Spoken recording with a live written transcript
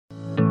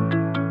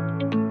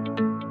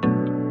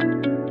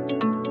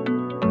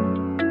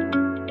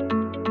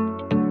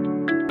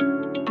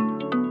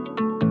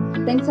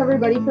Thanks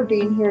everybody for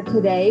being here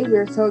today.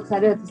 We're so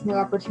excited at this new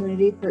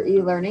opportunity for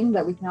e-learning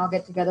that we can all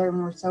get together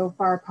when we're so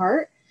far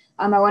apart.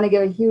 I want to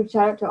give a huge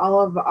shout out to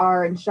all of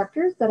our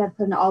instructors that have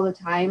put in all the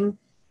time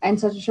and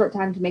such a short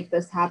time to make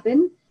this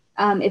happen.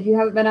 If you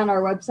haven't been on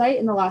our website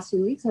in the last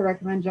few weeks, I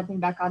recommend jumping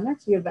back on there.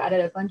 So we have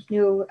added a bunch of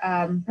new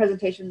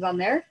presentations on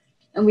there.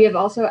 And we have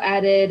also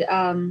added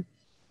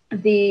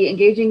the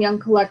Engaging Young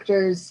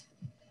Collectors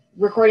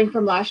recording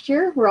from last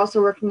year. We're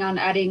also working on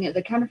adding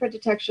the counterfeit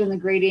detection, the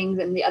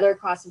gradings, and the other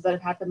classes that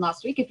have happened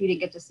last week if you didn't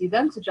get to see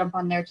them. So jump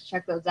on there to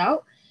check those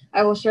out.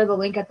 I will share the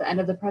link at the end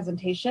of the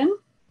presentation.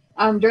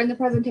 During the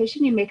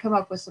presentation, you may come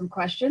up with some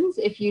questions.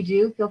 If you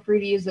do, feel free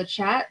to use the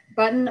chat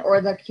button or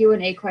the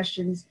Q&A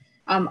questions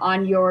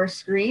on your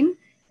screen.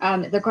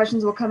 The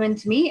questions will come in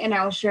to me and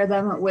I will share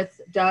them with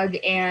Doug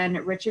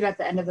and Richard at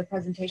the end of the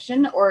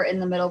presentation or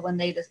in the middle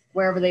when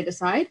wherever they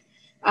decide.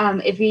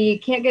 If we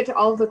can't get to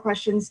all of the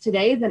questions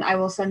today, then I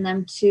will send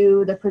them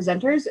to the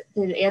presenters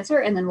to answer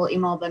and then we'll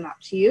email them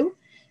out to you.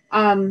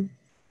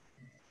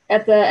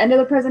 At the end of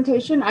the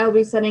presentation, I will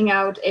be sending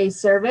out a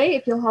survey.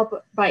 If you'll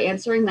help by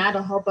answering that,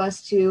 it'll help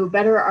us to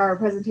better our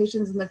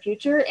presentations in the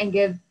future and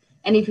give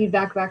any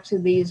feedback back to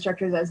the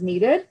instructors as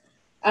needed.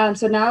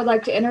 So now I'd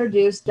like to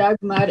introduce Doug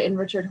Mudd and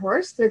Richard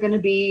Horst. They're going to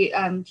be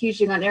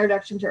teaching on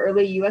Introduction to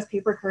Early U.S.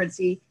 Paper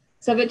Currency,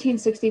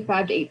 1765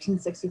 to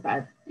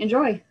 1865.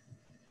 Enjoy.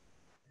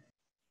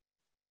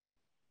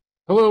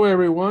 Hello,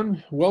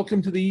 everyone.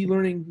 Welcome to the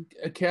eLearning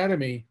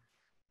Academy.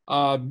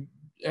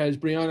 As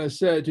Brianna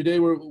said, today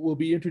we'll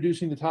be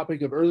introducing the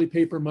topic of early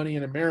paper money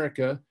in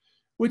America,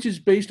 which is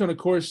based on a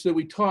course that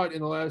we taught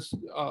in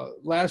the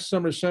last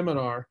summer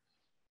seminar.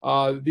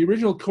 The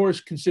original course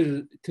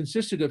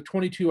consisted of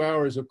 22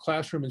 hours of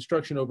classroom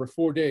instruction over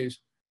 4 days.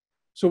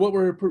 So what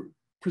we're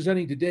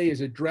presenting today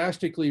is a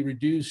drastically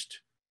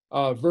reduced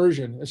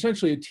version,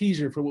 essentially a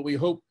teaser for what we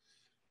hope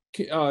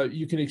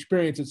you can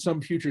experience at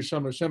some future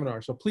summer seminar.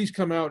 So please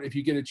come out if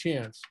you get a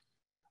chance.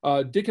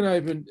 Dick and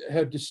I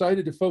have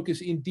decided to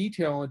focus in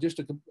detail on just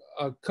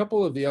a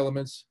couple of the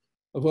elements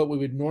of what we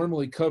would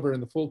normally cover in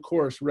the full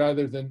course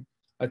rather than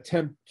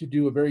attempt to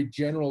do a very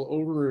general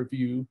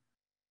overview.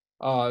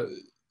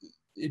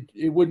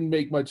 It wouldn't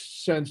make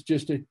much sense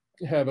just to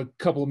have a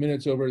couple of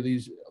minutes over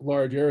these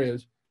large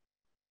areas.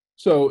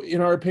 So in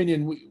our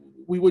opinion,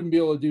 we wouldn't be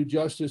able to do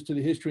justice to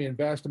the history and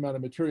vast amount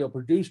of material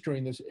produced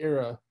during this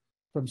era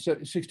from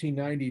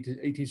 1690 to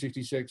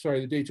 1866. Sorry,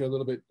 the dates are a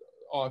little bit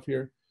off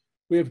here.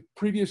 We have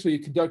previously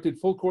conducted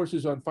full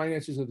courses on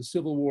finances of the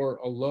Civil War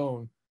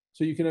alone,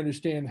 so you can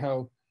understand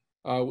how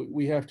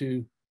we have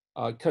to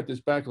cut this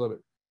back a little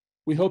bit.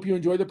 We hope you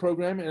enjoy the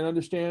program and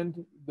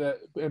understand that,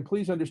 and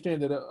please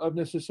understand that of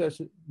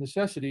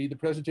necessity, the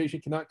presentation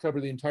cannot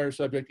cover the entire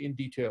subject in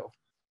detail.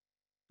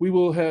 We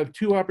will have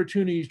 2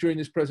 opportunities during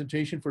this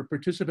presentation for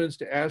participants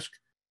to ask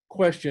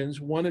questions,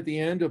 one at the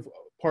end of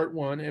part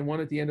 1 and one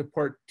at the end of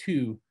part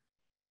 2.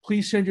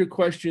 Please send your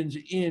questions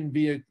in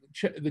via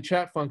the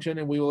chat function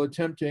and we will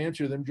attempt to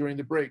answer them during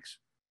the breaks.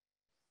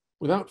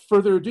 Without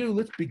further ado,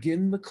 let's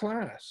begin the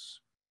class.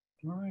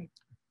 All right.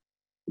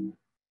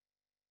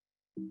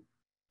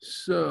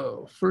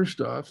 So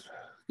first off,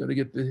 got to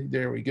get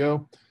there we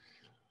go.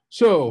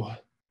 So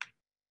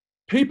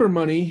paper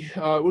money,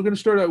 we're going to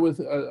start out with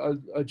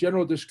a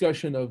general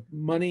discussion of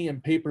money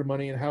and paper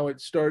money and how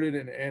it started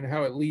and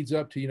how it leads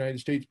up to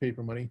United States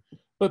paper money.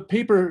 But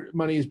paper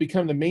money has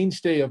become the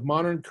mainstay of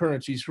modern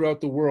currencies throughout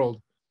the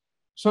world.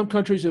 Some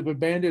countries have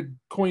abandoned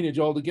coinage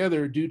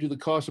altogether due to the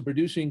cost of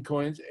producing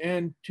coins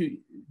and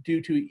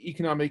due to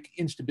economic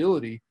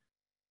instability.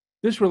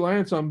 This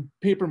reliance on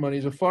paper money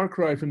is a far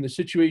cry from the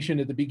situation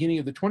at the beginning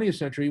of the 20th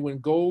century when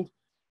gold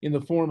in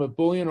the form of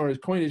bullion or as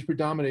coinage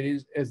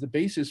predominated as the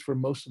basis for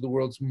most of the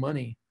world's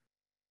money.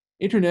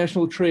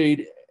 International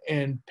trade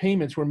and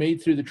payments were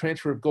made through the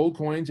transfer of gold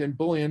coins and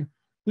bullion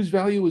whose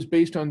value was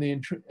based on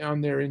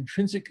their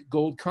intrinsic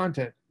gold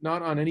content,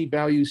 not on any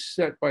value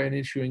set by an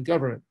issuing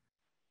government.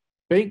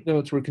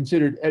 Banknotes were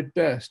considered at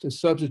best a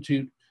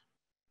substitute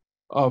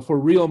for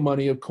real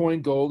money of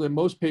coined gold, and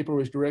most paper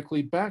was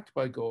directly backed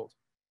by gold.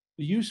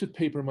 The use of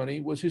paper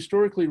money was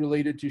historically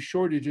related to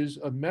shortages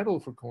of metal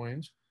for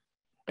coins,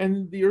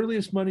 and the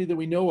earliest money that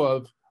we know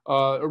of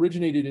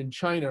originated in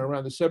China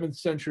around the 7th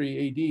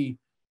century AD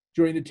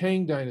during the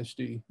Tang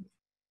Dynasty.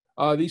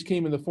 These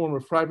came in the form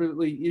of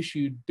privately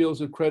issued bills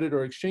of credit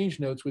or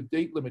exchange notes with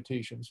date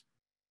limitations.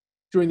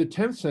 During the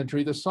 10th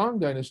century, the Song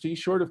Dynasty,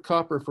 short of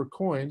copper for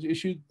coins,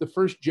 issued the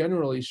first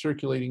generally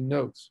circulating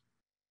notes.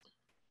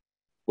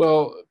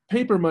 Well,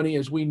 paper money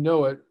as we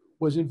know it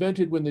was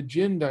invented when the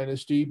Jin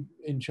Dynasty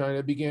in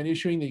China began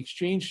issuing the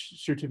exchange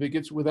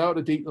certificates without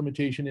a date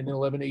limitation in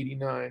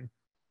 1189.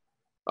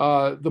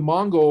 The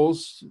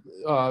Mongols,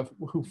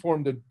 who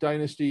formed a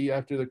dynasty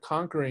after the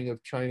conquering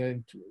of China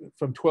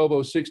from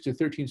 1206 to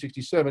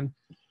 1367,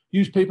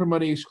 used paper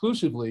money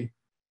exclusively.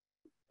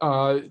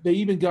 They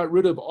even got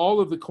rid of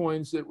all of the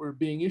coins that were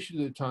being issued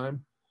at the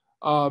time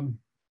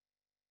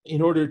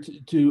in order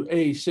to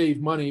A, save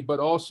money, but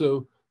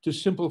also to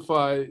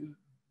simplify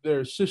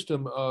their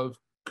system of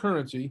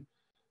currency.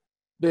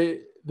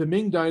 the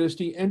Ming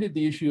Dynasty ended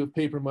the issue of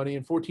paper money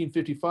in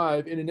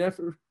 1455 in an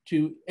effort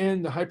to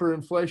end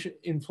the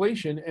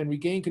inflation and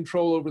regain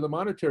control over the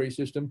monetary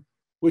system,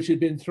 which had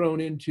been thrown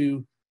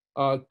into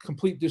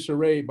complete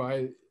disarray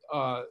by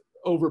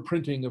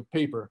overprinting of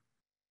paper.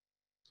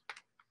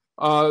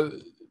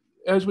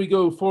 As we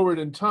go forward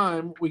in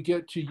time, we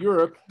get to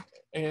Europe,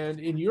 and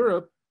in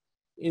Europe,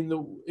 in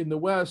the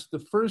West, the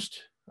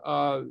first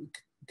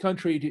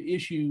country to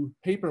issue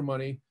paper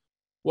money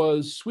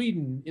was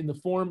Sweden in the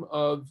form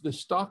of the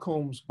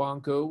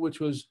Stockholmsbanken, which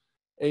was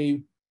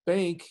a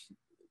bank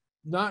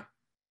not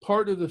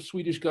part of the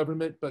Swedish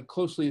government, but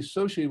closely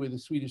associated with the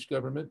Swedish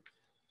government,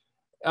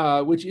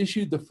 which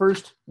issued the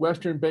first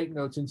Western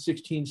banknotes in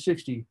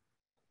 1660.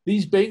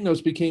 These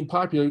banknotes became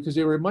popular because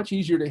they were much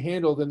easier to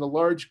handle than the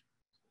large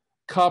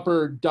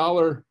copper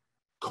dollar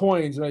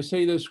coins. And I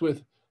say this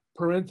with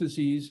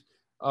parentheses.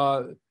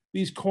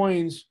 These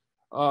coins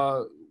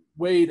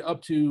weighed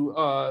up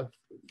to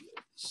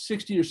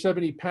 60 or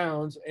 70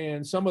 pounds,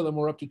 and some of them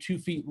were up to 2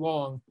 feet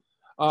long.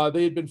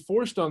 They had been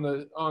forced on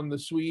the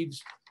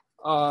Swedes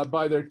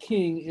by their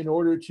king in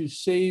order to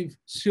save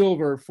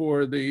silver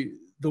for the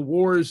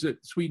wars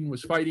that Sweden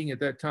was fighting at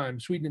that time.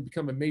 Sweden had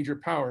become a major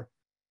power.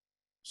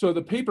 So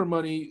the paper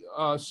money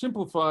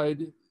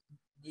simplified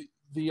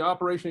the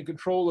operation and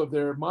control of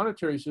their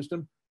monetary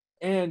system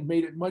and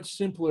made it much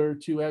simpler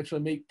to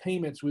actually make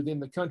payments within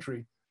the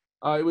country.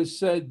 It was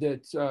said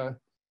that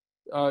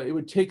it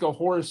would take a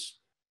horse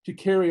to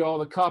carry all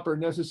the copper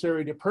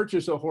necessary to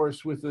purchase a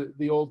horse with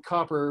the old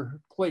copper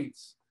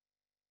plates.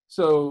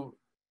 So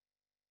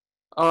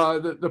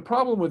the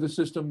problem with the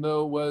system,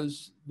 though,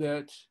 was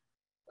that,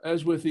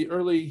 as with the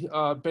early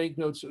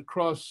banknotes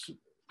across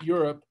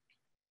Europe,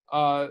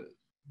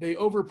 they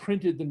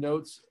overprinted the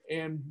notes,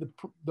 and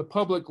the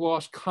public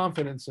lost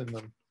confidence in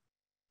them.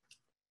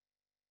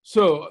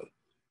 So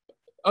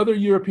other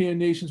European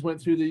nations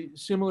went through the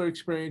similar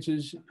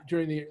experiences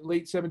during the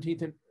late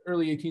 17th and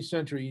early 18th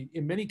century.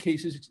 In many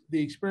cases, the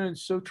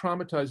experience so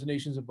traumatized the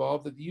nations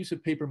involved that the use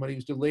of paper money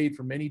was delayed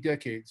for many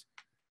decades.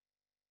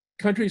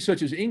 Countries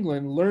such as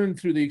England learned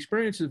through the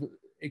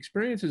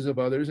experiences of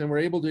others and were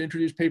able to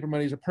introduce paper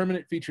money as a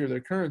permanent feature of their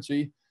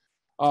currency.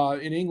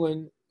 In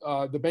England,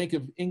 the Bank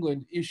of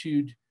England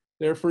issued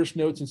their first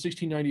notes in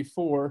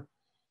 1694,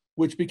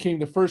 which became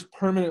the first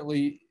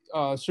permanently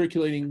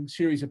circulating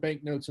series of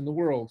banknotes in the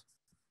world.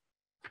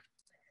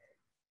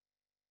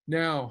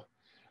 Now,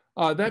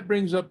 that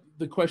brings up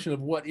the question of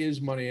what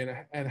is money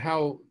and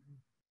how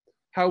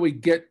we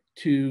get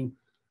to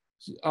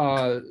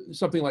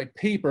something like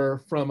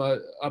paper from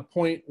a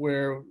point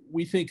where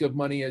we think of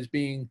money as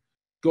being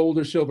gold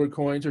or silver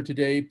coins, or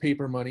today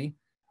paper money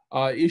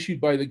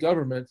issued by the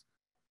government.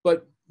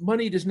 But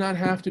money does not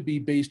have to be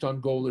based on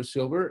gold or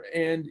silver,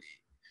 and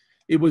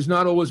it was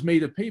not always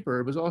made of paper.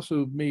 It was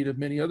also made of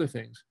many other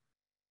things.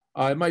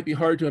 It might be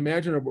hard to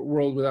imagine a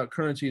world without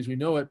currency as we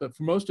know it, but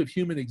for most of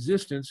human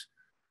existence,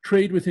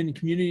 trade within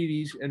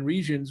communities and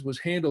regions was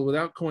handled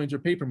without coins or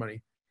paper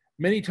money.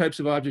 Many types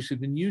of objects have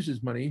been used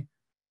as money,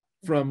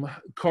 from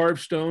carved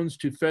stones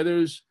to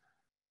feathers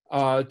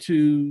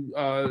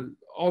to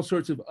all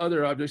sorts of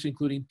other objects,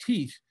 including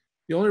teeth.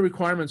 The only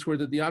requirements were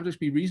that the objects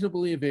be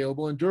reasonably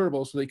available and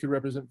durable so they could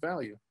represent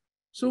value.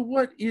 So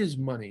what is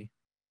money?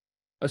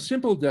 A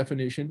simple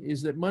definition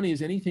is that money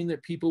is anything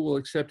that people will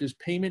accept as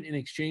payment in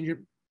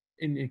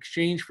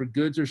exchange for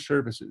goods or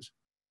services.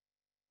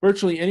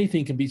 Virtually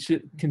anything can be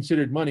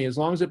considered money as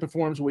long as it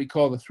performs what we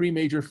call the three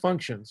major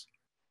functions.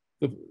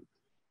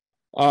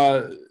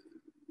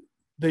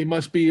 They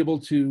must be able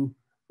to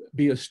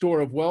be a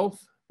store of wealth,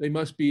 they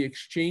must be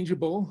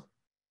exchangeable,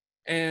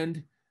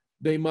 and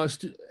they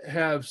must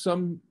have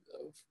some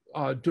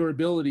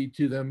durability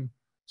to them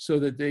so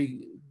that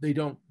they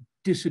don't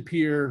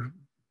disappear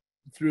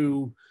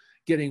through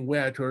getting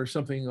wet or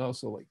something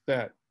else like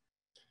that.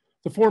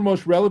 The four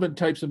most relevant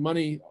types of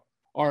money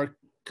are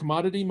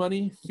commodity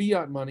money,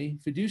 fiat money,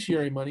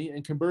 fiduciary money,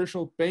 and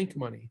commercial bank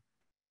money.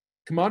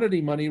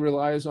 Commodity money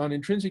relies on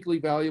intrinsically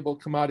valuable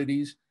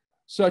commodities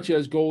such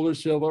as gold or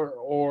silver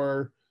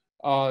or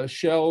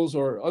shells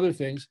or other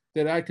things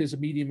that act as a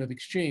medium of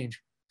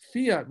exchange.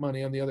 Fiat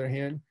money, on the other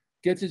hand,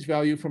 gets its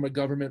value from a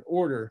government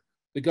order.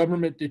 The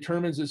government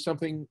determines that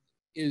something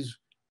is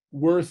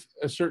worth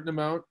a certain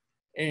amount,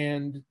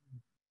 and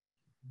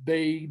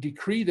they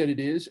decree that it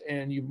is,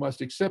 and you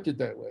must accept it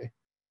that way.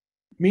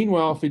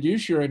 Meanwhile,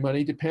 fiduciary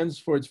money depends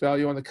for its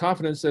value on the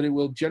confidence that it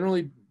will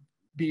generally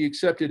be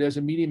accepted as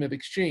a medium of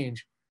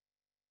exchange.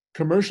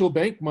 Commercial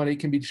bank money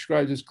can be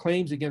described as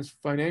claims against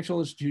financial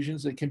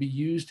institutions that can be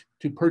used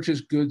to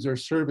purchase goods or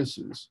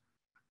services.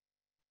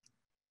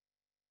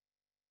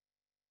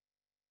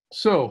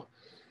 So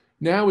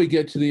now we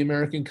get to the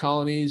American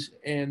colonies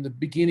and the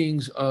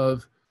beginnings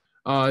of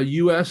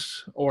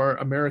US or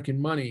American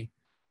money.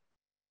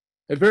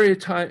 At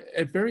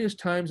various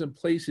times and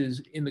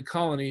places in the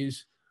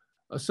colonies,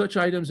 such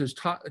items as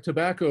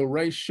tobacco,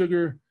 rice,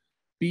 sugar,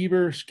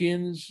 beaver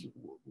skins,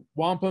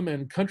 wampum,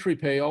 and country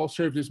pay all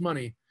served as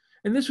money.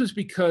 And this was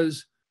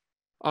because,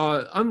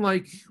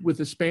 unlike with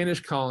the Spanish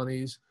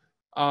colonies,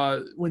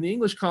 when the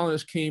English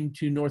colonists came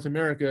to North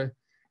America,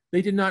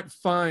 they did not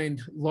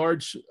find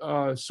large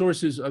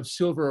sources of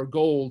silver or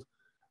gold.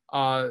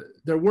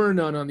 There were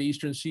none on the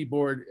eastern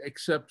seaboard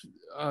except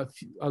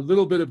a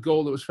little bit of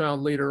gold that was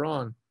found later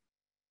on.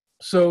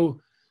 So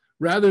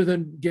rather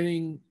than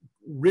getting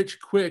rich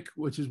quick,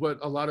 which is what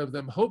a lot of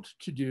them hoped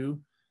to do,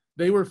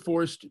 they were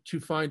forced to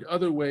find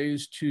other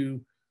ways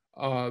to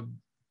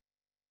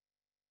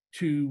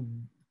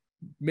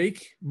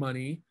make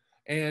money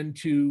and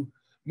to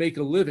make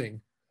a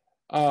living.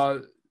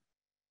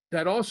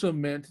 That also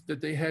meant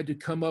that they had to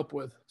come up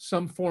with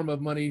some form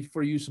of money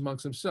for use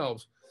amongst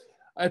themselves.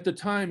 At the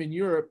time in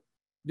Europe,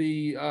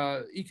 the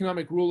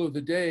economic rule of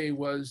the day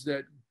was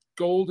that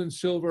gold and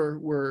silver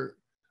were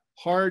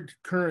hard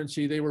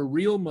currency. They were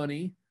real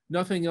money.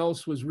 Nothing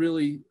else was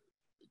really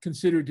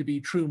considered to be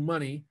true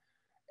money.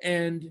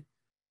 And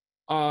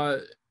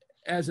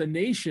as a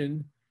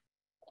nation,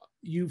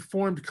 you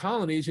formed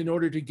colonies in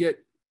order to get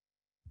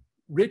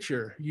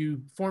richer.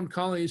 You formed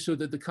colonies so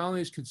that the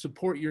colonies could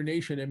support your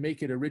nation and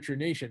make it a richer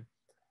nation.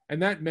 And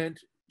that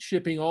meant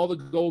shipping all the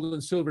gold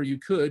and silver you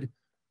could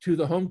to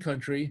the home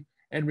country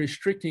and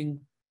restricting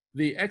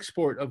the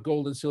export of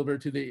gold and silver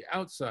to the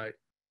outside.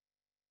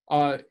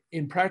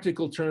 In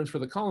practical terms for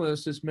the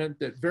colonists, this meant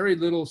that very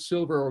little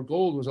silver or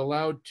gold was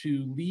allowed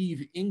to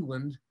leave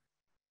England,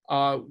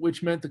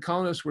 which meant the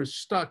colonists were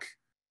stuck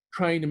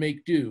trying to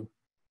make do.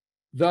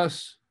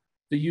 Thus,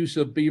 the use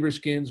of beaver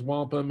skins,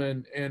 wampum,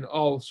 and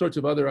all sorts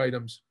of other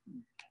items.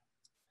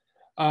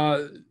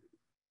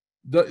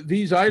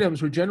 These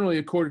items were generally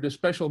accorded a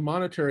special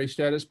monetary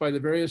status by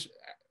various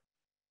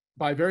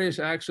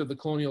acts of the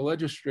colonial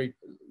legislatures.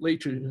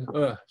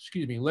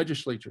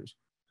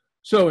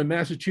 So in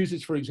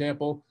Massachusetts, for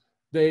example,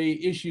 they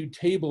issued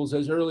tables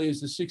as early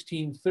as the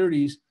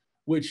 1630s,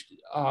 which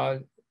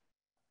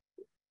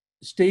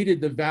stated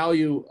the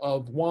value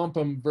of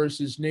wampum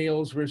versus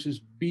nails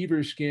versus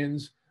beaver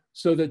skins,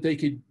 so that they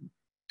could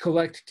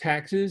collect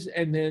taxes,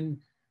 and then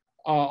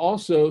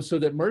also so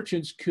that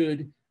merchants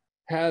could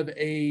have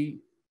a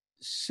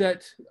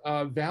set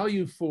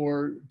value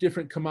for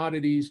different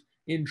commodities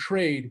in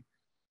trade.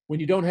 When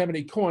you don't have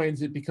any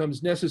coins, it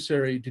becomes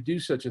necessary to do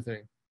such a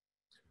thing.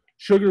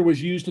 Sugar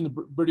was used in the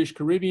British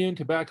Caribbean,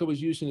 tobacco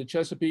was used in the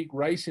Chesapeake,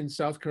 rice in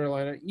South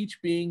Carolina,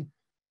 each being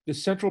the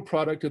central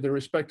product of their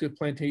respective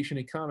plantation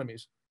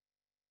economies.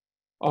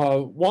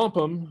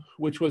 Wampum,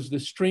 which was the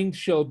stringed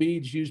shell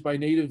beads used by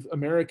Native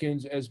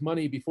Americans as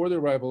money before the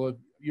arrival of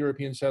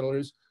European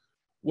settlers,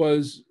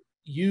 was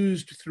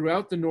used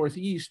throughout the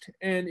Northeast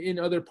and in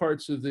other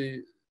parts of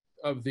the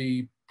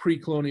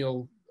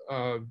pre-colonial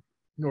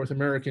North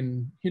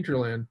American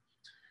hinterland.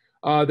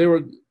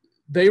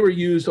 They were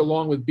used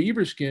along with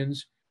beaver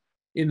skins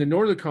in the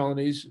northern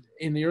colonies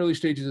in the early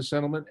stages of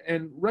settlement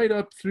and right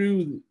up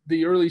through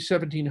the early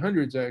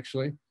 1700s,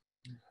 actually.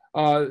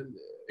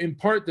 In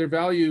part, their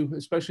value,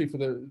 especially for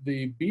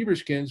the beaver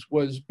skins,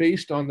 was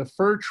based on the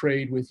fur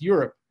trade with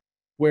Europe,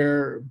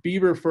 where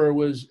beaver fur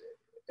was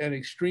an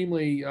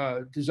extremely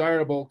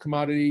desirable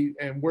commodity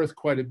and worth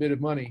quite a bit of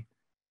money.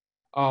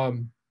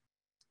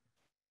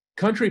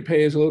 Country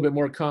pay is a little bit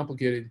more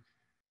complicated.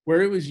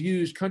 Where it was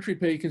used, country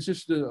pay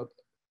consisted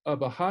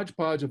of a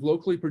hodgepodge of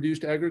locally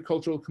produced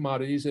agricultural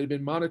commodities that had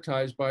been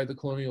monetized by the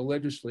colonial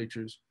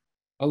legislatures.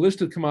 A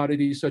list of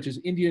commodities such as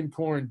Indian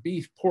corn,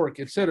 beef, pork,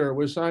 etc.,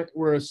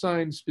 were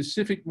assigned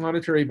specific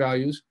monetary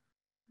values,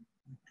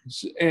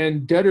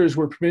 and debtors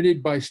were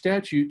permitted by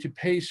statute to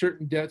pay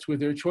certain debts with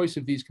their choice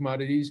of these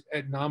commodities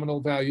at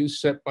nominal values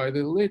set by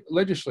the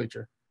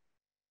legislature.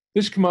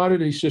 This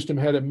commodity system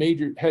had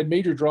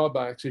major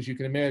drawbacks, as you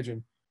can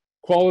imagine.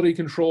 Quality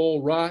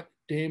control, rot,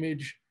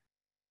 damage,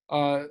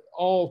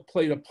 all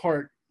played a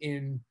part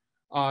in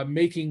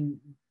making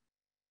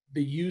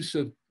the use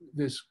of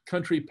this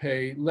country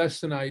pay less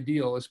than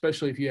ideal,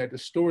 especially if you had to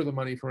store the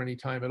money for any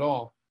time at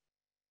all.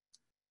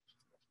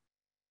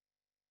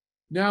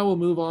 Now we'll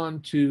move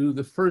on to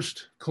the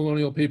first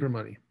colonial paper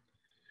money.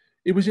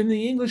 It was in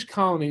the English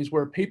colonies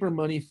where paper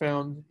money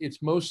found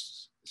its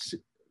most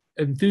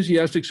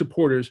enthusiastic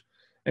supporters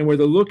and where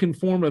the look and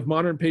form of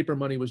modern paper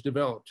money was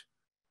developed.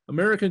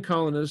 American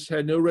colonists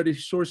had no ready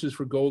sources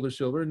for gold or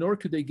silver, nor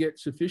could they get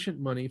sufficient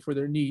money for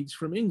their needs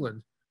from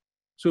England.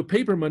 So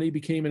paper money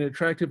became an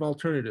attractive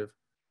alternative.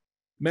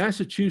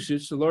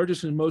 Massachusetts, the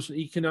largest and most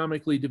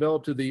economically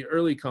developed of the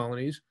early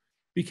colonies,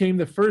 became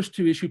the first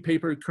to issue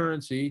paper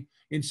currency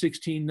in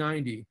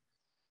 1690.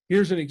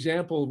 Here's an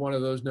example of one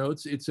of those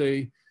notes. It's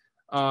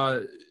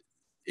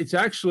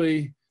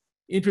actually,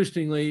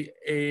 interestingly,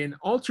 an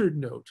altered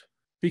note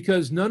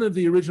because none of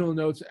the original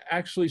notes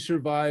actually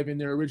survive in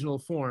their original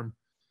form.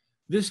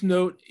 This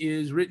note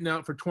is written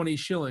out for 20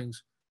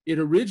 shillings. It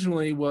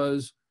originally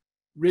was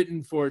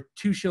written for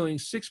 2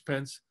 shillings 6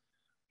 pence,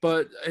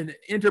 but an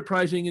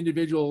enterprising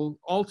individual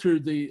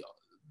altered the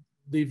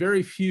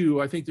very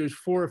few, I think there's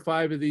 4 or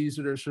 5 of these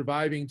that are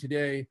surviving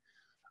today,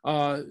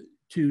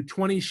 to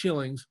 20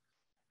 shillings.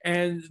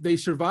 And they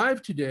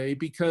survive today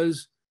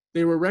because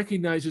they were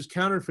recognized as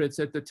counterfeits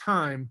at the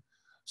time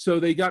So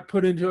they got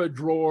put into a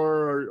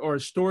drawer or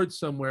stored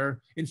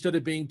somewhere instead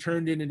of being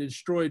turned in and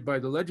destroyed by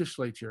the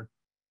legislature.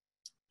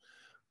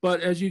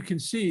 But as you can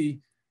see,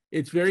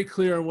 it's very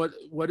clear on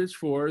what it's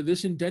for.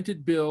 This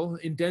indented bill,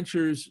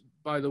 indentures,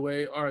 by the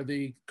way, are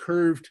the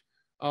curved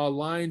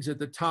lines at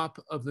the top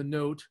of the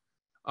note,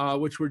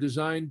 which were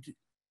designed,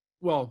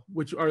 well,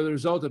 which are the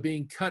result of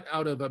being cut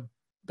out of a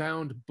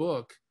bound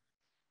book.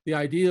 The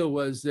idea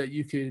was that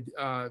you could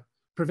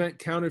prevent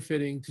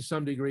counterfeiting to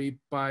some degree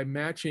by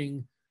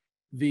matching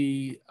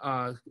the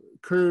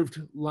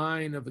curved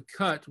line of the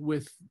cut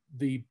with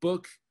the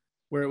book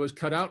where it was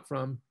cut out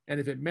from. And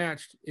if it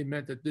matched, it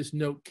meant that this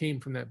note came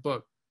from that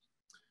book.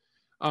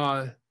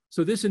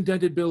 So this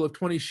indented bill of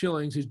 20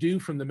 shillings is due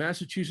from the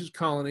Massachusetts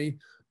colony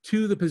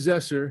to the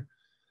possessor,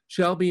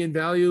 shall be in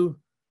value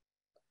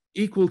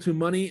equal to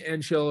money,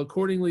 and shall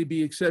accordingly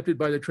be accepted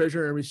by the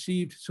treasurer and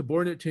received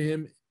subordinate to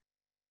him,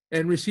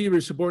 and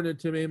receivers subordinate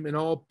to him in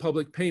all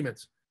public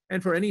payments,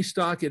 and for any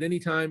stock at any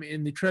time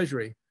in the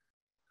treasury.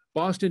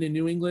 Boston and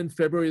New England,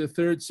 February the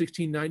 3rd,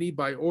 1690,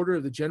 by order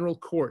of the general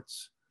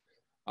courts.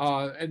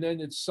 And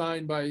then it's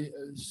signed by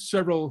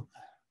several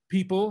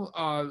people,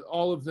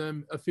 all of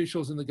them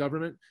officials in the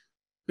government,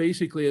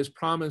 basically as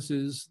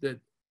promises that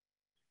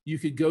you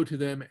could go to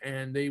them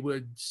and they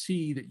would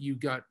see that you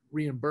got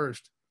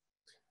reimbursed.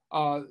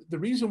 The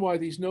reason why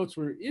these notes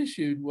were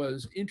issued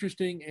was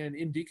interesting and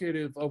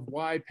indicative of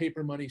why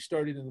paper money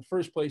started in the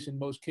first place in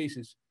most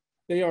cases.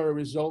 They are a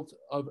result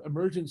of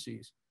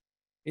emergencies.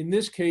 In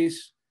this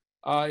case,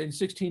 in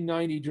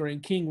 1690,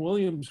 during King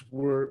William's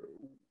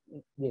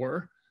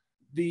War,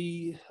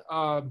 the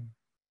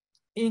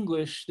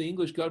English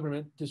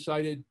government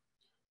decided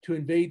to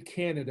invade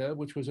Canada,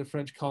 which was a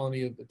French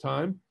colony at the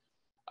time.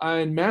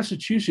 And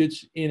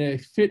Massachusetts, in a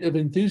fit of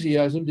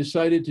enthusiasm,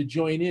 decided to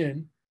join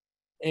in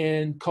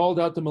and called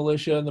out the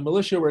militia. And the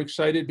militia were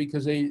excited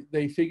because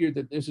they figured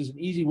that this is an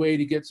easy way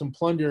to get some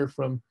plunder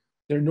from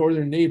their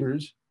northern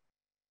neighbors.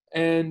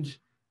 And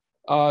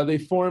they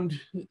formed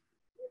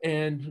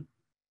and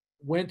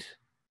went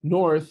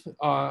north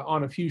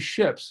on a few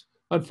ships.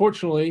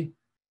 Unfortunately,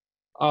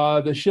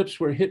 the ships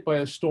were hit by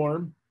a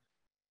storm.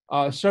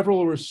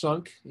 Several were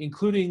sunk,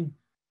 including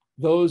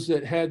those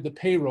that had the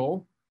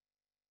payroll.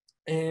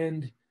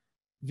 And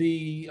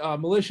the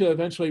militia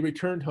eventually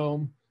returned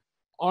home,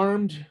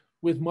 armed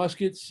with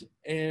muskets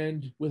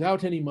and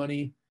without any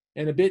money,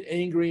 and a bit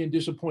angry and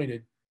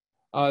disappointed.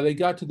 They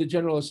got to the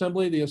General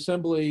Assembly. The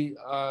Assembly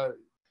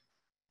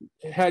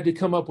had to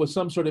come up with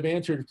some sort of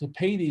answer to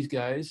pay these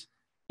guys.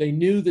 They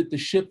knew that the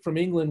ship from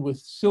England with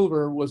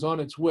silver was on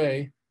its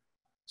way,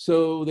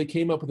 so they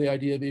came up with the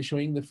idea of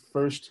issuing the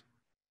first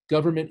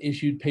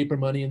government-issued paper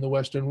money in the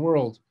Western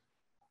world.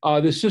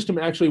 This system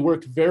actually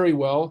worked very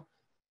well.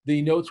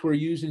 The notes were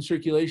used in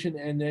circulation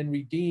and then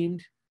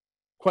redeemed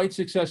quite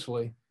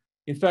successfully.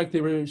 In fact,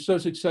 they were so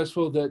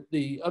successful that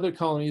the other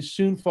colonies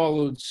soon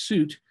followed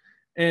suit.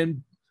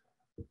 And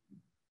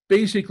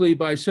basically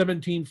by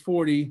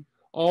 1740,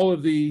 all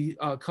of the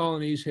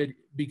colonies had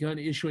begun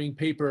issuing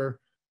paper,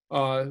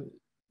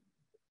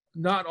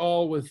 not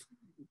all with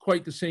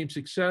quite the same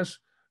success,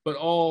 but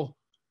all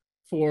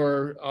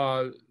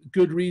for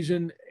good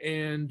reason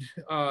and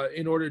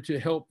in order to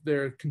help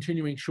their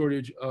continuing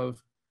shortage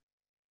of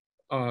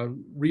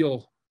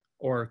real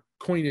or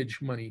coinage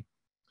money.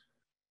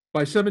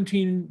 By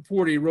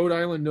 1740, Rhode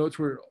Island notes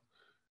were,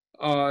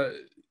 by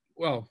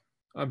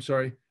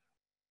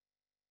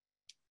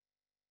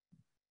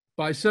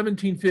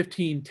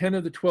 1715, 10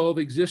 of the 12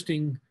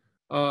 existing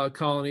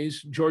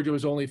colonies, Georgia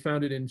was only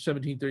founded in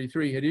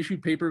 1733, had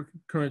issued paper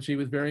currency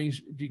with varying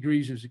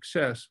degrees of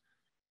success.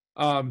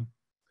 The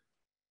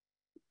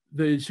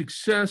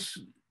success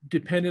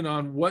depended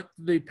on what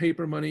the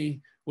paper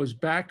money was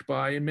backed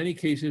by. In many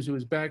cases, it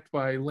was backed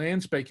by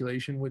land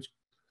speculation, which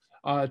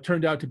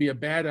turned out to be a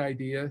bad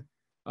idea.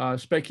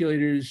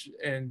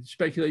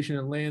 Speculation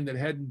in land that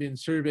hadn't been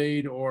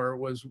surveyed or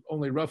was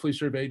only roughly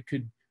surveyed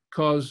could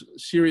cause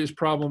serious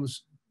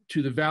problems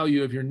to the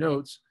value of your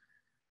notes.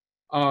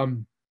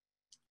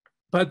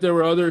 But there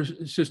were other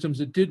systems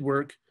that did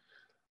work.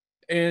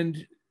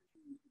 And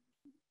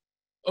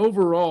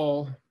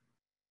overall,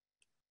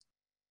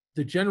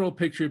 the general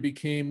picture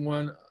became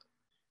one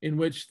in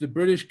which the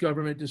British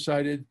government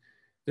decided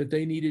that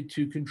they needed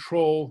to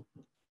control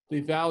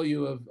the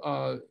value of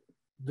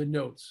the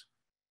notes.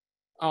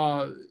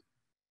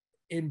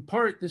 In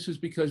part, this is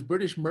because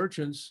British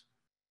merchants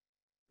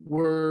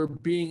were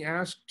being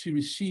asked to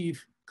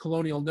receive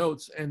colonial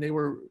notes and they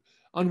were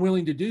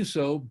unwilling to do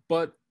so,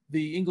 but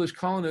the English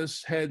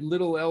colonists had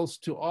little else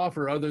to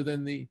offer other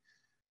than the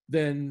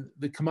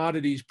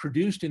commodities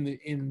produced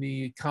in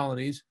the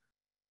colonies,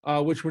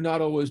 which were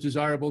not always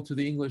desirable to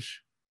the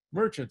English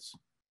merchants.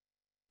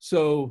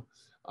 So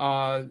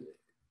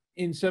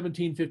in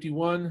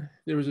 1751,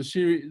 there was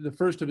the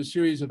first of a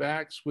series of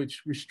acts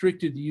which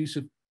restricted the use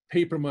of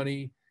paper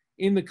money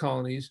in the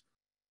colonies,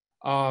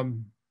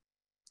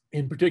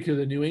 in particular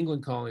the New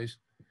England colonies.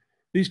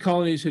 These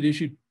colonies had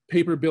issued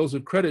paper bills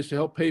of credit to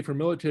help pay for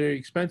military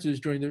expenses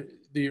during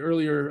the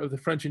earlier of the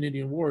French and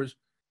Indian Wars.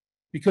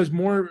 Because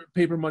more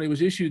paper money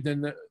was issued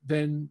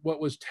than what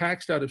was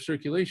taxed out of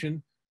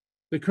circulation,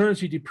 the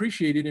currency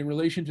depreciated in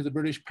relation to the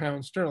British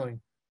pound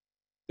sterling.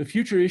 The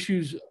future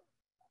issues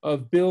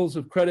of bills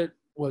of credit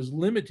was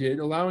limited,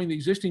 allowing the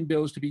existing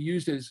bills to be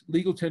used as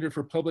legal tender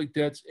for public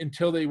debts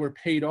until they were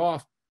paid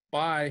off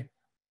by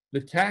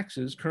the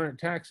taxes, current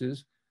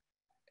taxes.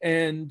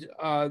 And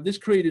this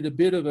created a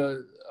bit of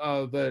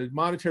a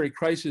monetary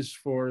crisis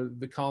for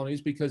the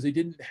colonies because they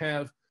didn't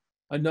have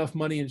enough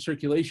money in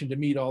circulation to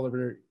meet all of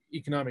their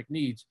economic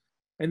needs.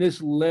 And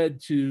this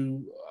led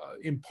to,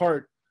 in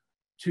part,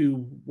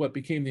 to what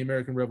became the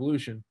American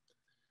Revolution.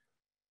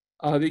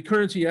 The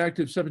Currency Act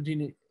of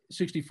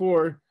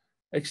 1764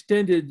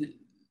 extended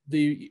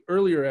the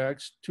earlier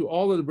acts to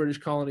all of the British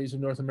colonies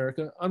in North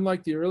America.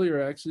 Unlike the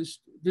earlier acts,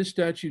 this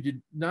statute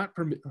did not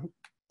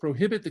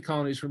prohibit the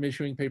colonies from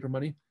issuing paper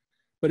money,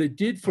 but it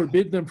did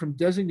forbid them from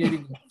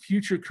designating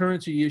future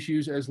currency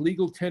issues as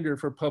legal tender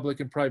for public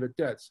and private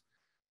debts.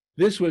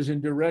 This was in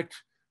direct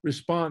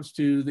response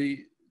to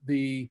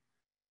the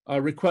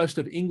request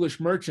of English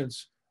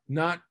merchants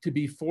not to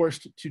be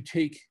forced to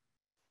take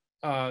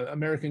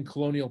American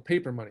colonial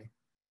paper money.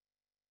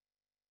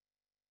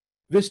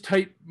 This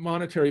tight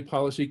monetary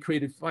policy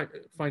created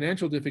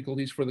financial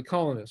difficulties for the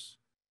colonists.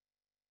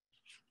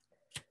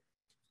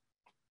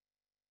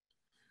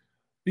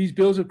 These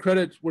bills of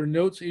credit were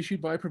notes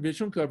issued by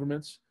provincial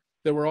governments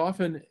that were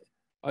often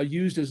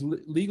used as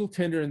legal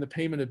tender in the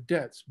payment of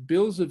debts.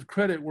 Bills of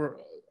credit were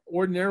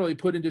ordinarily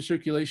put into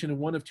circulation in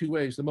one of two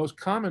ways. The most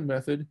common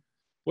method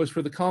was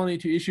for the colony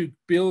to issue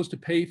bills to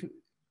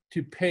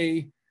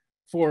pay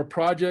for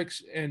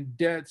projects and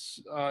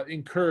debts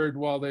incurred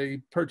while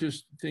they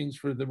purchased things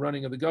for the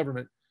running of the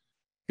government.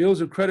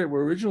 Bills of credit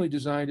were originally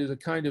designed as a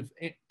kind of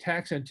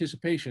tax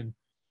anticipation.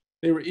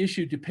 They were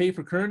issued to pay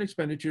for current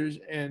expenditures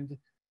and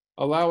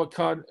allow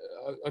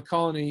a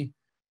colony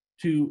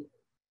to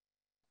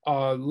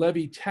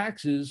levy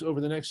taxes over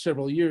the next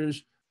several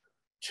years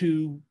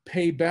to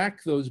pay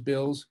back those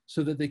bills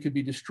so that they could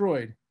be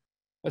destroyed.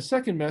 A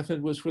second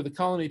method was for the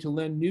colony to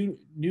lend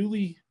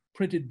newly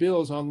printed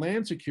bills on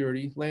land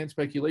security, land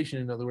speculation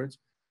in other words,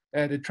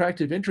 at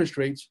attractive interest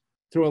rates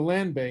through a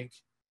land bank.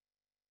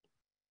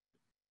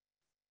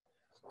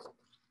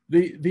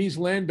 These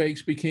land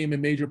banks became a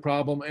major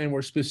problem and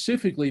were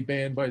specifically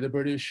banned by the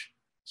British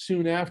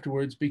soon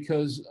afterwards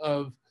because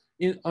of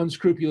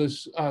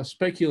unscrupulous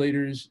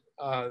speculators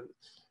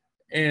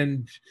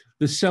and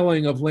the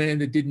selling of land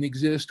that didn't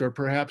exist or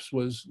perhaps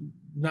was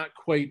not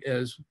quite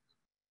as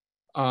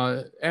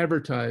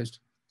advertised.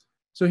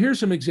 So here's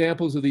some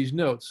examples of these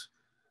notes.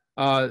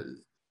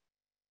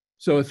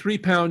 So a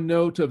 £3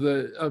 note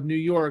of New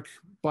York: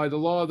 by the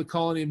law of the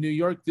colony of New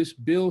York, this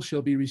bill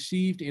shall be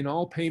received in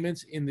all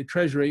payments in the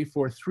treasury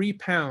for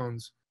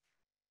 £3.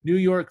 New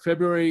York,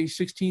 February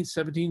 16th,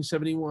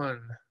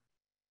 1771.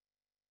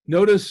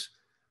 Notice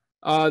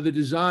the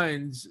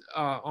designs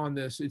on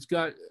this. It's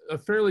got a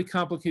fairly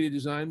complicated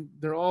design.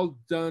 They're all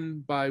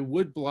done by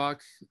woodblock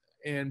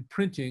and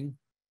printing.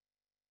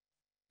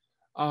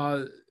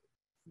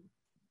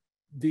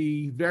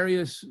 The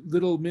various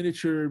little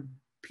miniature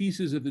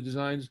pieces of the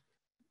designs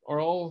are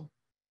all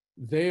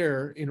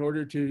there in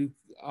order to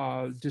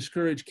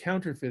discourage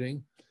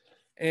counterfeiting.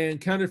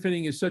 And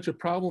counterfeiting is such a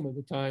problem at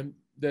the time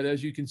that,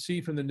 as you can see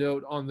from the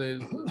note on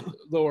the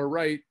lower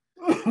right,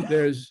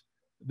 there's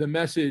the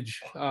message,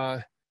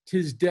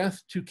 "'Tis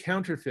death to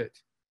counterfeit."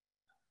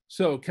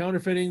 So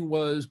counterfeiting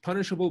was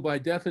punishable by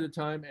death at a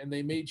time, and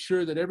they made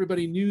sure that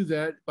everybody knew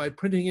that by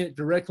printing it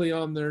directly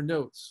on their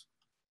notes.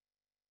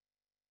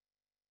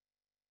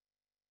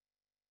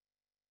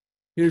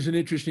 Here's an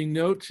interesting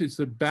note. It's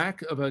the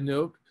back of a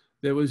note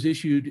that was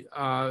issued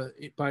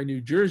by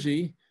New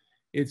Jersey.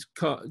 It's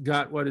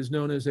got what is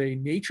known as a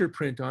nature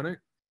print on it.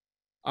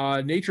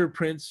 Nature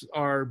prints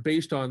are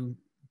based on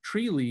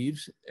tree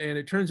leaves, and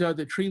it turns out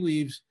that tree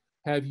leaves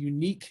have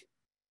unique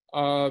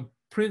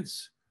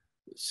prints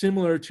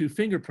similar to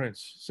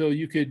fingerprints. So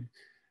you could,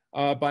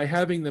 by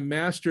having the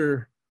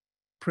master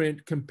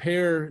print,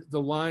 compare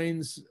the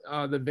lines,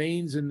 the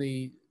veins in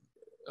the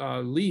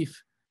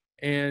leaf,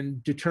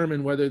 and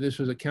determine whether this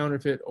was a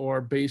counterfeit or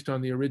based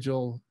on the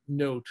original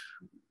note.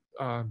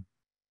 An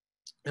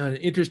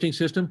interesting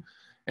system,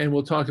 and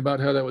we'll talk about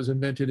how that was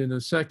invented in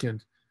a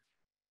second.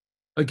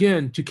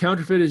 Again, to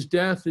counterfeit is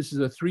death. This is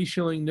a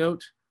 3-shilling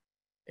note,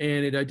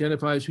 and it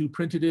identifies who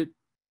printed it.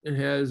 It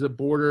has a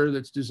border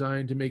that's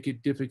designed to make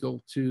it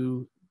difficult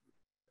to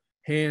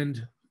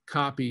hand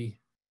copy.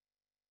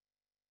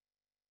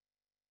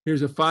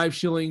 Here's a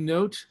 5-shilling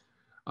note.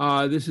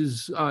 This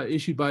is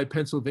issued by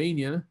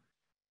Pennsylvania.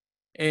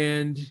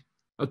 And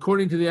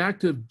according to the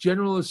Act of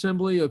General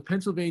Assembly of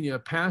Pennsylvania,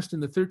 passed in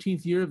the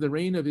 13th year of the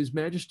reign of His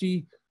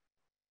Majesty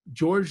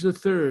George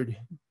III,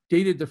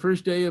 dated the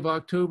 1st day of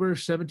October,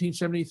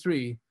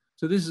 1773.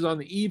 So this is on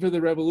the eve of the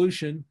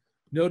Revolution.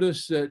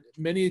 Notice that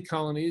many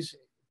colonies,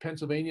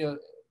 Pennsylvania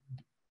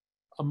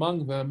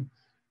among them,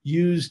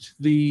 used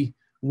the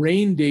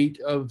reign date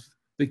of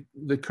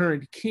the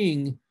current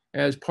king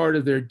as part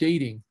of their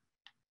dating.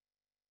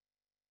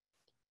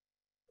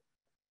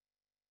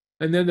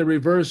 And then the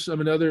reverse of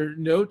another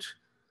note.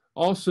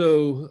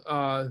 Also,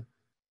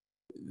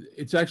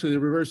 it's actually the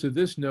reverse of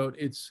this note.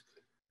 It's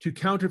to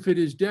counterfeit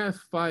his death,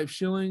 5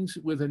 shillings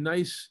with a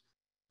nice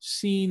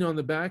scene on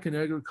the back, an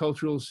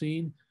agricultural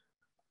scene,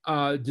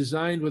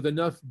 designed with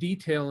enough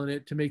detail in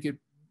it to make it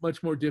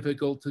much more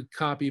difficult to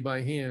copy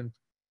by hand.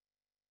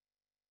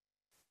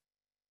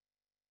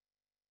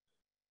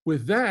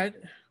 With that,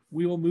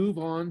 we will move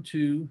on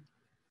to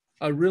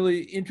a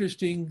really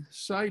interesting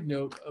side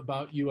note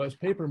about US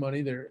paper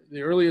money.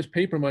 The earliest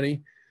paper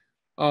money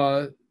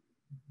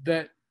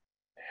that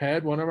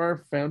had one of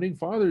our founding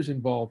fathers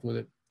involved with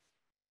it.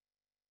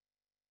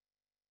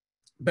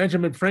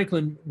 Benjamin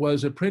Franklin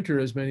was a printer,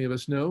 as many of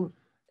us know,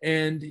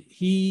 and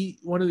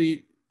one of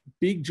the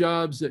big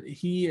jobs that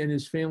he and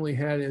his family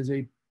had as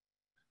a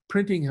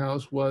printing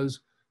house was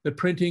the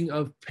printing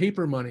of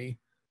paper money.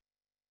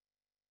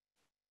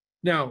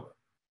 Now,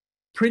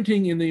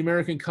 printing in the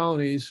American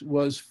colonies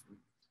was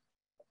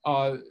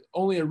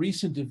only a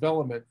recent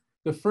development.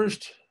 The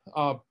first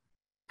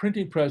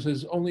printing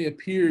presses only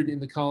appeared in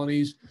the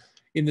colonies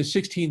in the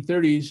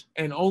 1630s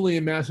and only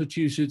in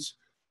Massachusetts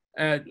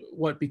at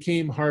what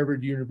became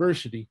Harvard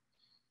University.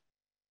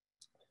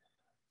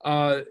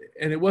 And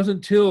it wasn't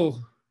until,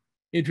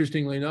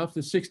 interestingly enough,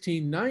 the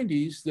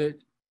 1690s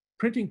that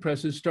printing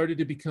presses started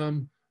to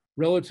become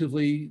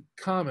relatively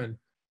common.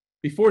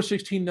 Before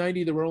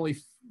 1690, there were only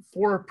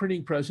 4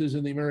 printing presses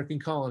in the American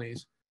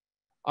colonies.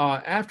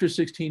 After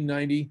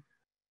 1690,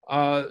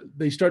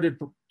 they started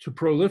to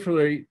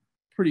proliferate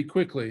pretty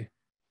quickly.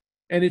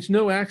 And it's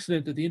no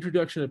accident that the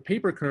introduction of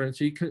paper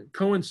currency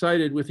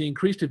coincided with the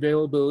increased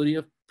availability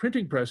of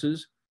printing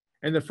presses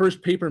and the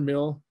first paper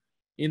mill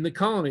in the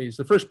colonies.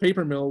 The first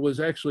paper mill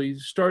was actually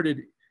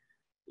started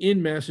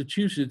in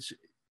Massachusetts,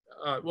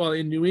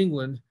 in New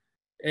England,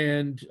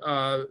 and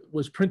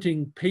was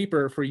printing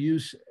paper for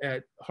use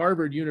at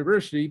Harvard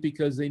University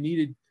because they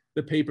needed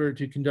the paper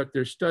to conduct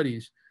their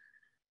studies.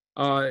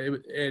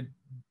 It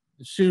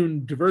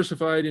soon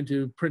diversified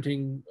into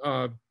printing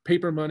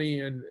paper money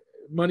and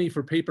money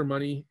for paper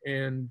money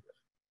and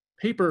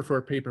paper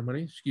for paper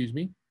money, excuse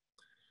me.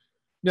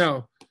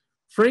 Now,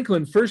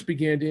 Franklin first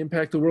began to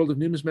impact the world of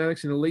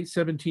numismatics in the late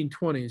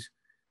 1720s.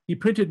 He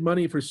printed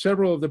money for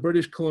several of the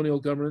British colonial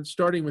governments,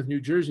 starting with New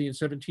Jersey in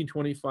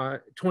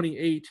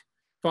 1728,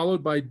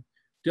 followed by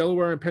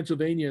Delaware and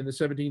Pennsylvania in the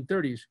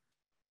 1730s.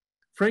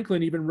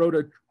 Franklin even wrote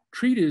a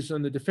treatise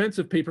on the defense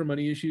of paper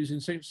money issues in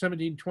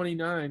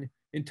 1729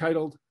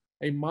 entitled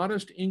A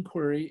Modest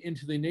Inquiry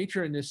into the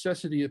Nature and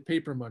Necessity of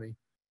Paper Money.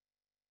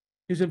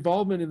 His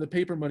involvement in the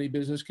paper money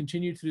business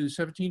continued through the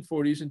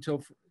 1740s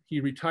until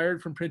he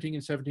retired from printing in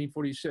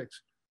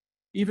 1746.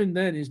 Even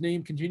then, his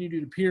name continued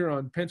to appear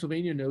on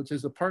Pennsylvania notes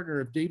as the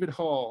partner of David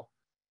Hall,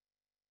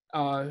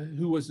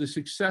 who was the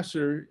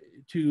successor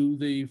to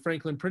the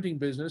Franklin printing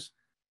business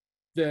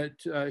that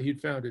he'd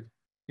founded.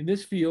 In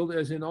this field,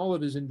 as in all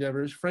of his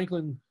endeavors,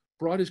 Franklin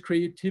brought his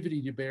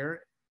creativity to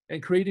bear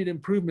and created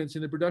improvements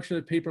in the production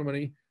of paper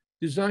money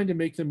designed to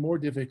make them more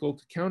difficult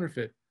to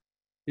counterfeit.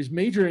 His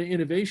major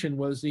innovation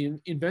was the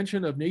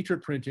invention of nature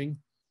printing,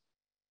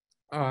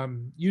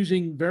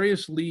 using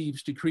various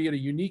leaves to create a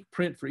unique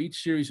print for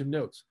each series of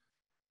notes.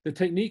 The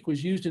technique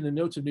was used in the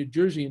notes of New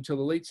Jersey until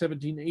the late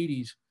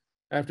 1780s,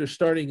 after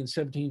starting in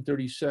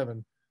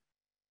 1737.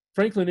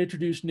 Franklin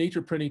introduced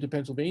nature printing to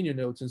Pennsylvania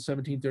notes in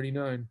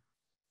 1739.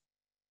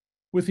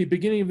 With the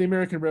beginning of the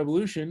American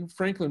Revolution,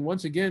 Franklin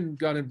once again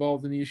got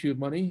involved in the issue of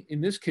money,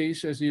 in this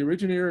case as the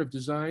originator of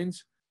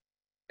designs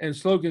and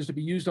slogans to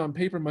be used on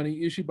paper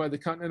money issued by the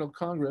Continental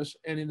Congress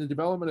and in the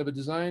development of a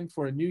design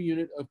for a new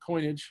unit of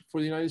coinage for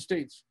the United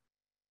States.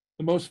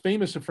 The most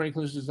famous of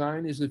Franklin's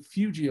design is the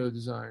Fugio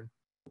design.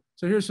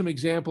 So here's some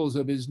examples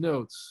of his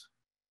notes.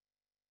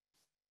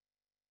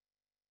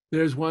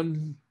 There's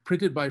one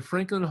printed by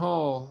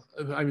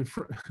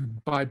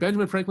by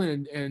Benjamin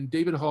Franklin and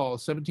David Hall,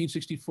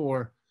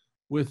 1764,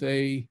 with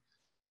a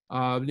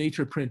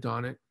nature print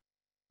on it.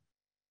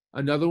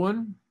 Another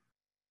one,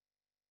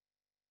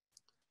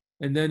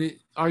 and then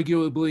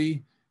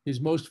arguably his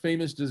most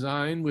famous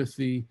design with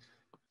the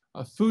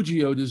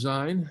Fugio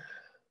design,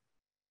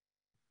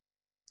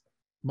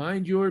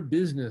 Mind Your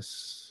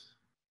Business.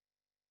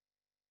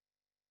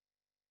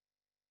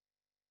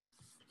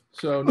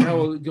 So now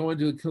we'll go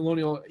into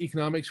colonial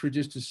economics for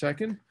just a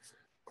second.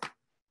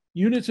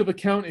 Units of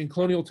account in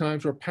colonial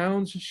times were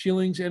pounds,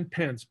 shillings, and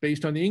pence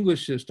based on the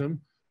English system,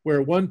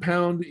 where 1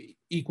 pound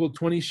equaled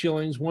 20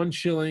 shillings, 1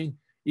 shilling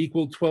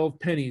equaled 12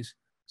 pennies.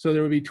 So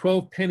there would be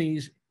 12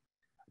 pennies,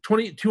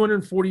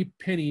 240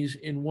 pennies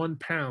in 1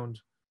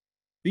 pound.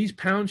 These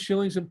pounds,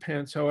 shillings, and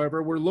pence,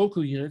 however, were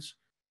local units,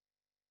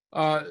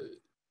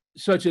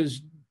 such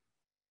as,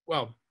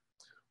 well,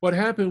 what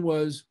happened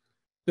was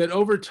that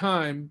over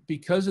time,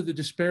 because of the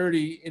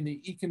disparity in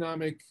the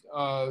economic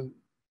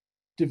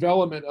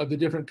development of the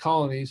different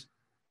colonies,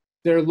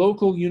 their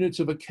local units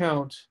of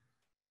account,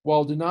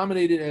 while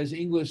denominated as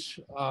English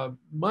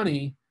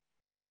money,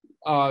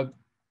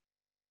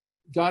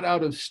 got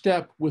out of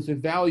step with the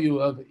value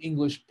of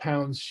English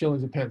pounds,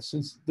 shillings, and pence.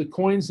 Since the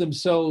coins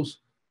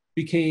themselves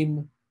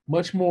became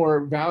much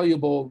more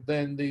valuable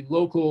than the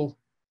local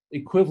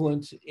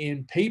equivalent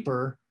in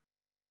paper,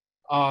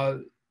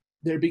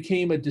 there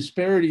became a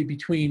disparity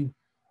between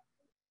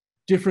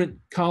different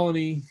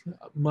colony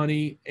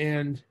money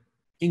and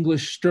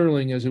English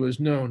sterling, as it was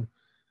known.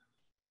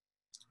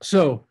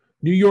 So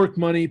New York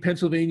money,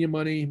 Pennsylvania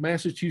money,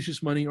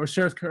 Massachusetts money, or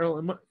South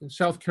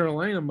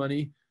Carolina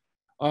money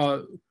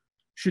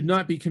should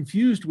not be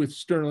confused with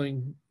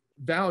sterling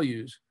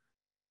values.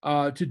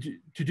 To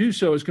do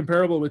so is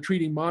comparable with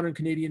treating modern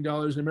Canadian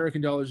dollars and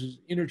American dollars as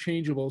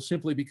interchangeable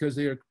simply because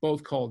they are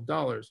both called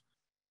dollars.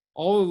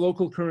 All the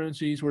local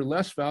currencies were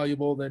less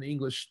valuable than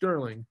English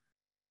sterling.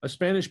 A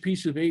Spanish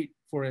piece of 8,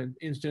 for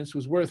instance,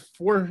 was worth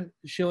 4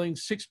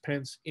 shillings 6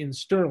 pence in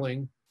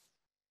sterling.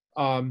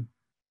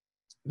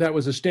 That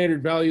was a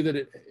standard value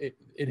that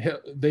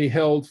they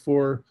held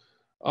for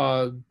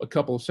a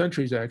couple of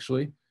centuries,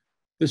 actually.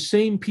 The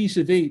same piece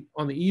of 8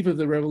 on the eve of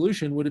the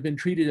Revolution would have been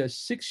treated as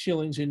 6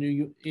 shillings in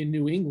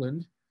New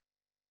England,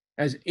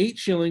 as 8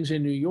 shillings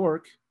in New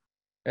York,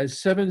 as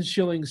 7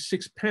 shillings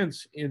 6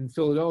 pence in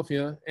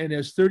Philadelphia, and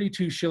as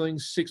 32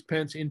 shillings 6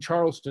 pence in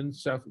Charleston,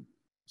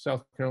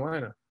 South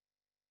Carolina.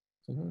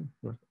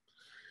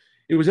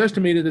 It was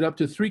estimated that up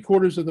to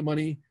 3/4 of the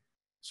money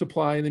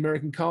supply in the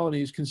American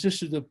colonies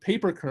consisted of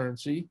paper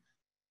currency,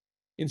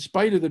 in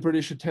spite of the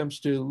British attempts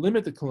to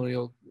limit the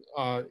colonial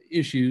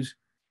issues.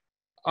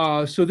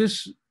 So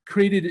this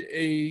created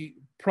a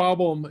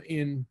problem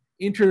in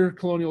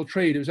intercolonial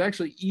trade. It was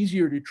actually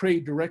easier to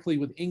trade directly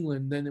with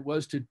England than it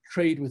was to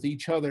trade with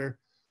each other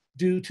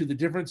due to the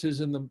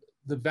differences in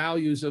the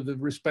values of the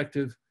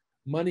respective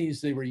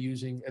monies they were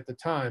using at the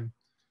time,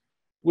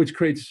 which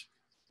creates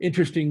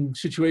interesting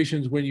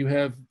situations when you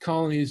have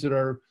colonies that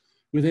are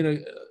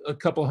within a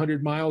couple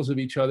hundred miles of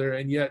each other,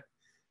 and yet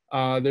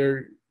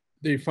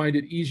they find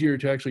it easier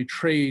to actually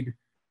trade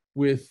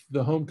with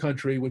the home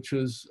country, which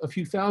was a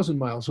few thousand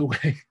miles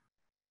away.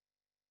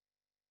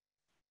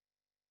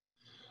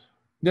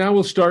 Now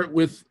we'll start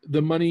with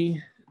the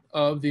money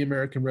of the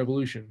American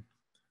Revolution.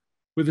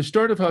 With the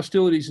start of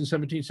hostilities in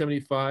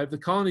 1775, the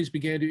colonies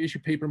began to issue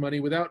paper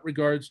money without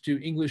regards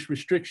to English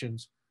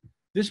restrictions.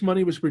 This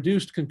money was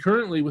produced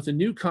concurrently with a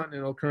new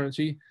continental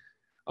currency,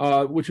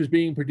 which was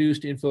being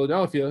produced in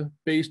Philadelphia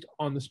based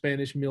on the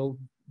Spanish mill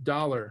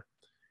dollar.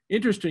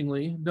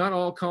 Interestingly, not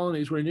all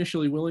colonies were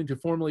initially willing to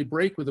formally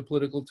break with the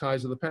political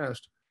ties of the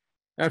past.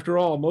 After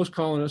all, most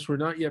colonists were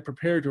not yet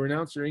prepared to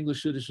renounce their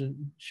English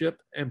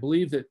citizenship and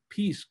believed that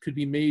peace could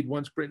be made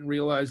once Britain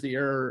realized the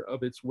error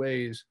of its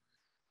ways.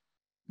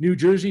 New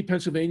Jersey,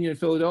 Pennsylvania,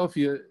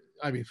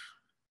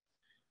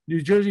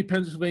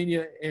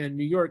 and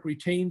New York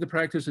retained the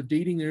practice of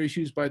dating their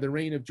issues by the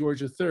reign of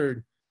George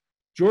III.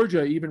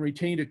 Georgia even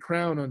retained a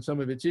crown on some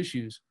of its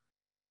issues.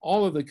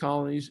 All of the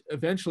colonies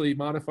eventually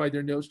modified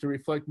their notes to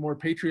reflect more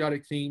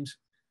patriotic themes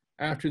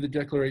after the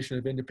Declaration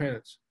of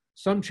Independence.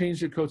 Some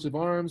changed their coats of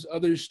arms,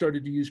 others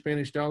started to use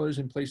Spanish dollars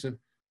in place of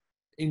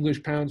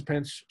English pounds,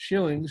 pence,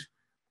 shillings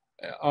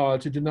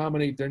to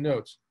denominate their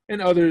notes.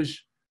 And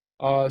others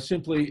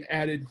simply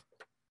added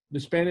the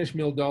Spanish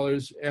mill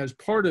dollars as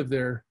part of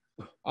their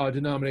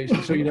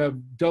denomination. So you'd have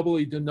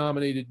doubly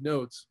denominated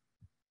notes.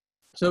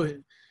 So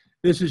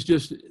this is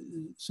just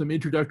some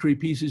introductory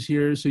pieces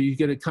here. So you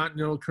get a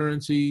continental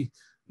currency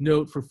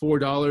note for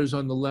 $4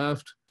 on the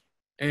left,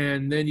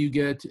 and then you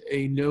get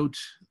a note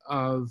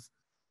of,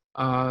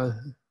 the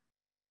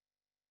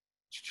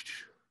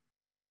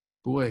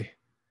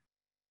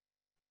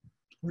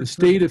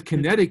state of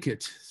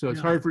Connecticut. So it's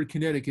Hartford,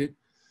 Connecticut,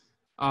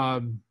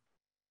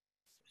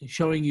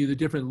 showing you the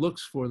different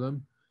looks for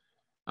them.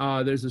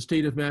 There's the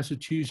state of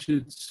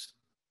Massachusetts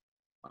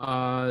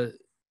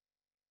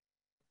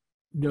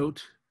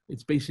note.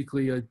 It's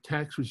basically a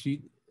tax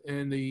receipt,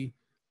 and the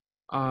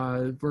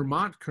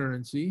Vermont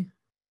currency.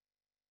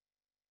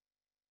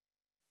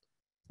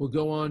 We'll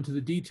go on to the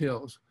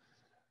details.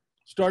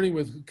 Starting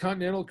with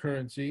continental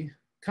currency,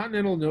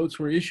 continental notes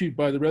were issued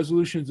by the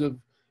resolutions of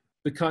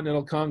the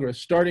Continental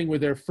Congress, starting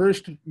with their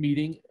first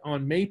meeting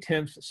on May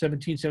 10th,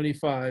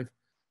 1775.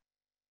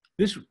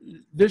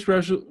 This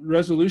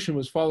resolution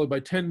was followed by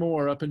 10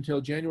 more up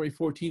until January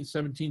 14th,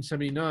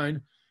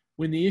 1779,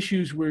 when the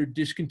issues were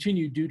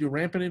discontinued due to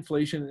rampant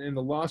inflation and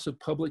the loss of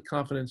public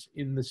confidence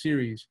in the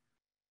series.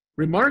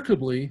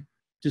 Remarkably,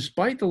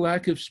 despite the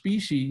lack of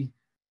specie,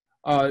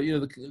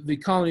 the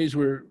colonies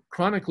were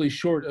chronically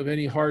short of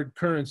any hard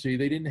currency.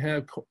 They didn't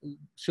have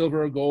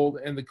silver or gold,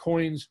 and the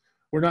coins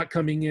were not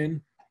coming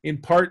in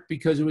part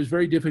because it was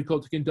very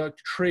difficult to conduct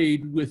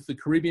trade with the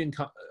Caribbean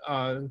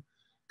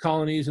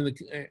colonies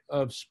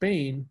of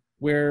Spain,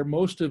 where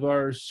most of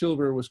our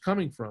silver was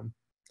coming from.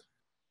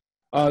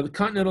 The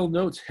continental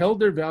notes held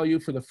their value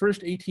for the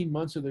first 18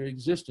 months of their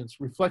existence,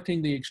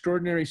 reflecting the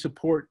extraordinary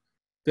support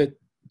that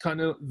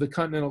the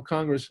Continental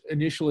Congress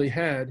initially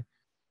had,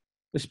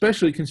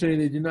 especially considering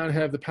they did not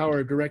have the power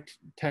of direct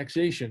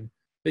taxation.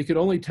 They could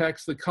only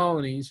tax the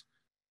colonies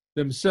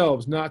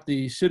themselves, not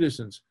the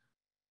citizens.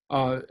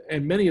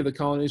 And many of the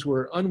colonies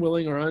were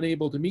unwilling or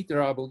unable to meet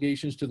their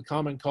obligations to the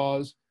common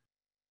cause.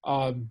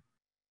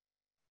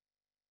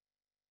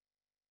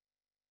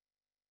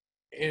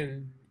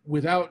 and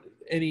without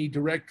any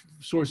direct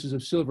sources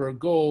of silver or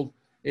gold,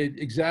 it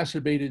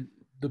exacerbated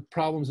the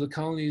problems the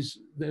colonies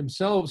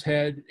themselves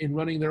had in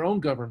running their own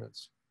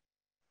governments.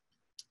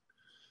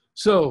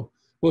 So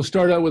we'll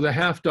start out with a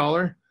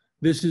 $50.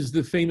 This is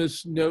the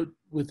famous note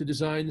with the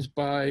designs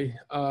by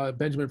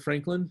Benjamin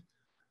Franklin.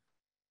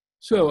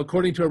 So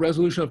according to a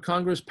resolution of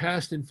Congress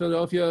passed in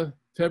Philadelphia,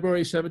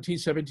 February 17,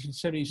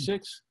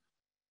 1776,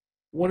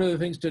 one of the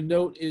things to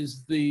note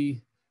is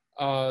the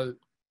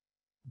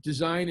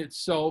design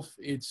itself.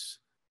 It's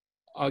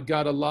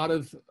got a lot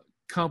of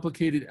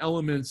complicated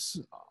elements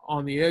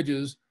on the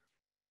edges,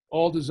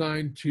 all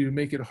designed to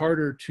make it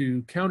harder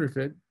to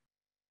counterfeit.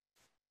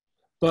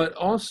 But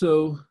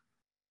also,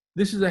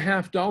 this is a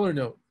 $50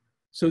 note.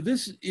 So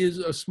this is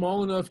a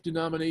small enough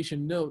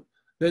denomination note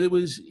that it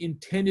was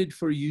intended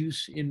for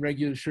use in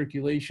regular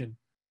circulation.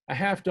 A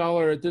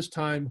 $50 at this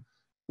time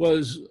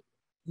was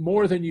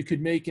more than you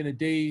could make in a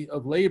day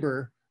of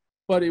labor,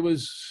 but it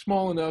was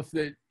small enough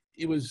that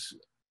it was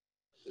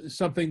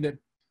something that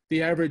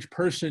the average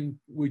person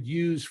would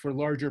use for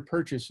larger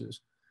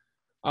purchases.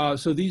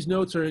 So these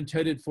notes are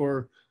intended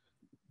for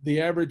the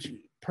average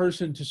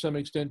person to some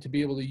extent to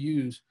be able to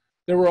use.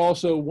 There were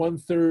also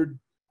 1/3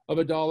 of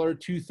a dollar,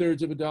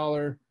 2/3 of a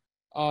dollar,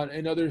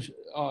 and other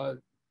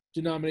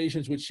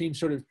denominations, which seem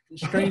sort of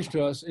strange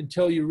to us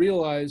until you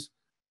realize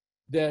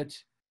that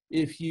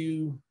if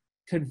you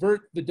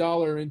convert the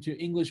dollar into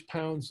English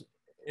pounds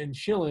and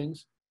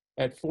shillings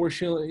at 4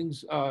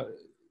 shillings,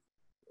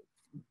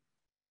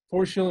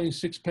 4 shillings,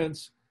 6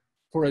 pence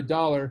for a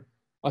dollar,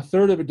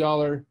 1/3 of a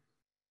dollar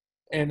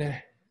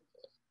and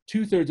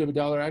 2/3 of a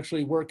dollar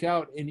actually work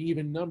out in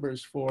even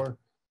numbers for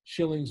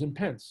shillings and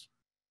pence.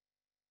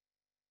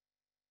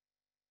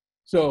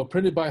 So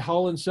printed by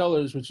Holland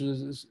Sellers, which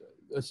is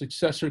a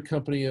successor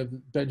company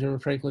of Benjamin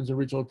Franklin's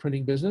original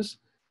printing business.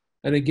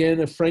 And again,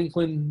 a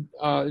Franklin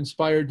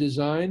inspired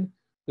design,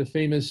 the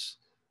famous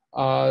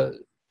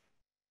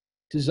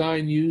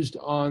design used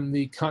on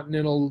the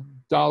continental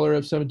dollar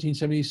of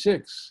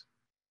 1776.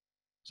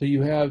 So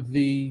you have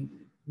the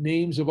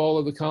names of all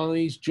of the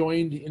colonies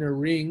joined in a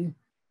ring,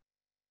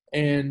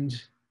 and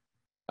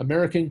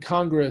American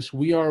Congress,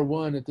 we are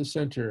one at the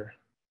center.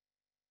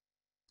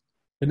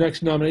 The next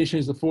denomination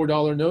is the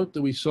 $4 note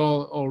that we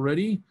saw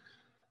already.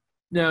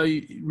 Now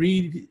you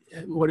read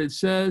what it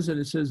says, and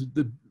it says,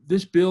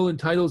 this bill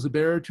entitles the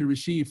bearer to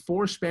receive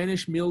 4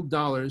 Spanish milled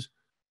dollars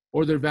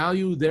or their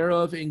value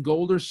thereof in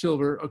gold or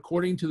silver,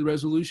 according to the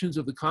resolutions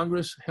of the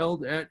Congress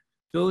held at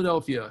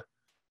Philadelphia.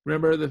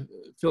 Remember,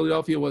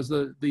 Philadelphia was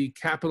the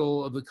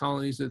capital of the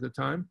colonies at the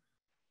time.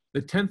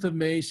 The 10th of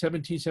May,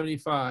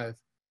 1775.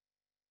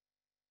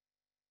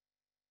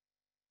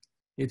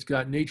 It's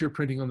got nature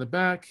printing on the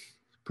back,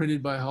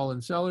 printed by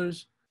Holland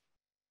Sellers.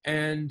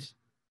 And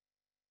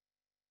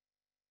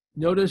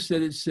notice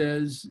that it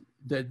says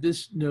that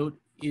this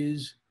note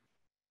is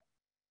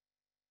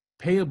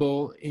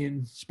payable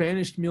in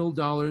Spanish milled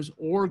dollars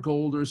or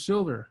gold or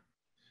silver.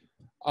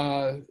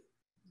 The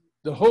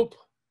hope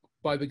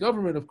by the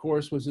government, of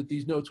course, was that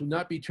these notes would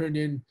not be turned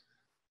in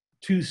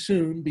too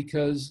soon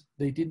because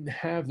they didn't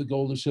have the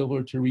gold or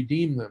silver to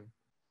redeem them.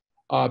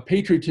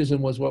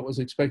 Patriotism was what was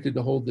expected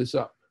to hold this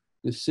up,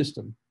 this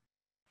system.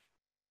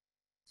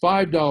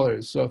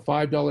 $5, so a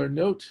 $5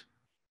 note,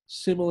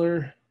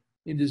 similar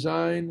in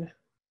design.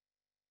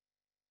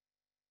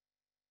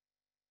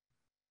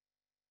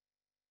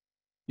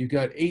 You've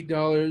got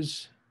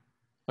 $8.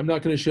 I'm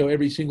not going to show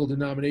every single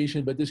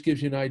denomination, but this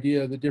gives you an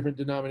idea of the different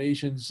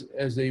denominations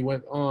as they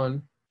went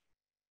on.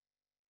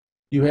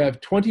 You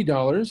have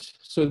 $20.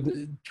 So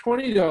the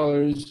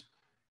 $20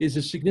 is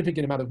a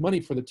significant amount of money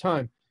for the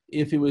time.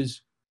 If it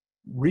was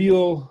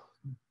real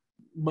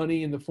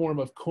money in the form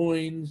of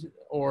coins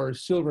or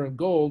silver and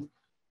gold,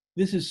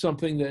 this is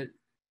something that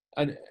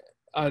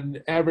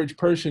an average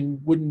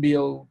person wouldn't be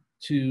able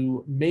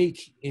to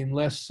make in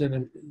less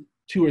than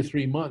 2 or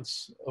 3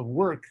 months of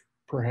work,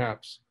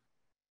 perhaps.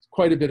 It's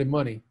quite a bit of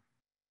money.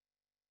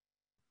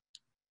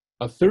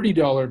 A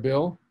 $30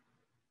 bill,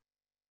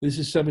 this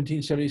is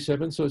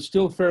 1777, so it's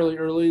still fairly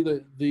early.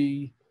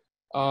 The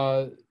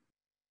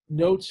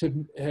notes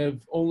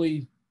have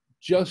only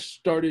just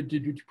started to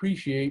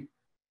depreciate,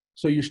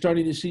 so you're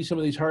starting to see some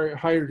of these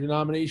higher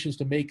denominations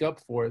to make up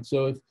for it.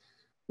 So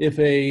if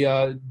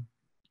a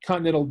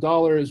continental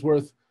dollar is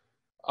worth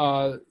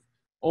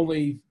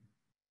only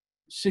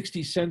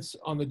 60 cents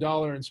on the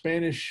dollar in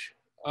Spanish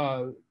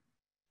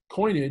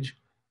coinage,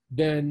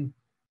 then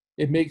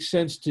it makes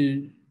sense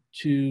to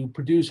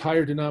produce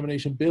higher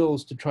denomination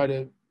bills to try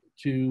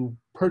to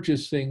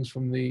purchase things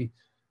from the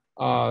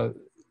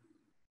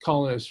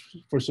colonists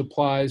for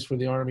supplies for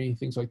the army,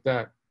 things like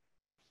that.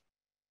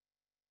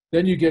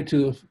 Then you get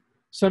to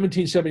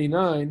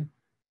 1779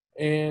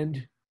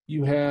 and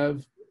you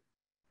have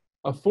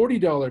a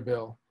 $40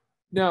 bill.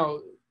 Now,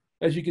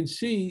 as you can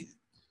see,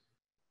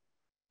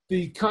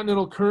 the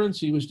continental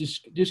currency was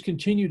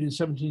discontinued in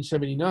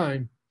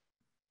 1779.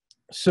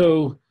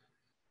 So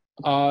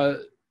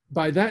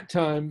by that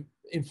time,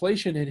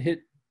 inflation had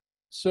hit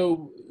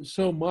so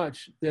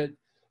much that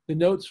the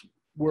notes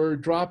were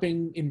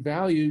dropping in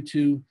value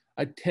to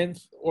a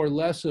tenth or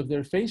less of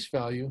their face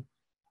value,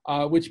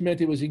 which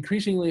meant it was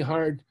increasingly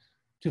hard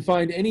to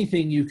find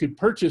anything you could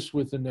purchase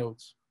with the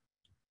notes.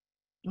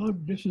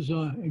 Doug, this is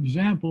an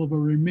example of a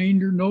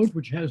remainder note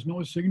which has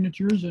no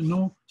signatures and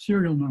no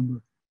serial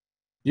number.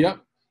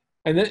 Yep.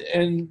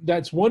 And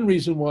that's one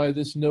reason why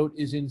this note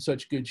is in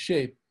such good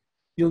shape.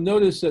 You'll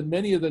notice that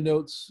many of the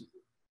notes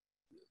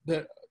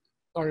that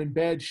are in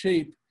bad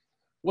shape,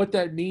 what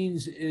that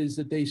means is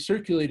that they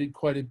circulated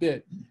quite a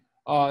bit.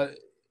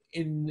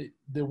 In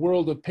the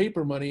world of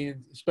paper money,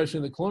 especially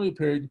in the colonial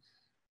period,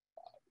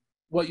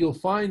 what you'll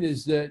find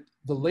is that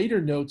the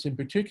later notes, in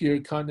particular,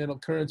 continental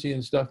currency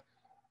and stuff,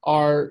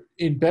 are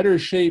in better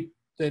shape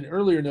than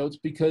earlier notes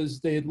because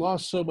they had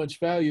lost so much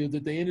value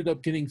that they ended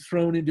up getting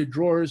thrown into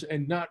drawers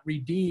and not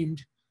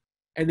redeemed,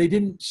 and they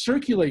didn't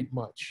circulate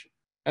much,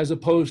 as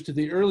opposed to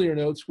the earlier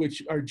notes,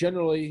 which are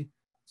generally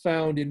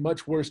found in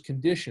much worse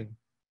condition.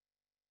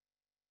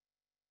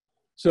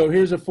 So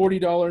here's a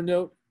 $40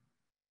 note.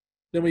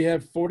 Then we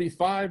have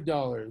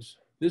 $45.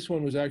 This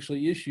one was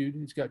actually issued.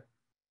 It's got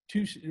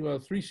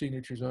three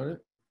signatures on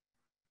it.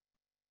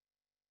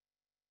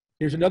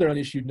 Here's another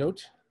unissued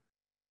note.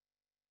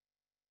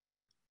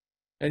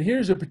 And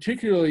here's a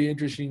particularly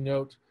interesting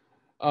note.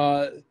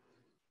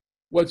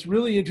 What's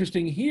really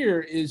interesting here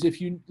is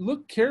if you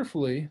look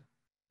carefully,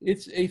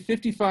 it's a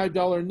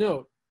 $55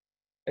 note,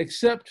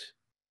 except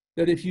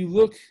that if you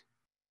look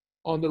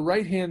on the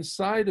right-hand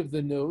side of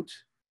the note,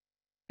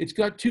 it's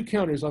got two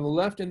counters on the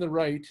left and the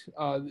right,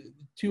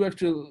 two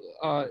extra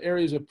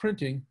areas of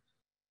printing.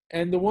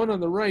 And the one on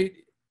the right,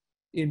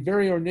 in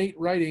very ornate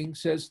writing,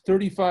 says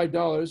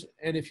 $35.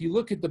 And if you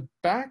look at the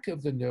back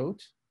of the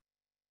note,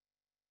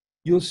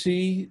 you'll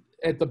see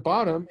at the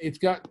bottom, it's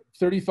got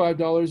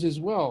 $35 as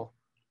well.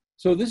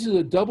 So this is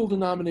a double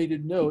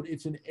denominated note.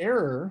 It's an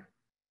error,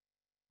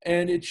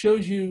 and it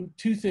shows you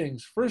two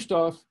things. First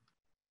off,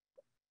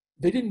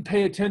 they didn't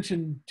pay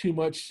attention too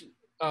much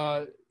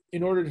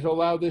in order to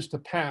allow this to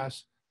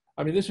pass.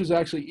 I mean, this was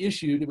actually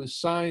issued. It was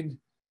signed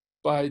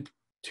by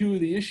two of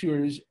the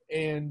issuers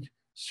and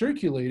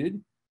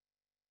circulated,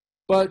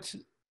 but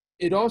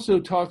it also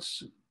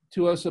talks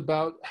to us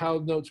about how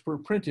notes were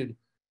printed.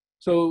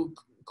 So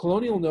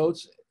colonial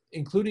notes,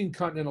 including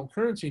continental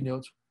currency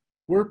notes,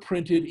 were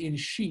printed in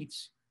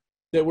sheets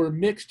that were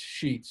mixed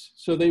sheets.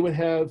 So they would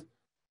have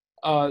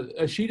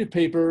a sheet of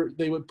paper,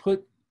 they would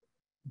put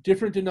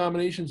different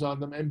denominations on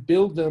them and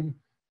build them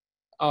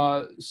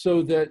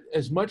so that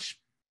as much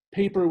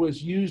paper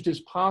was used as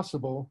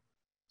possible.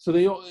 So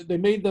they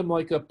made them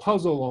like a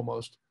puzzle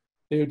almost.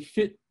 They would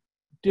fit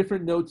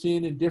different notes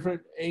in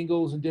different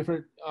angles and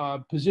different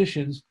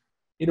positions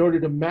in order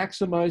to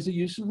maximize the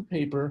use of the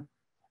paper,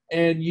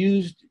 and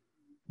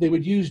they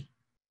would use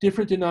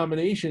different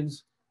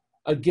denominations,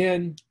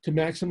 again, to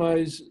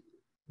maximize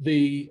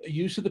the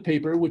use of the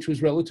paper, which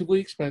was relatively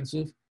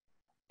expensive,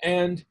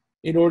 and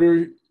in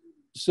order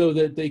so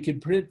that they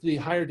could print the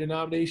higher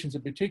denominations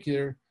in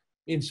particular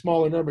in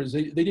smaller numbers.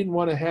 They didn't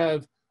want to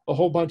have a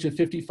whole bunch of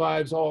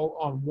 55s all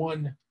on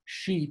one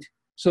sheet,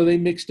 so they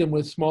mixed them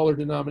with smaller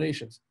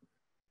denominations.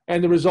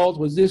 And the result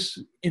was this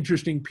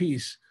interesting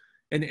piece,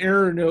 an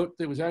error note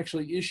that was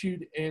actually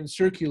issued and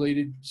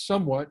circulated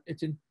somewhat.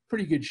 It's in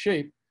pretty good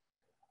shape,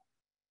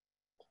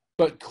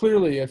 but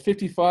clearly a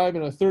 55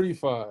 and a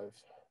 35.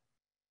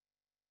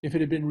 If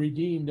it had been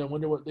redeemed, I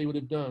wonder what they would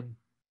have done.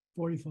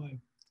 45.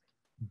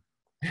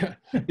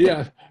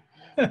 Yeah.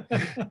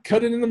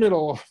 Cut it in the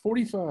middle,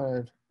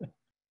 45.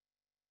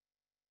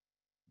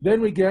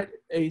 Then we get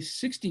a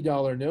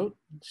 $60 note,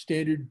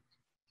 standard.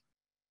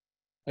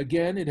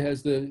 Again, it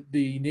has the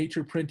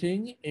nature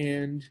printing,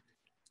 and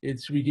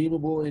it's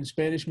redeemable in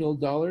Spanish milled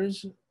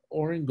dollars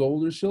or in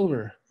gold or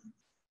silver.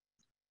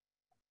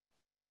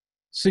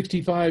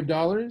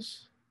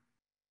 $65,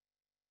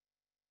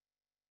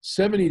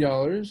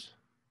 $70,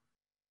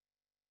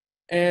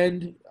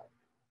 and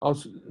I'll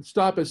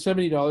stop at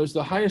 $70.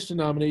 The highest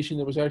denomination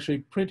that was actually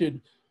printed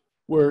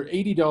were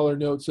 $80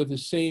 notes of the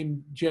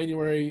same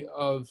January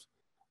of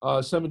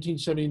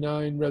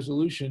 1779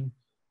 resolution.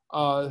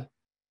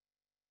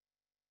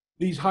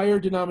 These higher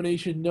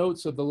denomination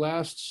notes of the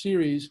last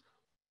series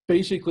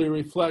basically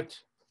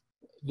reflect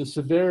the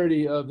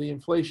severity of the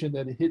inflation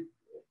that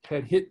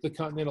had hit the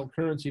continental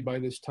currency by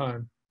this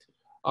time.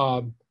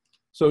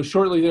 So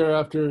shortly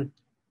thereafter,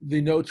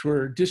 the notes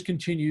were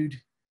discontinued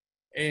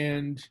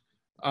and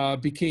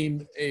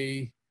became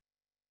a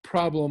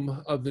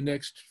problem of the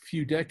next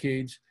few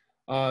decades.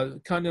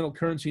 Continental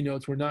currency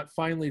notes were not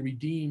finally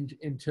redeemed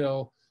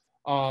until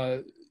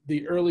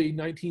the early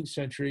 19th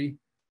century.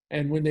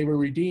 And when they were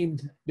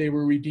redeemed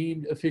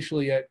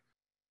officially at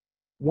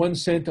 1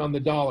 cent on the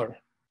dollar.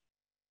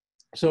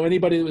 So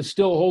anybody that was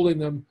still holding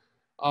them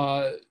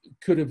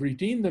could have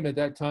redeemed them at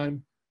that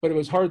time, but it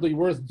was hardly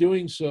worth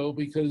doing so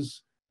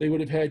because they would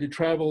have had to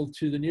travel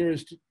to the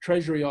nearest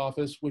treasury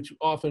office, which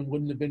often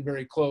wouldn't have been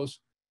very close,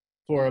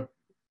 for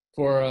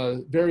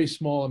a very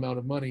small amount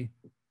of money.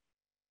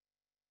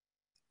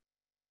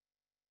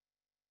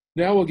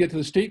 Now we'll get to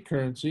the state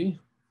currency.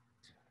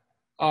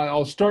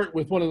 I'll start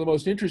with one of the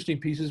most interesting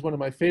pieces, one of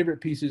my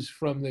favorite pieces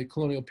from the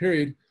colonial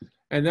period,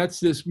 and that's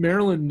this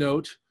Maryland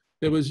note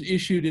that was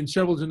issued in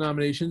several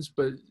denominations,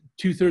 but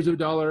 2/3 of a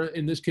dollar,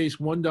 in this case,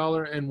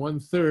 $1 and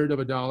 1/3 of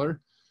a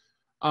dollar.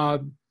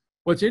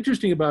 What's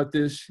interesting about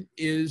this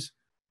is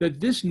that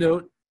this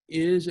note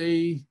is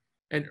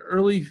an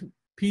early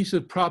piece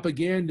of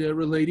propaganda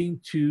relating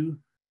to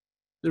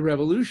the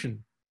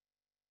revolution.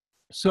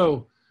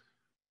 So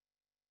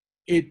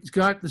it's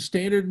got the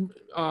standard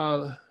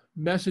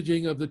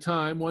messaging of the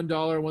time: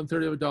 $1,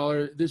 1/3 of a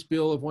dollar. This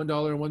bill of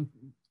 $1 and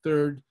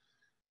 1/3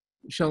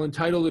 shall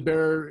entitle the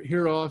bearer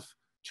hereof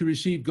to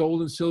receive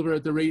gold and silver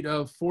at the rate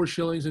of 4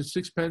 shillings and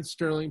 6 pence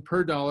sterling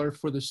per dollar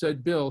for the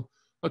said bill,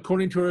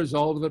 according to a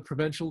resolve of the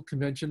Provincial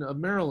Convention of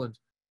Maryland,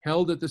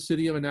 held at the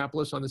city of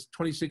Annapolis on the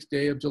 26th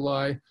day of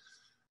July,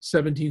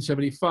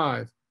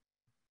 1775.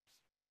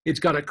 It's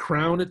got a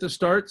crown at the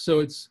start, so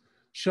it's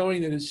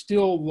showing that it's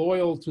still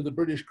loyal to the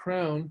British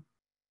crown,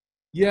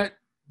 yet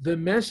the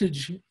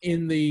message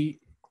in the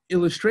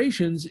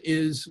illustrations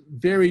is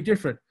very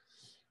different.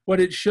 What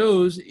it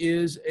shows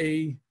is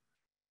an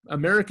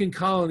American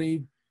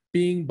colony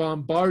being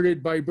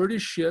bombarded by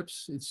British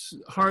ships. It's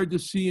hard to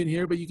see in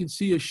here, but you can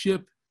see a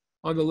ship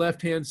on the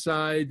left-hand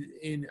side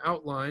in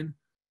outline.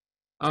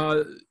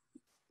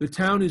 The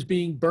town is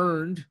being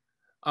burned.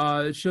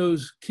 It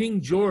shows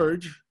King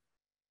George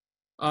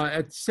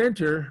at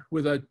center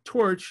with a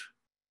torch,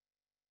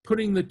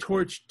 putting the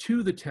torch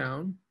to the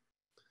town,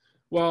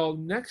 while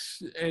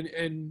next,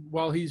 and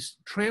while he's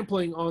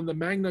trampling on the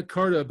Magna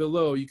Carta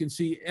below. You can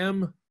see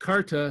M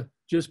Carta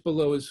just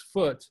below his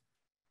foot.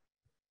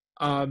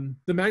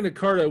 The Magna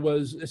Carta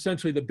was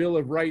essentially the Bill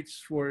of Rights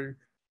for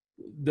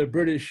the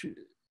British.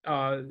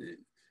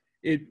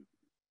 It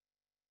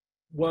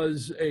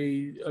was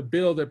a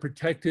bill that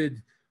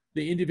protected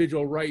the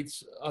individual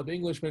rights of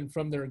Englishmen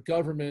from their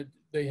government.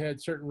 They had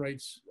certain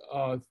rights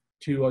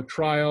to a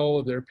trial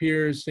of their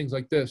peers, things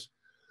like this.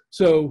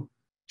 So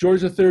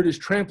George III is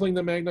trampling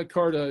the Magna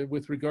Carta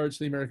with regards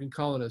to the American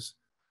colonists.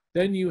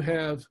 Then you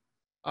have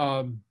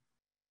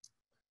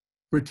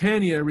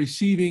Britannia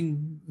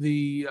receiving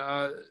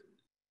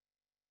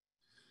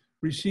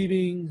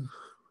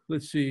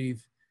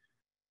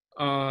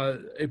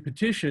a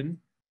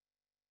petition,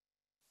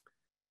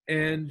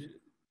 and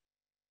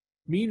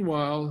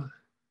meanwhile,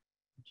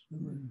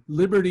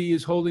 Liberty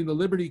is holding the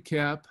Liberty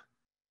Cap,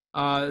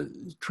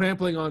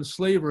 trampling on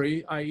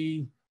slavery,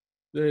 i.e.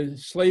 the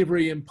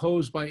slavery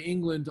imposed by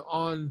England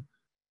on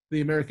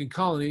the American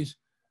colonies,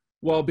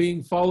 while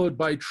being followed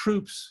by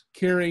troops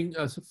carrying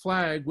a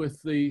flag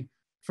with the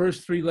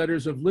first 3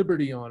 letters of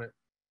liberty on it.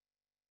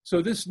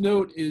 So this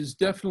note is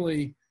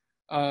definitely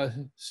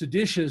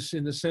seditious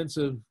in the sense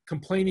of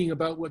complaining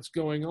about what's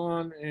going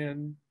on,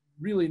 and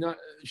really not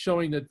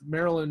showing that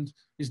Maryland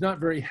is not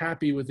very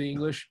happy with the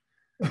English,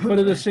 but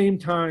at the same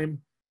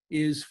time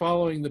is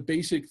following the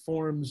basic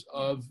forms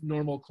of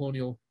normal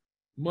colonial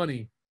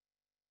money.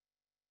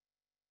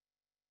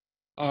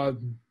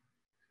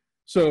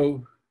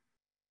 So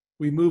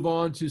we move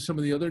on to some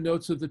of the other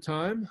notes of the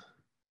time.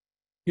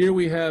 Here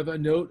we have a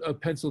note of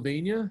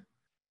Pennsylvania.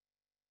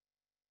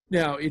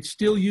 Now, it's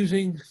still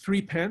using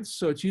 3 pence,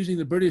 so it's using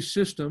the British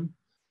system,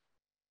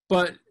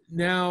 but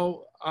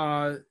now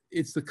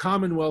it's the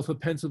Commonwealth of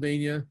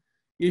Pennsylvania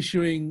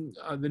issuing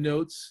the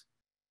notes.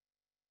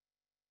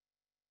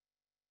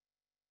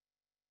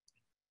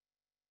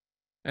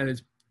 And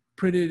it's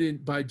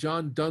printed by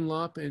John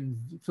Dunlop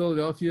in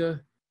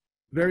Philadelphia.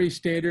 Very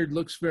standard,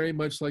 looks very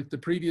much like the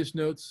previous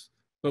notes,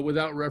 but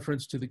without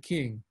reference to the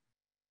king.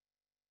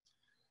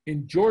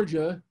 In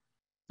Georgia,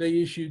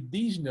 they issued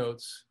these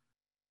notes.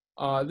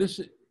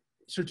 This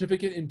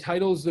certificate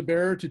entitles the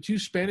bearer to 2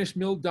 Spanish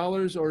milled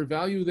dollars or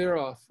value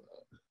thereof,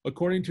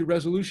 according to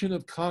resolution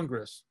of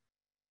Congress.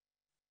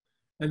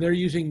 And they're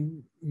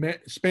using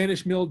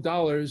Spanish milled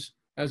dollars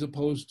as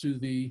opposed to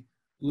the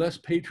less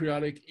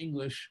patriotic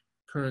English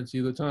currency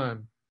of the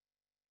time.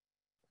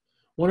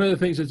 One of the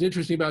things that's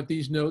interesting about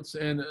these notes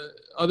and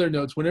other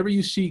notes, whenever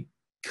you see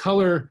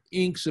color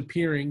inks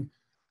appearing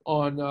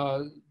on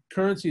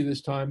currency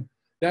this time,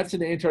 that's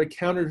an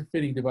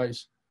anti-counterfeiting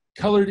device.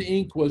 Colored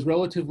ink was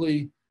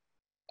relatively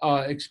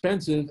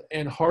expensive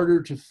and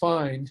harder to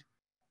find,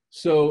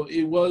 so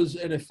it was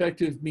an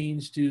effective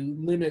means to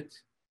limit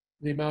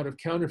the amount of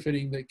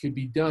counterfeiting that could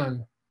be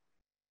done.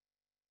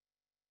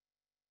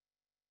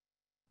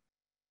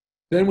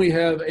 Then we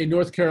have a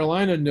North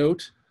Carolina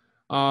note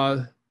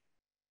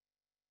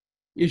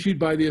issued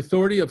by the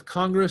authority of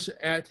Congress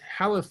at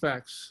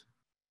Halifax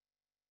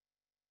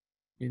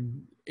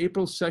in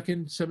April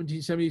 2nd,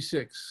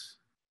 1776.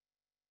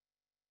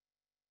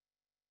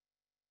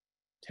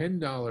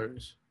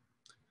 $10.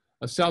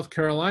 A South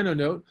Carolina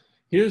note.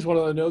 Here's one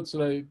of the notes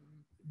that I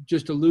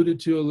just alluded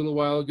to a little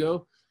while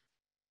ago.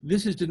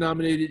 This is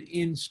denominated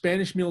in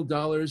Spanish milled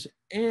dollars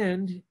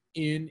and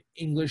in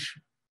English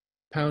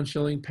pound,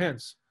 shilling,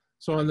 pence.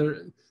 So on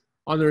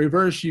the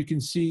reverse, you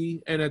can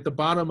see, and at the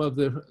bottom of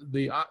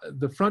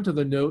the front of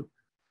the note,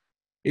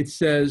 it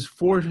says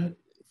 4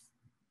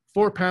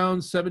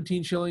 pounds,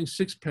 17 shillings,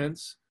 6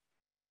 pence.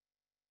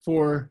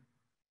 for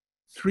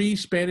 3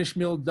 Spanish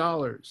mill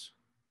dollars.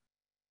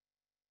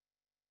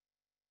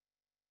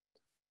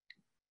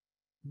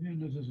 Again,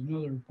 this is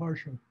another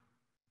partial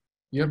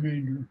Yep.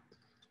 remainder.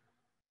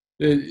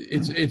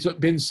 It's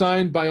been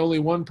signed by only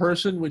one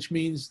person, which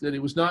means that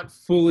it was not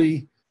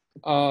fully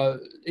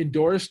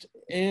endorsed,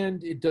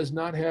 and it does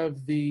not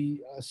have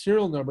the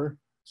serial number.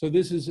 So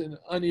this is an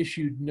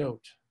unissued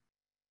note.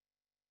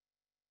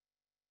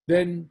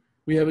 Then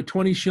we have a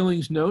 20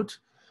 shillings note,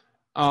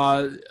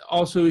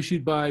 also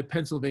issued by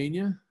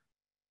Pennsylvania.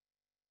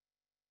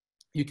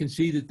 You can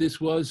see that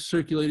this was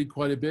circulated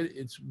quite a bit.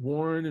 It's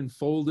worn and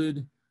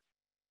folded.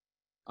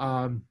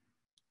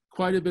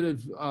 Quite a bit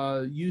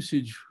of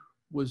usage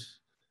was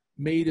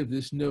made of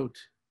this note.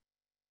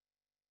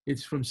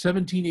 It's from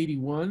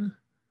 1781.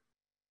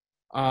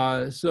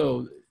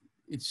 So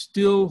it's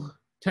still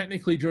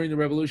technically during the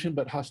Revolution,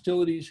 but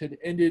hostilities had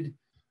ended,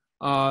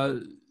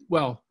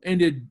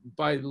 ended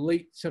by the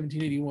late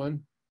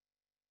 1781.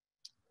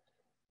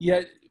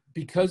 Yet,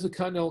 because the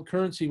continental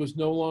currency was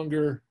no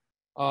longer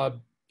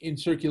in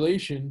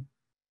circulation,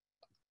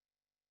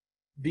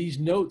 these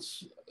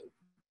notes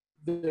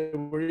that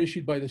were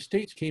issued by the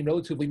states became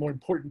relatively more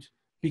important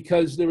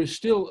because there was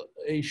still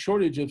a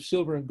shortage of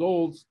silver and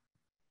gold.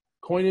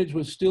 Coinage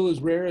was still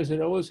as rare as it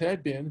always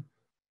had been.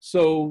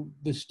 So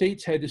the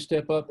states had to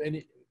step up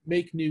and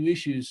make new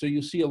issues. So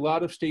you'll see a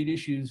lot of state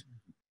issues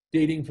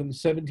dating from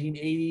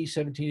 1780,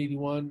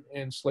 1781,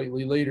 and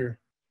slightly later.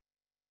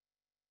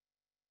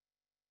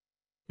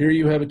 Here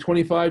you have a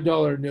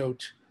 $25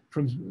 note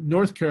from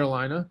North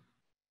Carolina,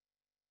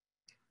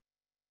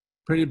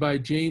 printed by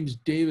James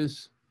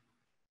Davis,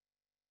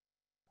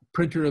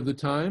 printer of the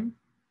time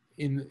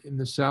in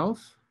the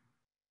South.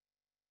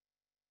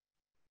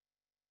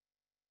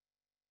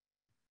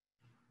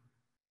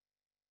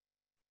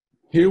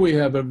 Here we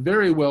have a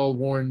very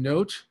well-worn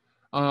note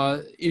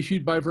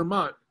issued by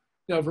Vermont.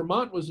 Now,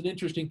 Vermont was an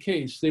interesting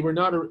case. They were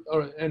not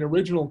an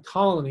original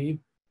colony,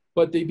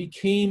 but they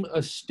became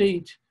a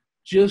state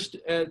just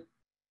at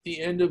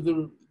the end of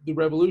the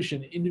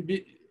Revolution.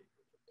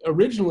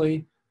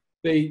 Originally,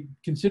 they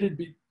considered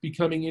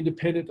becoming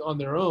independent on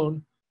their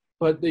own,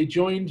 but they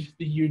joined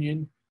the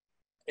Union.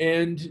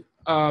 And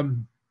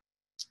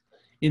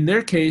in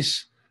their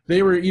case,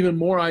 they were even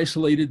more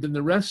isolated than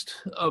the rest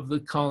of the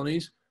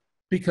colonies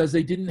because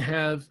they didn't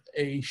have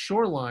a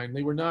shoreline.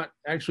 They were not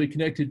actually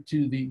connected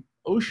to the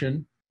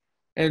ocean.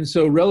 And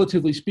so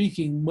relatively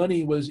speaking,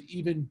 money was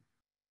even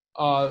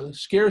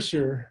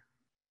scarcer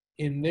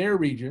in their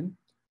region.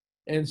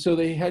 And so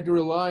they had to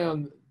rely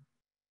on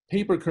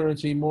paper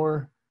currency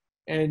more.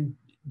 And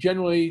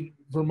generally,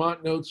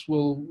 Vermont notes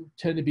will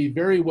tend to be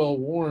very well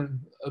worn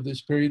of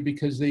this period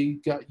because they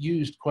got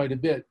used quite a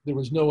bit. There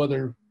was no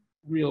other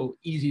real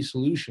easy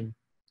solution.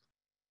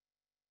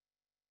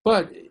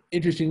 But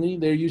interestingly,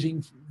 they're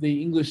using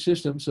the English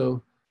system,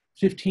 so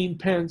 15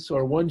 pence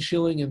or 1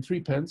 shilling and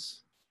 3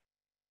 pence.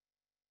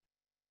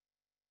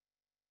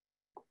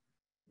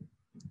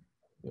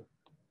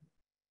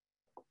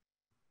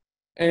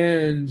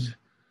 And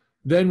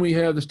then we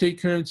have the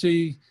state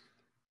currency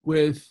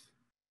with,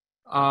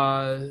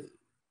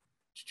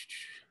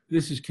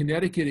 this is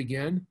Connecticut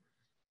again,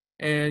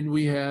 and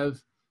we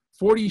have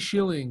 40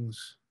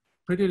 shillings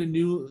printed in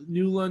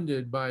New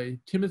London by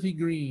Timothy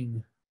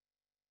Green,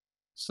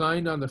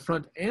 signed on the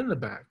front and the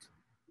back.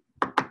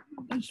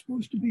 That's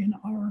supposed to be an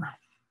R.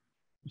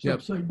 It's Yep.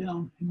 upside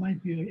down. It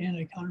might be an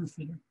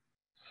anti-counterfeiter.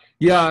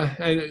 Yeah,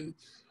 and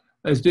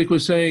as Dick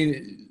was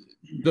saying,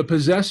 the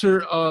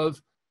possessor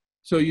of,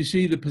 so you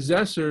see the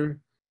possessor,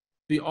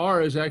 the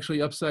R is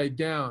actually upside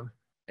down,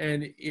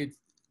 and it,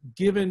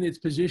 given its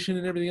position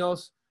and everything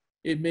else,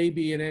 it may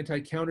be an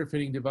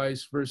anti-counterfeiting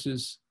device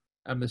versus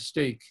a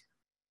mistake.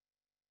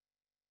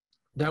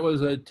 That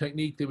was a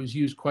technique that was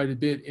used quite a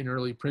bit in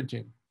early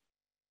printing.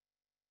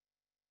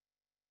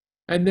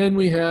 And then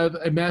we have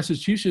a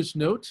Massachusetts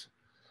note.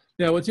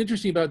 Now, what's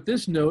interesting about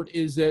this note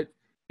is that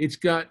it's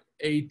got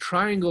a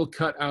triangle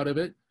cut out of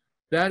it.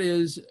 That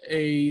is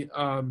a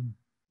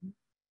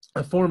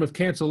form of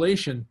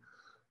cancellation.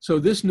 So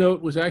this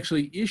note was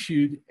actually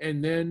issued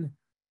and then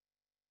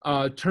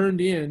turned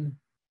in.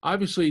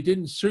 Obviously, it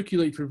didn't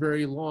circulate for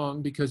very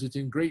long because it's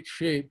in great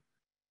shape.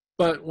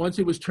 But once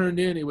it was turned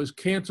in, it was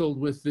canceled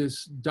with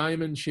this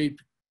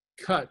diamond-shaped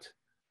cut.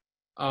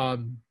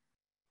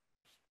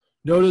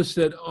 Notice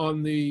that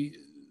on the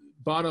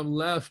bottom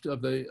left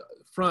of the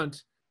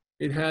front,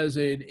 it has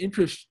an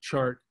interest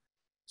chart.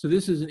 So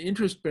this is an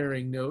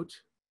interest-bearing note,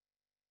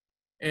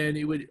 and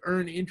it would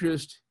earn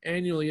interest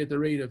annually at the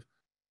rate of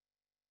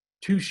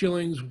 2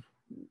 shillings,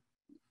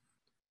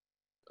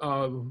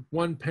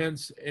 1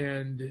 pence,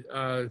 and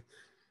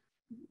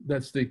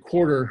that's the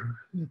quarter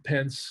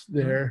pence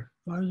there.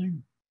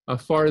 Farthing. A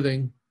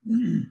farthing,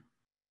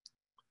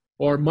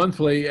 or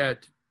monthly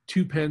at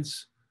 2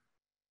 pence.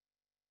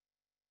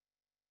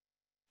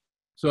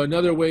 So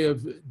another way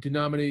of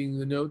denominating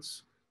the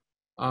notes.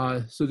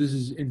 So this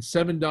is in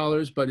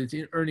 $7, but it's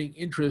earning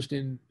interest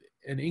in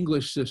an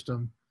English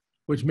system,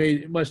 which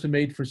must have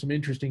made for some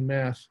interesting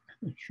math.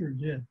 It sure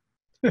did.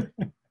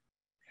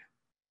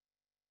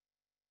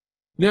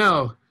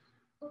 Now,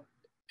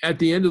 at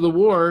the end of the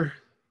war,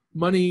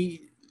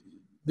 money,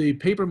 the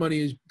paper money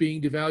is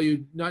being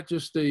devalued, not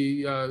just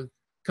the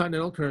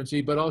continental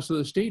currency, but also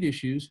the state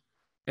issues.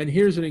 And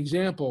here's an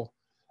example.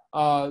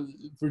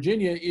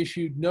 Virginia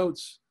issued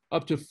notes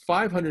up to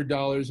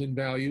 $500 in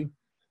value,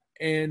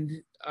 and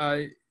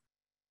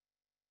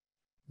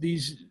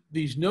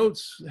these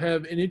notes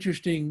have an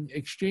interesting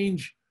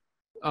exchange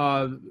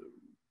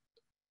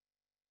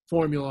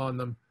formula on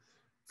them.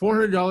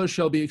 $400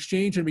 shall be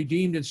exchanged and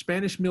redeemed in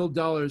Spanish milled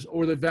dollars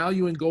or the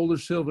value in gold or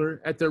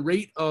silver at the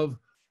rate of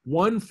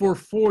 1 for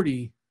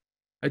 40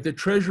 at the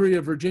Treasury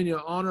of Virginia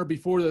on or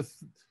before the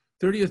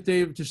 30th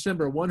day of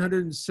December,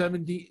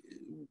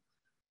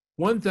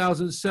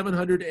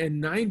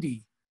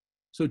 1,790.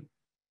 So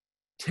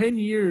 10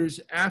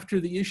 years after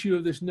the issue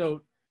of this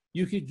note,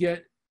 you could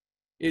get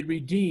it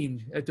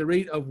redeemed at the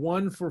rate of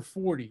 1 for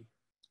 40.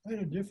 I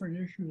had a different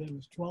issue that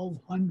was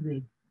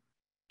 $1,200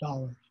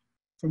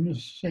 from the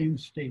same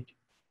state.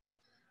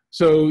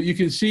 So you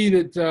can see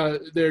that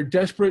they're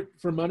desperate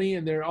for money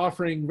and they're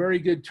offering very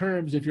good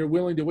terms if you're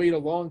willing to wait a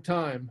long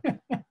time.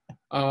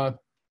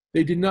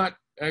 They did not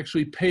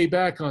actually pay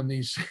back on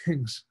these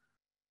things.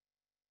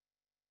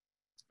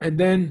 And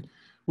then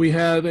we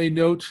have a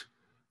note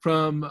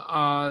from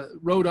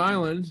Rhode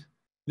Island.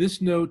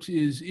 This note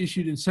is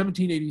issued in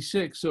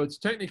 1786, so it's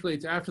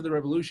after the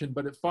Revolution,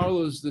 but it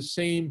follows the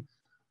same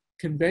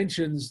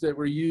conventions that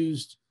were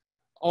used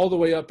all the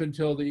way up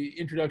until the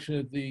introduction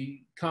of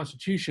the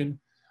Constitution,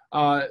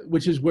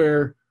 which is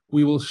where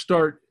we will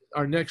start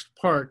our next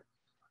part.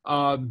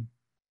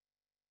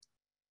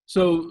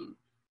 So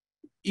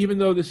even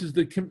though this is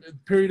the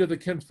period of the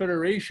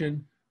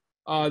Confederation,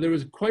 there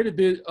was quite a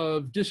bit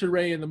of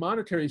disarray in the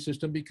monetary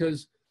system,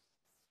 because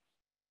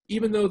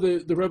even though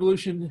the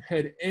revolution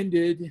had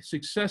ended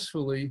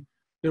successfully,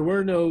 there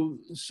were no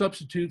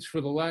substitutes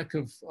for the lack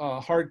of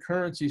hard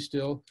currency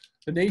still.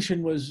 The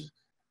nation was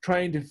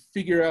trying to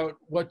figure out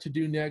what to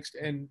do next,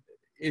 and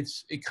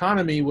its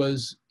economy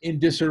was in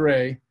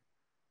disarray.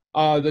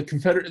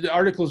 The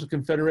Articles of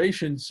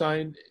Confederation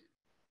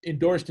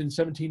endorsed in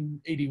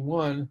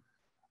 1781,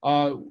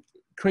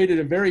 created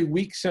a very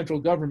weak central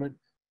government,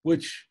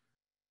 which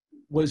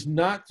was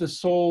not the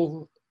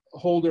sole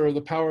holder of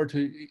the power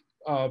to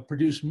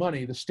produce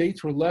money. The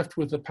states were left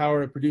with the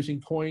power of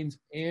producing coins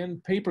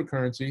and paper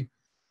currency,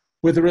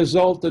 with the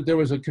result that there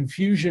was a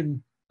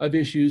confusion of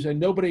issues and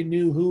nobody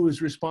knew who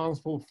was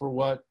responsible for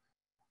what.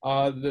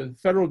 The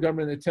federal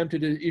government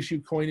attempted to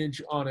issue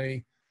coinage on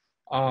a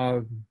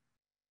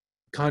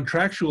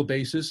contractual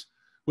basis,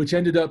 which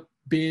ended up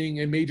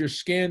being a major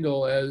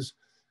scandal, as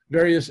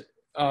various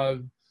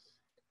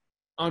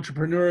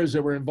entrepreneurs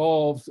that were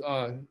involved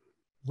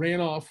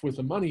ran off with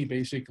the money,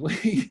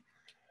 basically.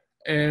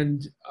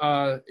 And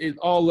it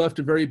all left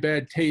a very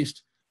bad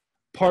taste.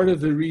 Part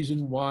of the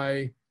reason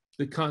why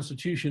the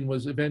Constitution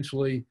was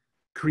eventually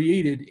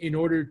created, in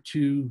order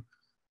to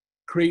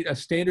create a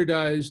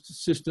standardized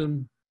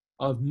system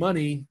of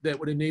money that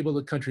would enable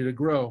the country to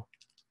grow,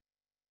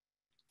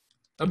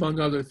 among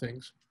other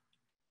things.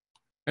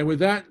 And with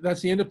that,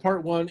 that's the end of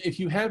part one. If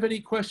you have any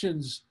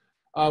questions,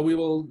 we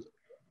will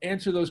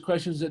answer those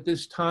questions at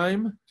this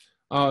time,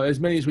 as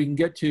many as we can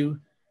get to.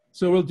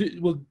 So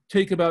we'll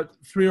take about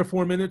 3 or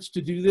 4 minutes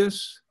to do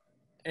this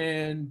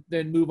and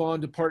then move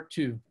on to part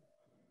two.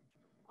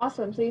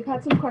 Awesome. So you've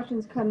had some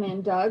questions come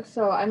in, Doug.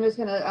 So I'm just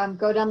going to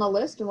go down the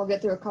list and we'll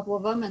get through a couple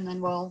of them and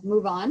then we'll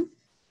move on.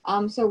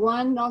 So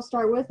one I'll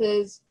start with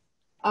is,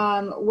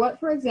 what,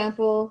 for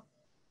example,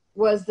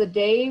 was the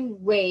day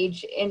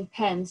wage in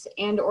pence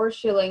and or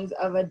shillings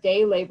of a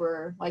day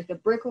laborer, like the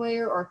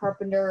bricklayer or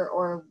carpenter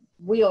or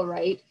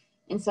wheelwright,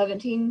 in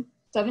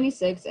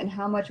 1776, and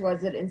how much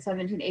was it in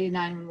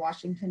 1789 when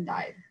Washington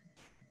died?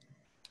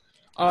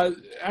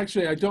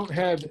 Actually, I don't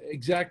have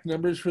exact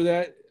numbers for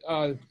that.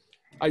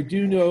 I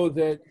do know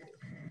that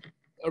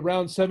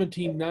around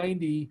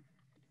 1790,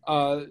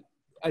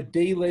 a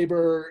day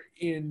laborer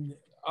in,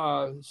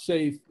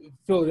 say,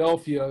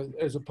 Philadelphia,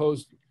 as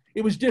opposed,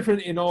 it was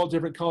different in all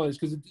different colonies,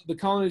 because the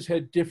colonies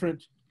had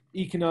different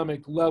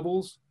economic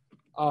levels.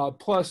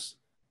 Plus,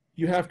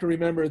 you have to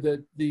remember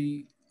that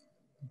the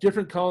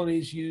different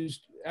colonies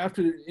used,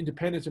 after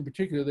independence in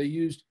particular, they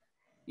used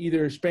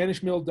either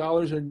Spanish milled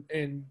dollars and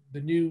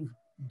the new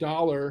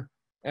dollar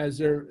as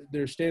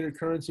their standard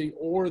currency,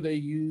 or they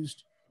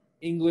used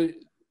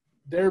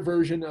their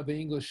version of the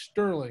English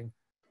sterling.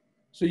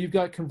 So you've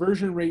got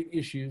conversion rate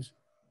issues,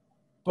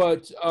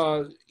 but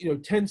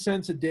 10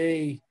 cents a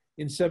day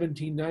in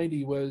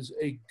 1790 was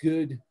a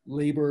good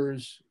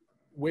laborer's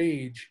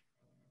wage.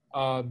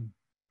 I'm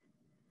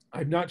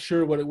not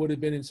sure what it would have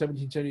been in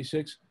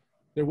 1776.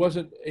 There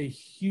wasn't a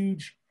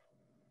huge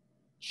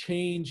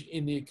change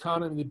in the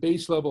economy, the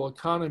base level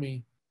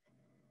economy.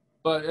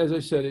 But as I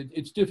said,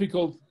 it's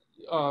difficult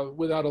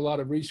without a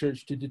lot of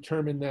research to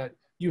determine that.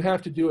 You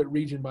have to do it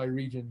region by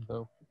region,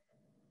 though.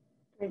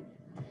 Great.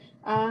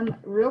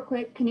 Real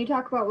quick, can you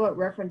talk about what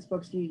reference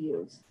books you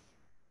use?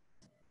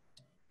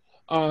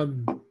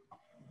 Well,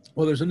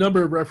 there's a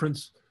number of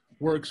reference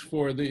works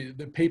for the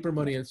paper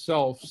money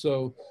itself.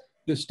 So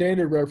the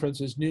standard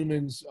reference is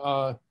Newman's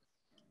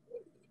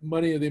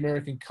Money of the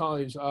American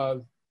Colonies.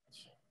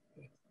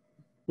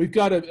 We've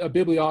got a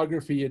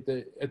bibliography at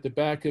the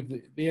back of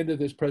the end of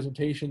this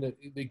presentation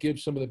that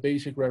gives some of the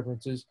basic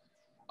references.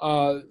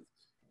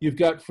 You've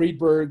got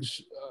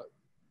Friedberg's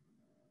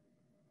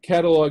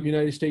catalog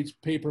United States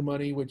paper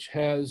money, which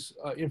has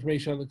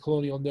information on the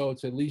colonial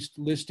notes, at least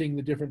listing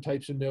the different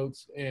types of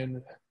notes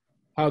and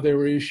how they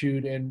were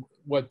issued and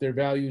what their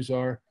values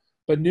are.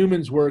 But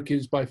Newman's work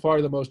is by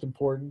far the most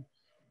important.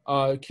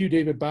 Q.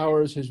 David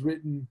Bowers has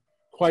written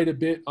quite a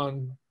bit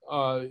on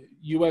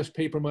U.S.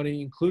 paper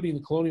money, including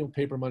the colonial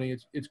paper money.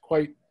 It's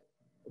quite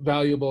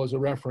valuable as a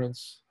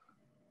reference.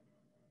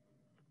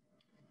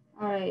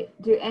 All right.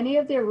 Do any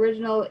of the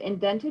original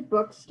indented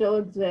books still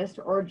exist,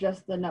 or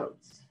just the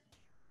notes?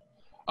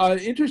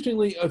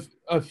 Interestingly,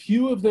 a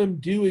few of them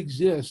do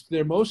exist.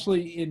 They're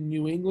mostly in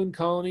New England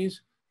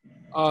colonies.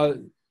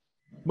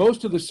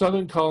 Most of the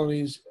southern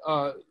colonies,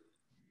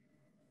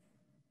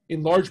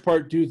 in large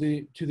part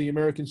due to the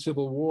American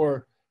Civil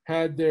War,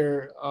 had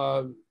their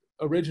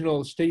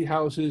original state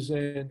houses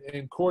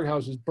and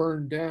courthouses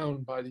burned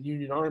down by the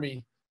Union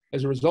Army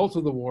as a result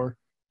of the war.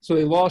 So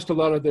they lost a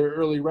lot of their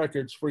early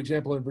records. For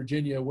example, in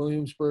Virginia,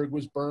 Williamsburg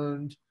was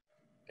burned,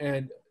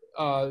 and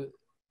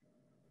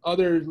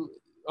other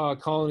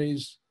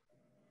colonies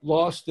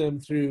lost them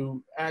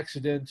through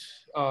accident.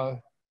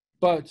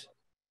 But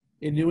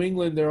in New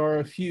England, there are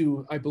a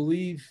few. I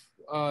believe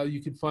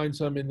you could find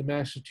some in the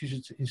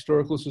Massachusetts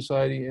Historical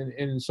Society and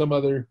in some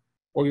other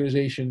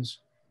organizations.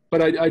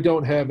 But I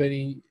don't have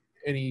any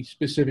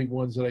specific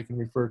ones that I can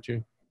refer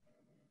to.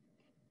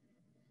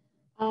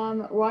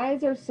 Why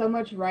is there so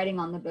much writing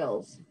on the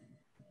bills?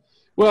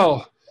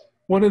 Well,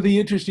 one of the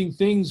interesting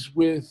things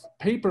with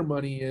paper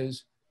money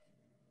is,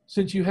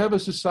 since you have a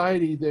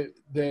society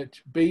that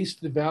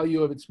based the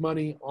value of its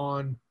money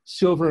on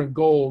silver and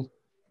gold,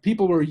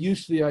 people were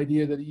used to the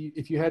idea that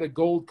if you had a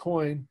gold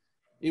coin,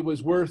 it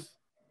was worth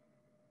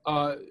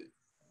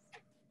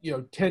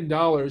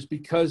 $10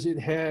 because it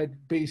had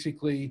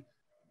basically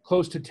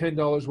close to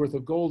 $10 worth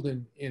of gold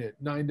in it,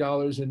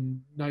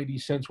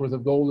 $9.90 worth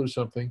of gold or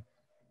something.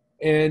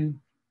 And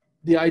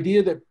the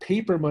idea that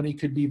paper money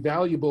could be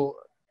valuable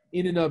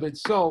in and of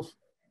itself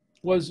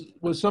was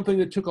something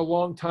that took a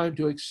long time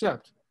to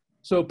accept.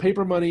 So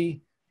paper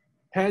money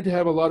had to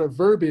have a lot of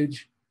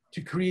verbiage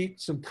to create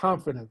some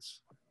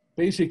confidence.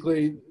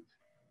 Basically,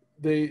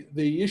 the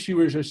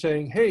issuers are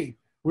saying, hey,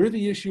 we're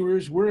the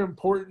issuers, we're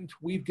important,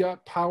 we've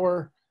got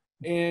power,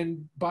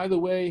 and by the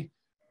way,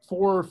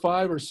 4 or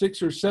 5 or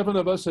 6 or 7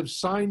 of us have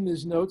signed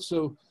this note.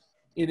 So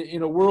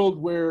in a world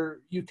where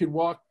you could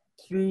walk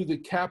through the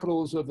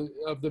capitals of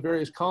the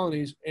various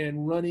colonies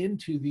and run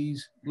into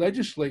these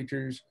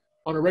legislators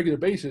on a regular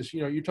basis,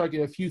 you're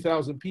talking a few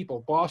thousand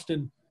people.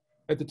 Boston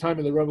at the time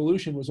of the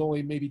Revolution was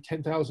only maybe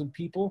 10,000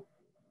 people.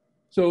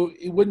 So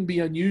it wouldn't be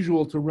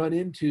unusual to run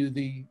into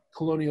the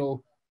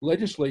colonial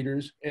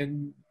legislators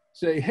and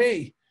say,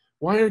 hey,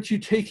 why aren't you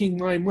taking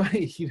my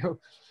money?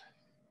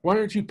 Why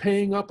aren't you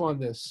paying up on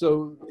this?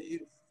 So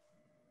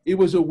it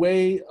was a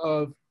way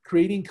of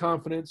creating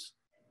confidence,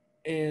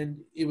 and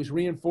it was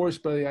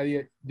reinforced by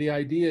the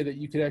idea that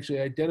you could actually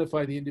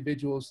identify the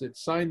individuals that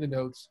signed the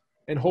notes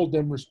and hold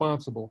them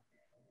responsible.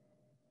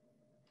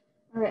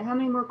 All right, how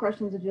many more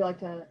questions would you like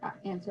to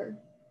answer?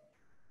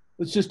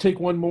 Let's just take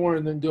one more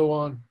and then go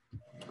on.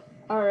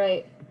 All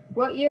right,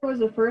 what year was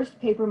the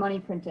first paper money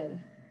printed?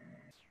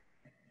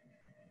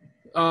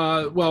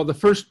 Well, the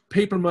first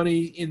paper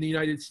money in the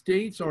United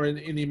States or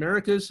in the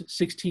Americas,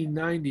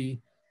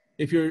 1690.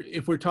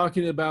 If we're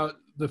talking about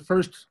the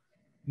first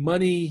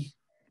money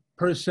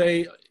per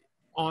se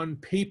on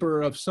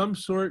paper of some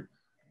sort,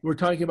 we're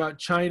talking about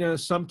China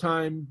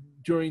sometime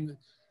during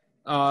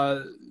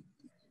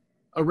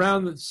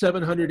around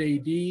 700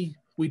 AD.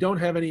 We don't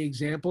have any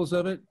examples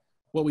of it.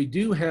 What we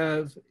do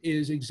have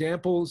is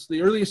examples.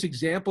 The earliest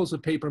examples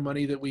of paper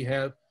money that we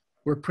have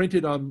were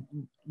printed on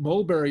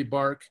mulberry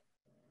bark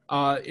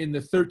in the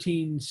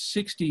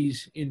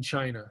 1360s in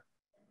China.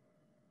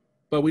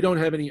 But we don't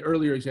have any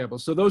earlier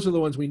examples. So those are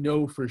the ones we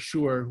know for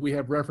sure. We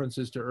have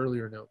references to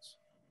earlier notes.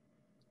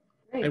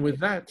 Great. And with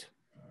that,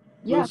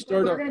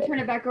 we're going to turn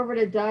it back over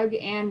to Doug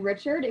and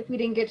Richard. If we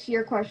didn't get to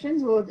your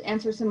questions, we'll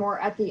answer some more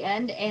at the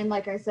end. And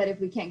like I said,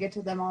 if we can't get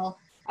to them all,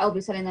 I'll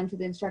be sending them to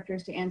the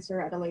instructors to answer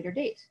at a later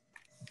date.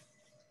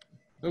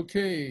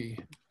 Okay.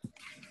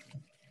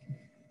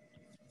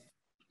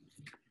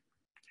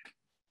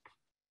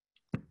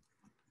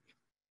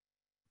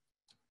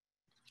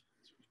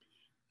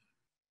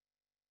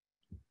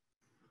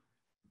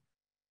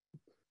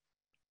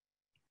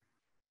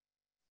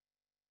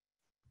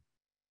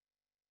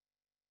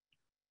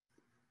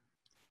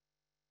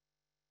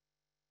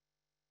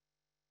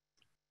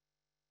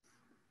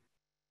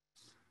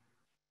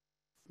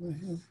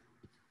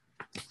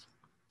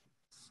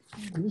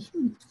 This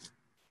one?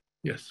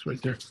 Yes,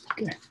 right there.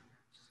 Okay.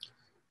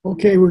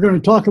 Okay, we're going to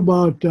talk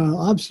about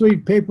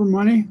obsolete paper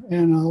money,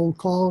 and I'll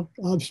call it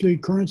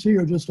obsolete currency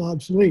or just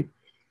obsolete.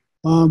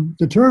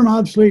 The term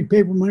obsolete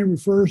paper money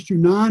refers to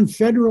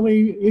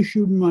non-federally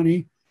issued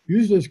money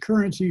used as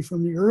currency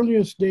from the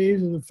earliest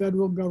days of the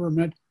federal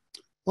government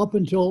up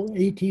until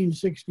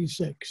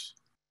 1866.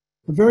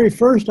 The very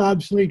first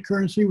obsolete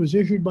currency was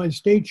issued by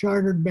state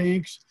chartered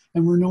banks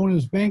and were known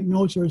as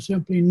banknotes or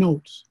simply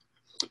notes.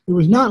 It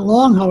was not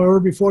long, however,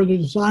 before the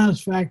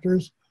dishonest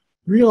factors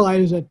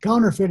realized that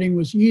counterfeiting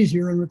was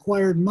easier and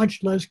required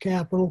much less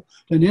capital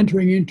than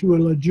entering into a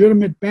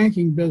legitimate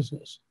banking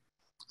business.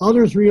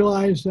 Others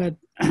realized that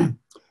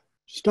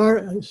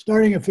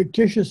starting a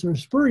fictitious or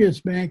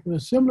spurious bank with a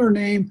similar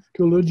name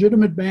to a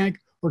legitimate bank,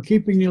 or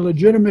keeping the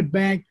legitimate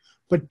bank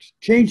but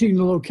changing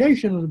the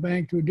location of the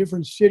bank to a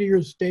different city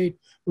or state,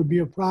 would be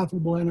a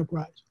profitable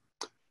enterprise.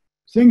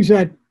 Things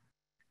that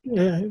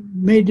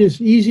made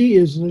this easy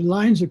is the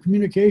lines of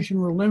communication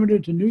were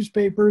limited to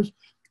newspapers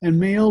and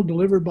mail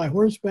delivered by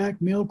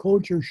horseback, mail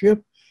coach, or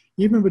ship,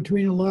 even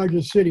between the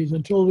largest cities,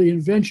 until the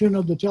invention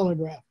of the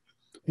telegraph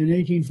in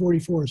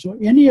 1844. So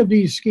any of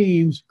these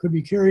schemes could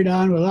be carried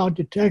on without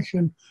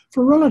detection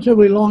for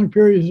relatively long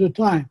periods of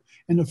time.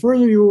 And the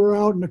further you were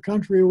out in the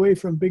country away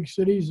from big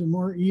cities, the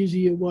more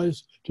easy it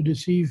was to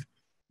deceive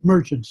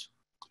merchants.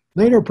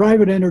 Later,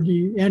 private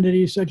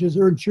entities such as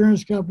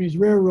insurance companies,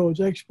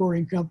 railroads,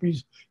 exporting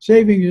companies,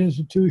 savings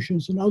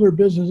institutions, and other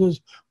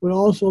businesses would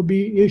also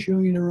be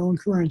issuing their own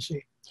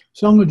currency,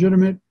 some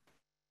legitimate,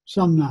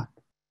 some not.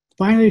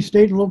 Finally,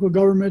 state and local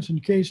governments, in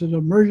cases of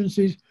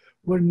emergencies,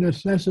 would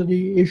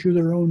necessity issue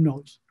their own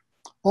notes.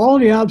 All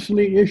the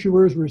obsolete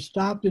issuers were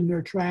stopped in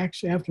their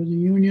tracks after the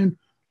Union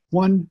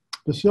won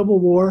the Civil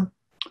War,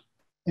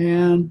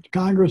 and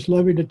Congress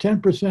levied a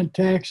 10%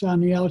 tax on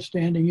the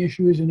outstanding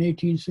issues in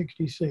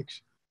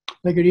 1866.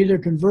 They could either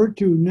convert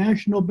to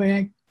national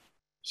bank,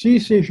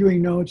 cease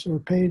issuing notes, or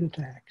pay the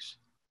tax.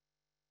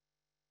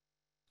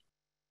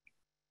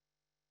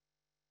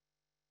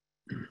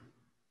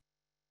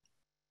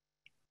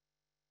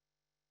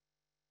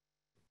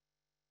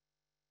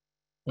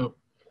 Oh,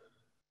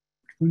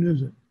 when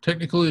is it?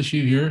 Technical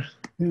issue here.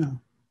 Yeah.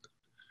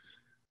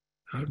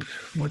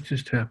 What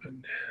just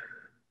happened?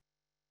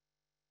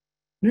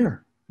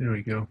 Here. There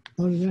we go.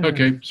 How did that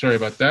Okay, happen? sorry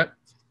about that.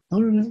 How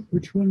did that,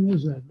 which one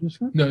is that?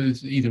 This one? No,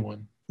 it's either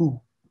one.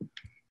 Oh.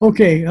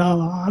 Okay,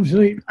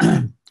 obsolete,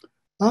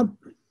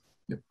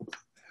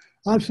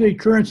 obsolete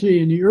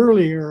currency in the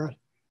early era,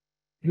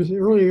 because the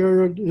early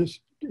era is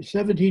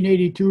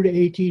 1782 to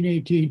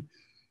 1818.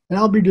 And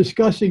I'll be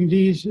discussing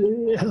these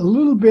a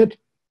little bit,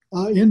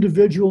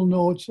 individual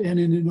notes, and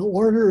in an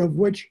order of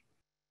which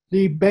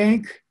the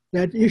bank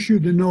that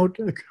issued the note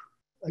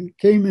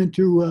came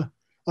into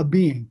a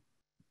being.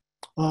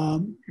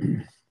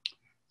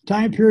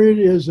 Time period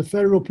is the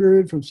federal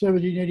period from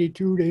 1782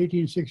 to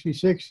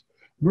 1866.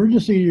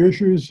 Emergency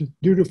issues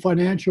due to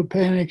financial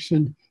panics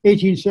in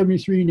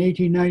 1873 and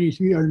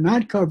 1893 are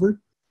not covered.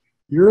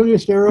 The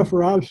earliest era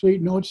for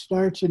obsolete notes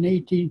starts in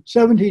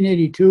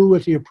 1782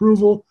 with the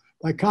approval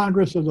by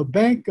Congress of the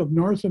Bank of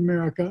North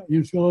America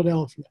in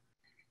Philadelphia.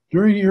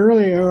 During the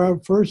early era,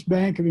 First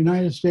Bank of the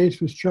United States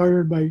was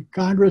chartered by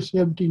Congress in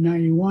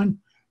 1791,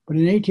 but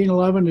in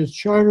 1811, its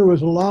charter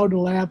was allowed to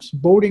lapse,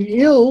 boding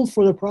ill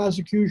for the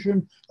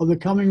prosecution of the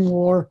coming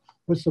war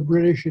with the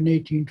British in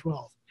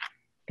 1812.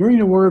 During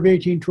the War of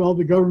 1812,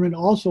 the government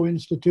also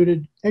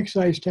instituted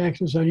excise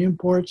taxes on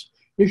imports,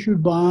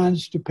 issued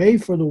bonds to pay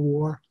for the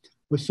war,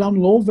 with some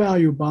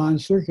low-value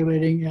bonds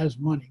circulating as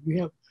money. We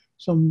have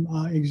some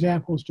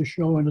examples to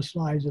show in the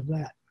slides of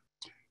that.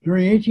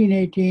 During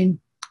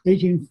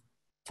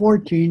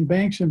 1814,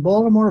 banks in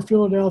Baltimore,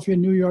 Philadelphia,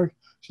 and New York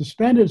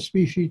suspended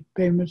specie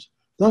payments,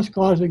 thus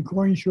causing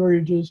coin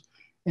shortages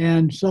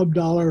and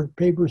sub-dollar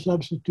paper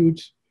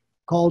substitutes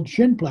called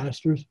shin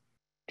plasters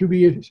to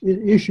be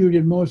issued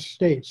in most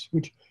states,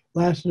 which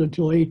lasted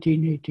until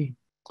 1818.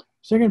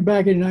 Second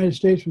Bank in the United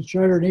States was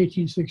chartered in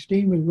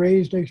 1816 with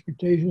raised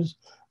expectations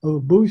of a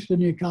boost in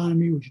the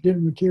economy, which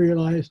didn't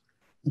materialize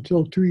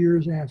until 2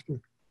 years after.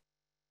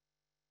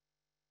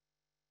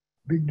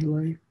 Big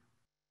delay.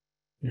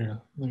 Yeah,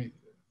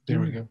 there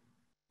we go.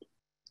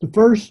 The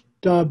first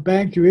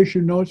bank to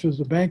issue notes was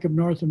the Bank of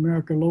North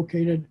America,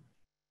 located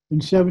in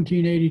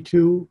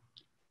 1782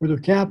 with a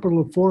capital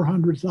of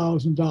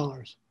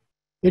 $400,000.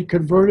 It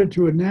converted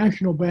to a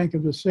national bank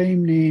of the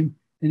same name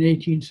in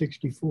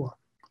 1864.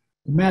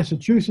 The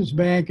Massachusetts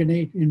Bank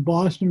in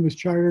Boston was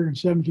chartered in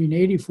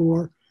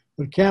 1784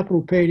 with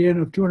capital paid in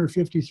of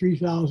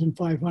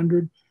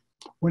 $253,500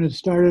 when it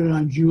started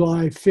on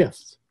July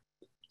 5th.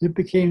 It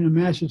became the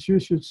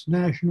Massachusetts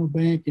National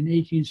Bank in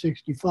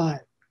 1865.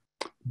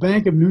 The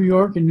Bank of New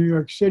York in New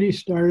York City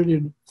started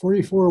in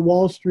 44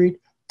 Wall Street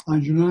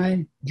on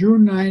June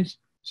 9th,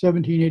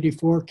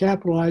 1784,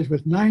 capitalized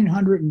with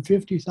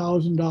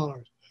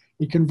 $950,000.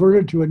 It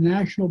converted to a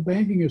National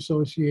Banking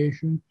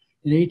Association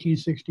in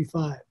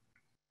 1865.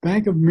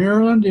 Bank of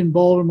Maryland in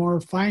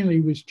Baltimore finally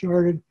was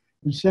chartered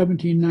in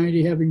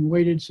 1790, having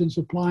waited since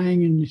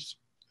applying in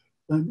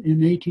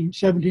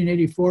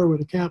 1784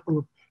 with a capital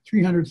of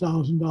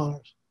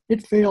 $300,000.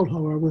 It failed,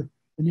 however,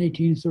 in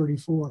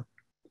 1834.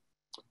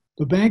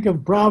 The Bank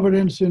of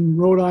Providence in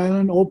Rhode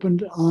Island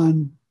opened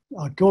on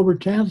October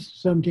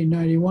 10th,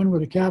 1791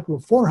 with a capital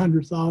of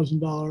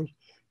 $400,000.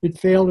 It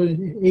failed in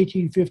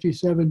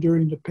 1857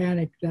 during the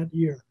panic that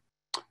year.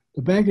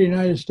 The Bank of the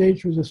United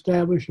States was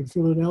established in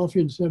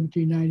Philadelphia in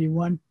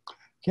 1791.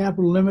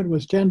 Capital limit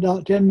was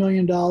 $10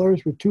 million,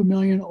 with $2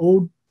 million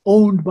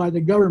owned by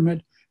the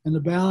government, and the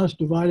balance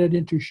divided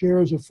into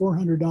shares of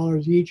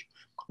 $400 each,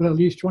 with at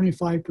least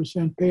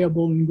 25%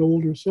 payable in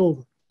gold or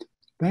silver.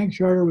 Bank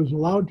charter was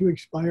allowed to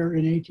expire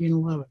in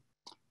 1811.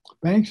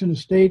 Banks in the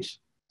states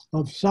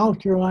of South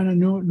Carolina,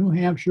 New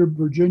Hampshire,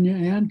 Virginia,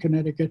 and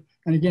Connecticut,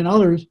 and again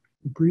others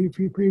in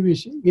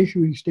previous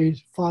issuing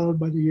states, followed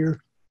by the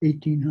year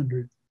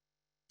 1800.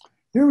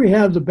 Here we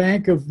have the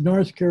Bank of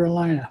North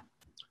Carolina,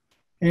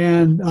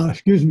 and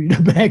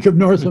the Bank of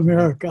North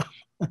America.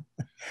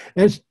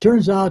 It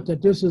turns out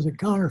that this is a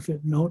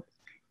counterfeit note,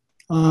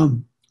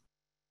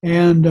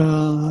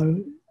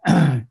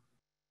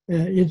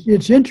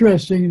 it's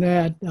interesting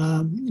that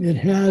it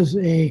has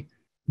a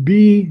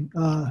B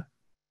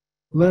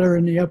letter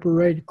in the upper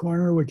right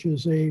corner, which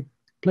is a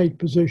plate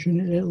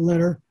position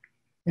letter.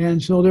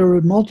 And so there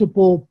were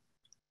multiple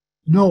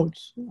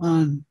notes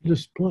on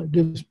this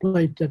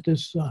plate that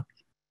this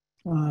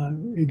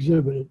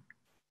exhibited.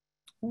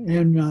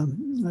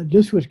 And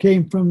this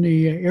came from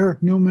the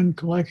Eric Newman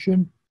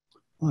collection.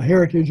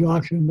 Heritage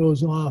auction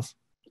goes off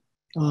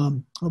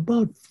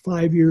about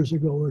 5 years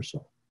ago or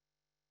so.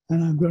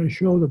 And I'm going to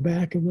show the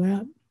back of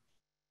that.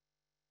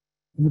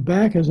 And the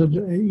back has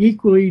an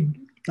equally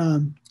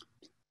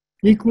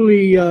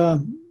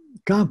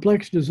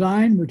complex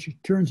design, which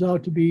turns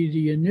out to be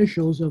the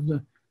initials of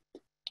the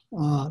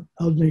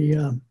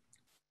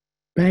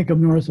Bank of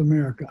North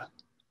America.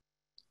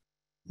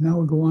 Now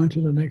we'll go on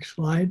to the next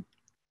slide.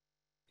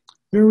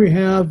 Here we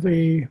have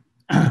a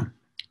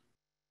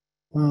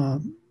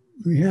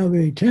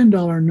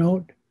 $10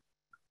 note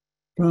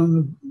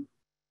from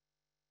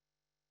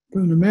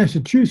the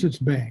Massachusetts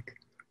Bank,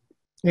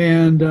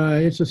 and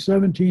it's a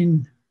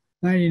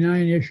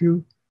 1799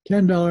 issue,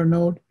 $10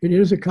 note. It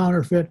is a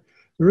counterfeit.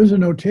 There is a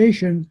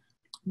notation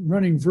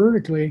running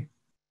vertically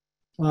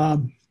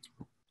that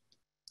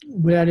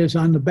is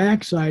on the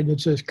back side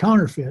that says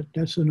counterfeit.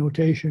 That's the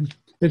notation.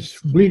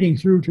 It's bleeding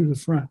through to the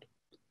front.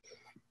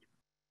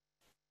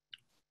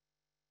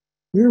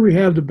 Here we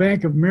have the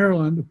Bank of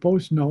Maryland, the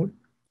post note.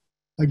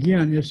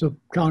 Again, it's a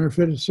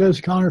counterfeit. It says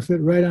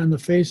counterfeit right on the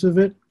face of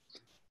it.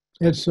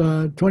 It's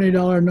a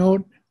 $20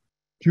 note,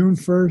 June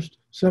 1st,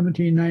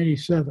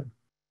 1797.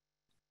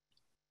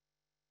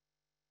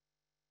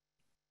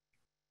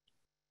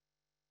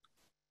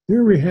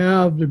 Here we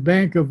have the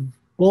Bank of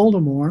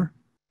Baltimore,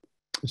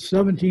 a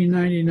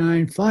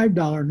 1799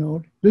 $5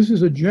 note. This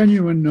is a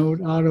genuine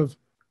note out of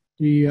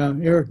the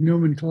Eric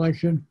Newman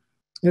collection.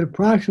 It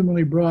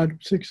approximately brought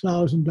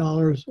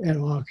 $6,000 at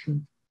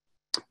auction.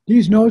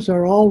 These notes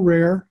are all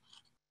rare.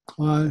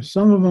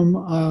 Some of them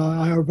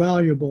are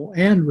valuable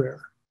and rare.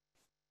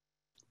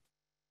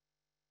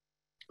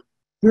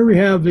 Here we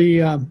have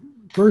the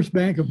First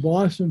Bank of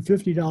Boston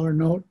 $50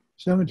 note,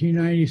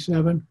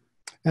 1797,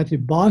 at the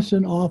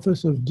Boston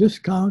Office of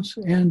Discounts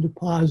and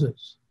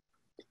Deposits.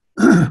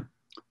 There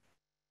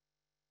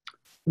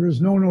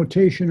is no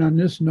notation on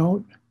this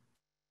note,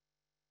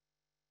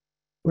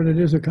 but it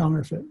is a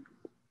counterfeit.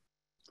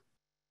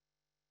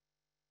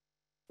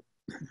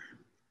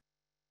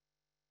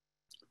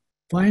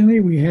 Finally,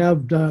 we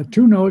have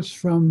two notes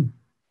from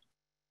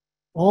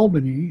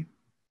Albany.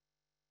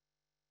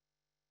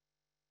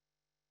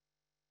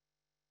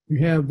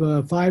 We have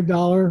 $5,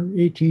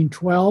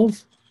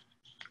 1812,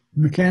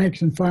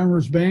 Mechanics and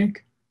Farmers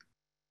Bank.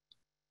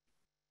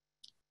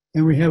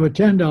 And we have a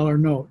 $10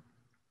 note,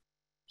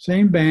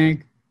 same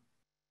bank,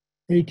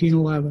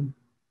 1811.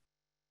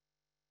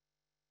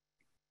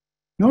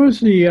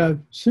 Notice the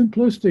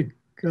simplistic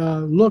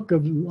look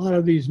of a lot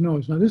of these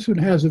notes. Now this one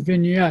has a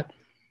vignette,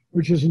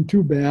 which isn't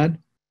too bad.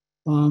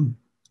 And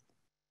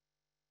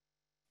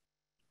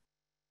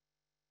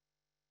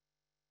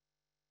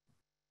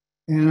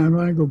I'm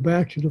going to go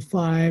back to the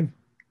 5.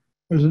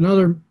 There's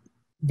another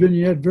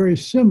vignette very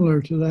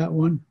similar to that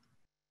one.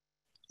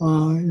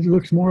 It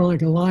looks more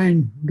like a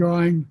line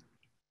drawing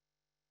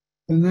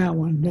than that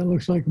one. That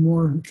looks like a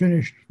more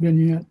finished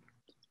vignette.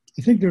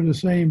 I think they're the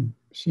same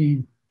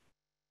scene.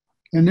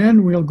 And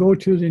then we'll go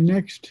to the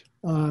next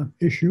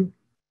issue,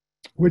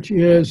 which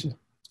is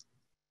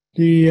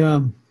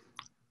the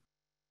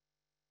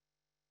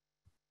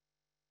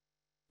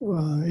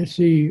it's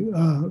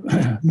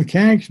the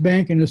Mechanics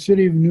Bank in the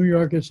city of New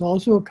York. It's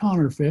also a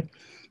counterfeit.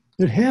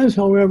 It has,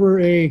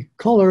 however, a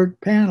colored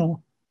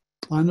panel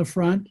on the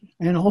front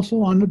and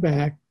also on the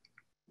back,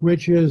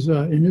 which is,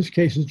 in this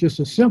case, is just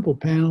a simple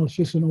panel. It's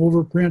just an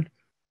overprint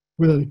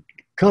with a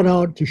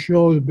cutout to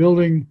show the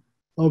building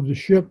of the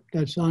ship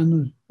that's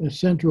on the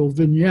central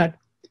vignette.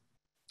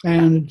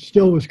 And it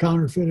still was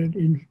counterfeited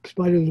in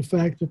spite of the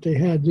fact that they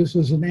had this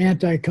as an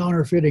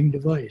anti-counterfeiting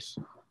device.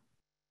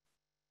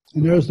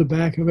 And there's the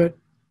back of it. It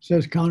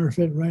says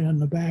counterfeit right on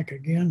the back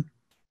again.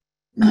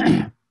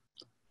 And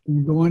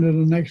we go on to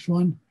the next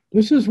one.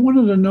 This is one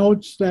of the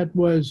notes that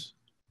was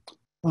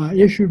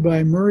issued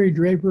by Murray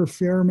Draper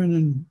Fairman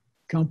and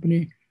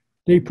Company.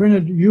 They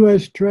printed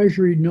U.S.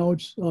 Treasury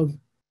notes of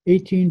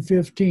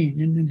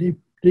 1815, and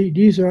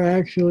these are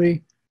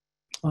actually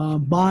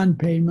bond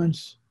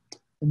payments.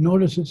 And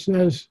notice it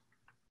says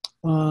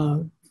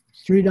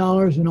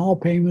 $3 in all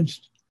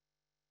payments,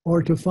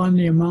 or to fund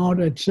the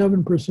amount at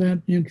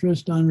 7%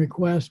 interest on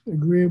request,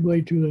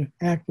 agreeably to the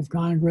Act of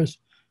Congress,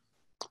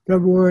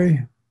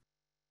 February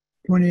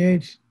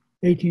 28th,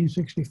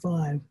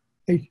 1865,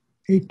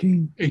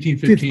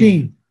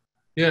 1815.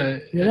 Yeah,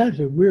 that's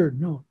a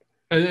weird note.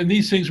 And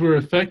these things were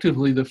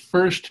effectively the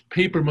first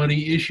paper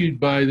money issued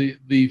by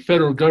the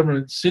federal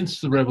government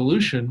since the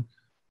Revolution,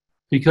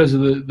 because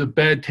of the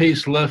bad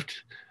taste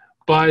left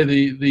by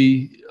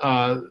the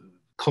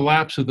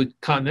collapse of the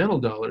continental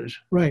dollars.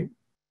 Right.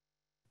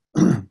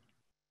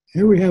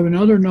 Here we have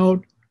another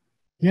note,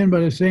 again by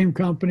the same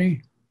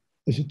company.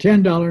 It's a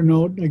 $10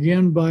 note,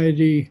 again by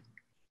the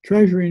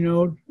Treasury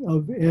note,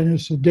 and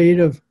it's the date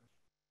of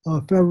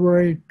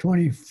February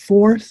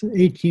 24th,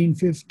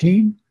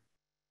 1815.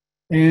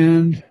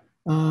 And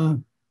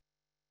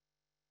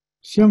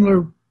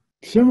similar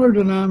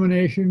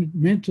denomination,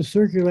 meant to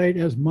circulate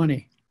as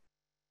money,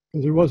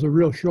 because there was a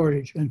real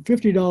shortage. And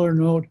 $50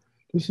 note,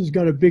 this has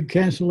got a big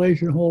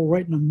cancellation hole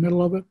right in the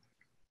middle of it,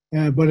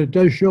 but it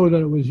does show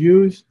that it was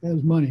used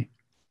as money.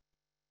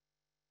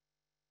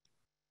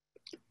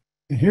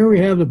 And here we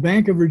have the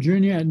Bank of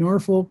Virginia at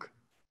Norfolk,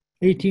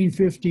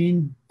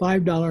 1815,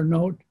 $5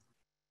 note.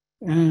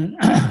 And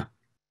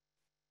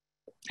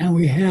and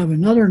we have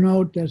another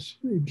note that's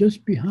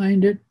just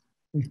behind it.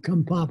 It'll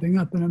come popping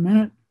up in a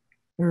minute.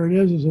 There it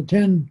is. It's a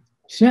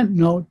 10-cent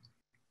note,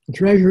 the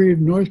Treasury of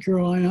North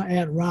Carolina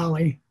at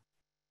Raleigh.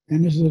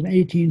 And this is an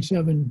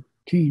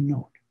 1817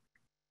 note.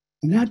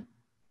 And that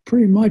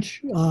pretty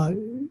much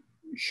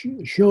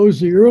shows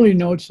the early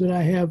notes that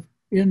I have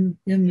in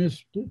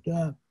this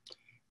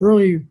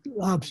early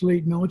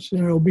obsolete notes.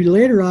 And there will be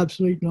later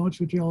obsolete notes,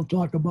 which I'll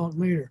talk about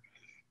later.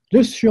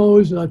 This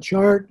shows a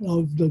chart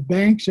of the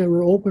banks that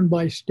were opened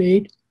by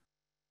state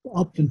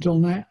up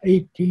until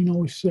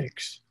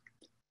 1806.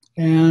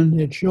 And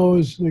it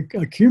shows the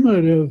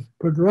cumulative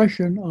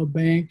progression of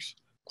banks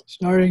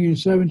starting in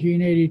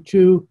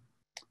 1782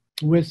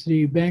 with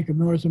the Bank of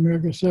North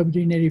America,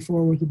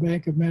 1784 with the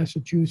Bank of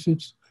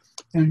Massachusetts,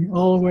 and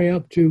all the way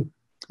up to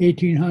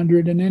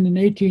 1800. And then in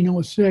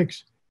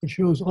 1806, it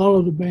shows all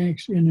of the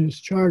banks in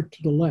this chart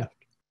to the left.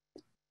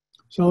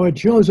 So it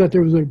shows that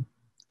there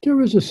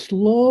was a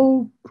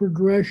slow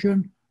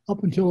progression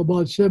up until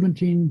about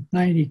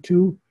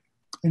 1792,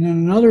 and then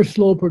another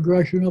slow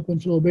progression up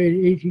until about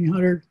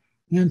 1800,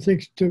 and then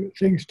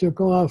things took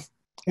off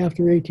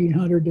after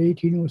 1800 to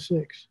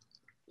 1806.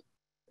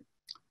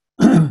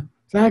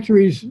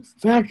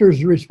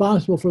 Factors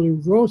responsible for the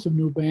growth of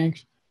new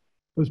banks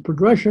was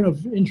progression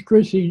of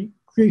increasing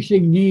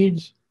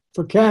needs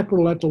for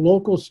capital at the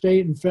local,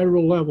 state, and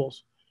federal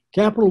levels.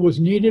 Capital was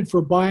needed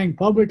for buying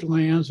public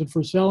lands and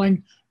for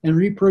selling and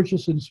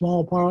repurchasing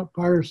small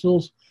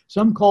parcels.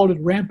 Some called it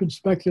rampant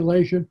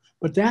speculation,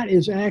 but that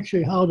is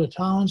actually how the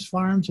towns,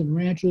 farms, and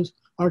ranches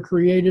are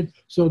created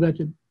so that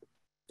the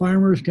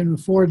farmers can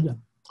afford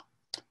them.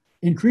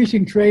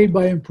 Increasing trade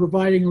by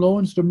providing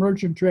loans to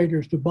merchant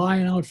traders to buy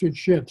and outfit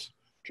ships.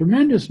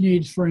 Tremendous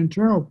needs for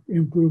internal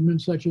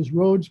improvements such as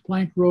roads,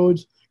 plank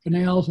roads,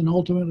 canals, and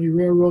ultimately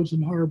railroads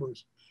and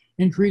harbors.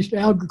 Increased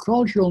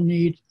agricultural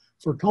needs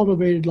for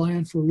cultivated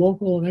land for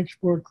local and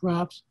export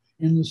crops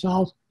in the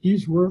South.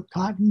 These were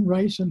cotton,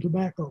 rice, and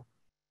tobacco.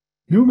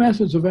 New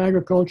methods of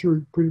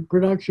agriculture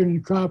production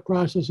and crop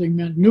processing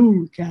meant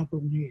new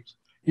capital needs.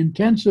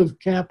 Intensive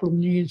capital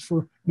needs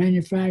for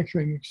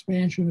manufacturing,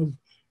 expansion of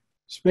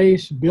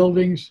space,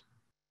 buildings,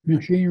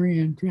 machinery,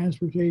 and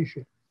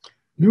transportation.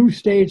 New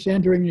states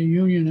entering the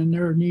Union and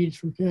their needs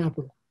for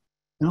capital.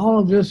 And all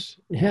of this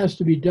has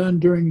to be done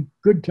during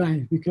good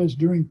times, because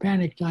during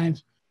panic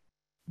times,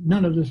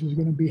 none of this is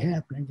going to be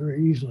happening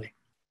very easily.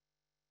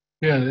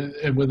 Yeah,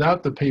 and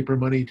without the paper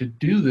money to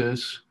do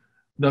this,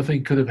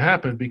 nothing could have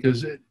happened,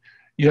 because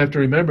you have to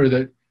remember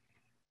that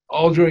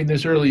all during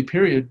this early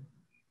period,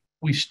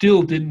 we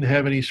still didn't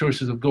have any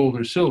sources of gold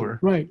or silver.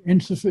 Right.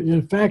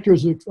 The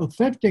factors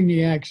affecting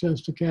the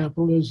access to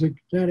capital is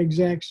that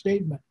exact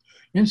statement.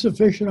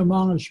 Insufficient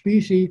amount of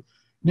specie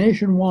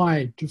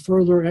nationwide to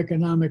further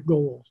economic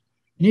goals.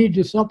 Need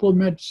to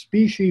supplement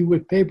specie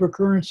with paper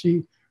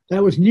currency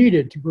that was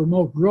needed to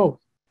promote growth.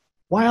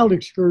 Wild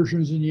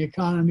excursions in the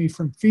economy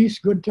from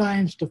feast, good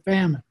times, to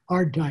famine,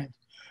 hard times.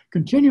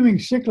 Continuing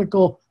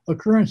cyclical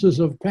occurrences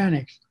of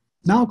panics,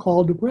 now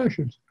called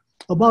depressions.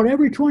 About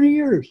every 20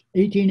 years,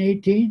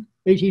 1818,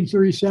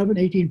 1837,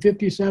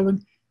 1857,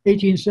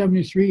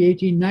 1873,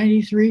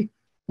 1893,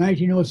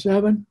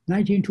 1907,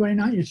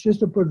 1929. It's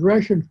just a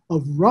progression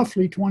of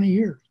roughly 20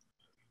 years.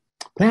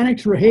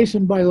 Panics were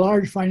hastened by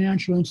large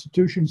financial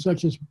institutions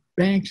such as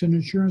banks and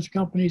insurance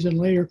companies, and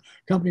later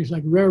companies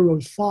like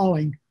railroads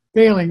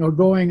failing or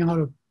going out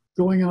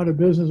of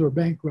business or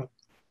bankrupt.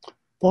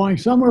 Falling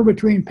somewhere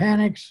between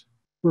panics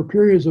for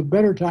periods of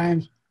better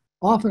times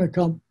often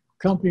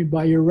accompanied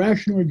by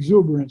irrational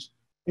exuberance,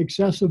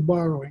 excessive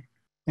borrowing,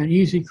 and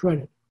easy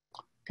credit.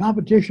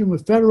 Competition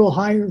with federal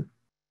higher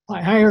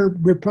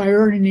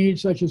priority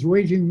needs such as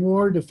waging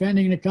war,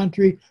 defending the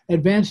country,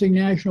 advancing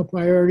national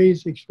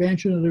priorities,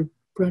 expansion of the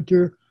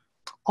frontier,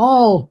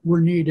 all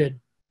were needed,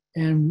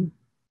 and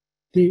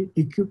the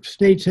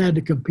states had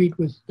to compete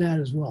with that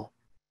as well.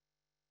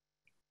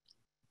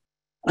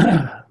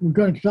 We're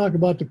going to talk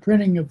about the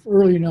printing of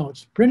early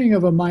notes. Printing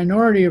of a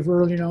minority of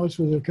early notes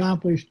was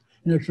accomplished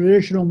in a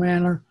traditional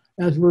manner,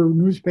 as were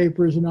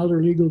newspapers and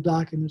other legal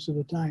documents of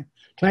the time,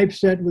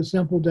 typeset with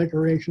simple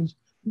decorations.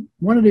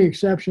 One of the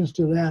exceptions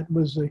to that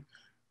was the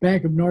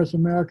Bank of North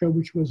America,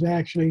 which was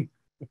actually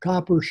a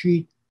copper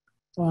sheet,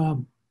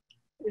 and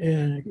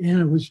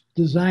it was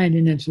designed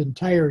in its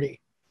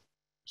entirety.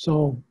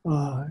 So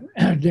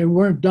they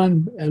weren't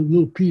done a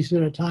little piece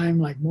at a time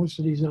like most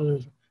of these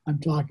others I'm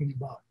talking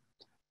about.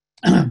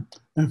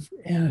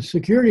 And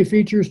security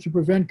features to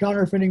prevent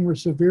counterfeiting were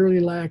severely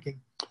lacking.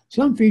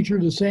 Some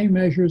featured the same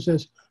measures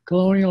as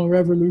colonial and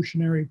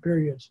revolutionary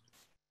periods.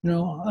 You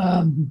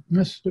know,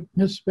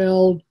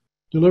 misspelled,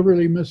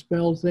 deliberately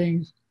misspelled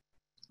things,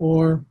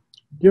 or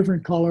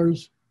different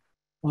colors,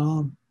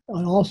 and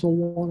also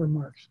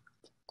watermarks.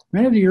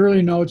 Many of the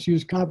early notes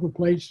used copper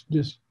plates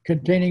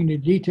containing the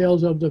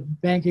details of the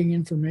banking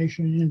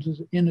information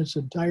in its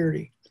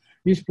entirety.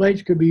 These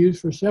plates could be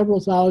used for several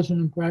thousand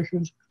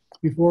impressions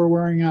before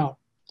wearing out.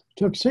 It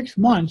took 6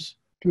 months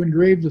to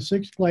engrave the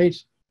 6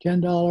 plates,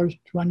 $10, $20,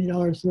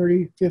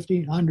 $30,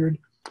 $50, $100,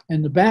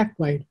 and the back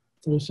plate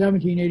for the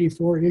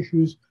 1784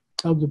 issues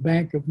of the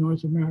Bank of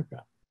North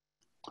America.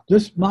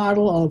 This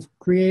model of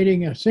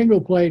creating a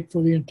single plate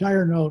for the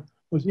entire note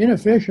was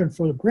inefficient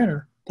for the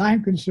printer,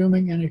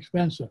 time-consuming, and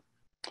expensive.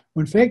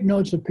 When fake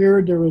notes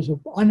appeared, there was an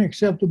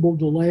unacceptable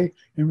delay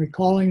in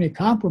recalling the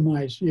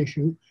compromise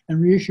issue and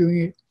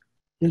reissuing it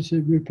as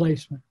a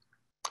replacement.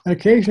 And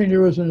occasionally,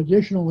 there was an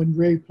additional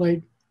engraved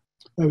plate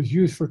that was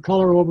used for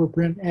color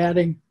overprint,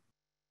 adding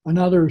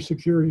another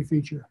security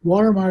feature.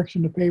 Watermarks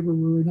in the paper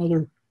were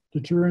another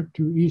deterrent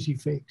to easy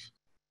fakes.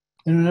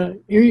 And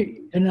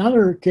in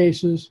other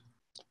cases,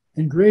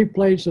 engraved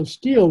plates of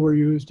steel were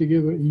used to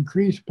give an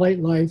increased plate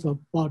life of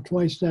about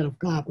twice that of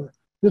copper.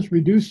 This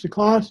reduced the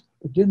cost,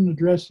 but didn't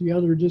address the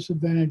other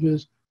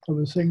disadvantages of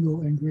a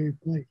single engraved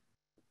plate.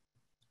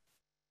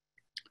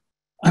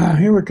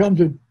 Here we come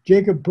to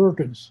Jacob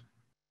Perkins,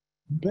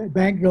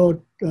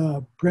 banknote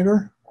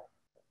printer,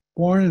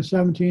 born in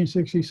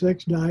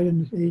 1766, died in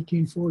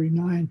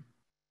 1849.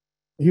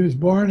 He was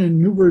born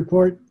in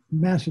Newburyport,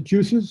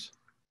 Massachusetts,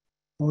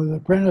 was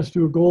apprenticed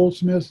to a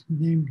goldsmith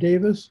named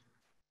Davis,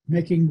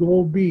 making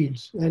gold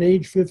beads. At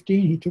age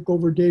 15, he took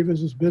over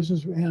Davis's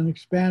business and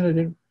expanded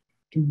it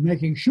to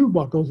making shoe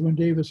buckles when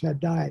Davis had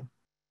died.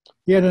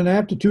 He had an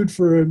aptitude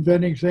for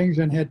inventing things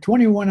and had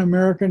 21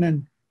 American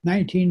and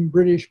 19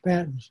 British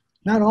patents.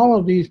 Not all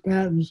of these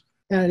patents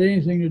had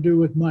anything to do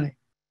with money.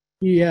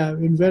 He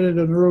invented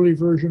an early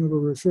version of a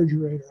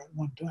refrigerator at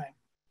one time.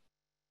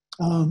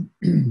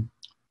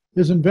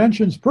 His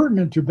inventions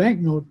pertinent to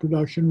banknote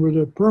production were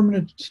the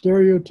permanent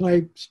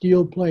stereotype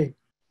steel plate.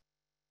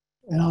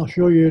 And I'll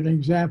show you an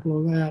example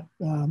of that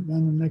on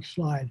the next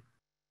slide.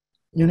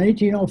 In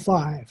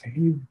 1805,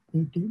 and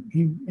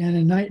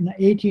in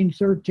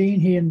 1813,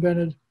 he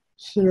invented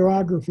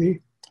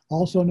siderography,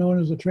 also known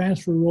as the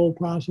transfer roll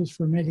process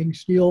for making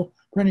steel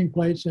printing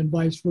plates and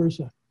vice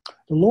versa.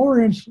 The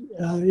lower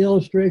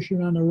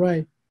illustration on the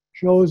right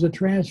shows a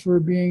transfer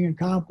being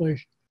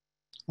accomplished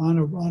on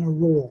a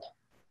roll,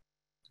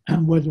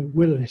 and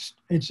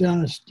it's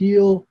on a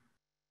steel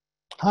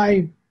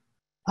high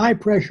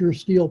pressure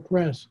steel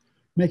press,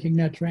 making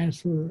that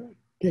transfer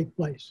take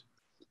place.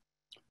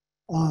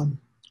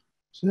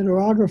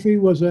 Siderography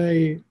was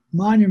a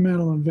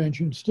monumental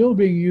invention, still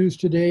being used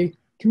today,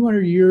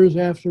 200 years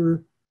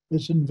after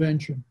its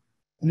invention.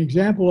 An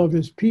example of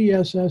his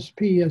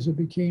PSSP, as it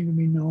became to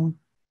be known,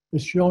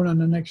 is shown on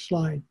the next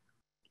slide.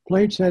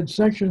 Plates had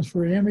sections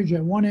for an image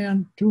at one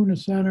end, 2 in the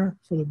center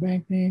for the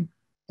bank name,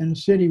 and a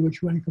city,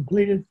 which when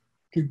completed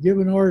could give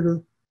an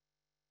order.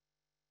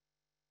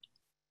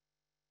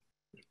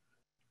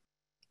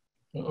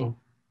 Uh-oh.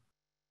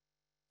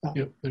 Oh,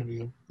 yep, there we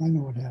go. I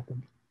know what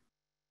happened.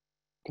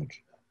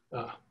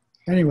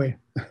 Anyway,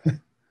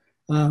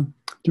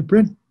 to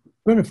print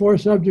a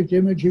 4-subject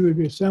image, he would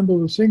assemble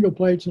the single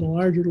plates in a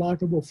larger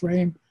lockable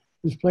frame.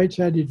 His plates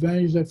had the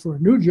advantage that for a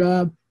new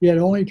job, he had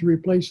only to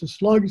replace the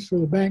slugs for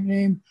the bank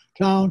name,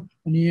 town,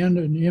 and the end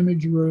and the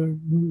image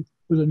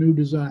with a new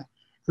design.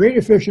 Great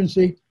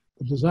efficiency.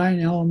 The design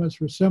elements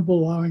were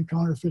simple, allowing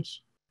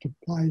counterfeits to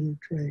ply their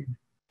trade.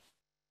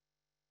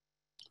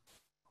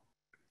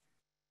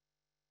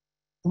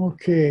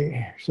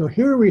 Okay, so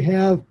here we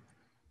have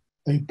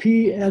a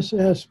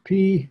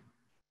PSSP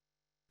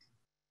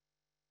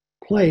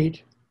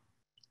plate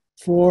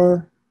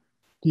for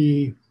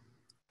the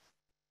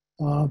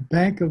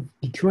Bank of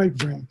Detroit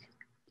Bank.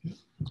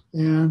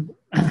 And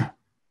I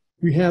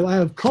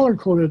have color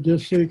coded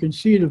this so you can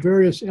see the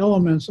various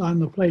elements on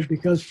the plate,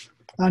 because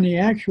on the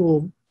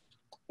actual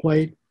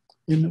plate,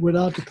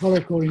 without the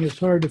color coding, it's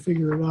hard to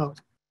figure it out.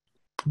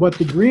 But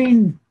the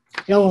green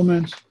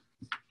elements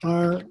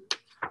are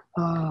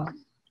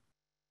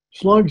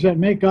slugs that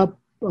make up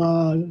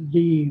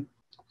that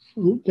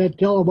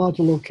tell about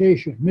the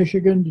location: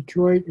 Michigan,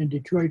 Detroit, and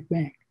Detroit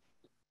Bank.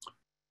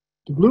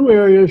 The blue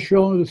areas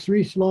show the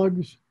three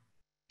slugs,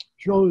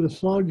 show the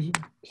slugs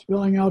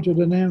spelling out the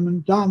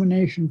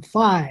denomination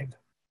 $5,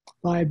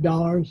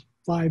 $5,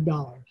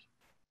 $5.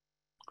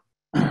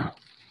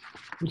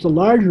 With the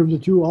larger of the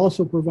two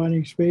also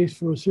providing space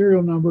for a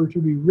serial number to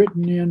be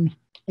written in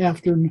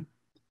after.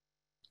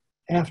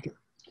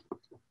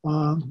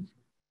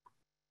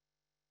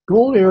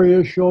 Gold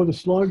areas show the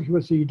slugs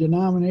with the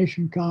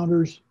denomination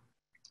counters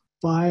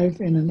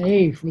 5 and an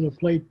A for the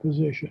plate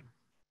position.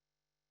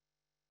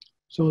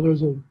 So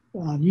there's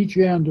on each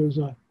end there's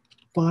a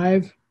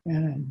 5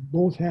 and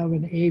both have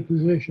an A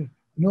position.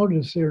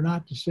 Notice they're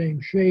not the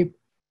same shape,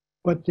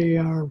 but they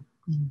are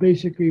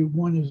basically,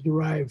 one is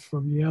derived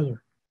from the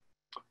other.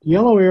 The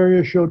yellow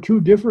areas show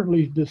two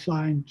differently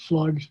designed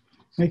slugs,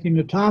 making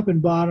the top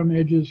and bottom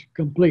edges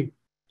complete.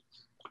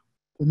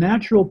 The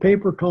natural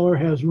paper color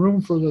has room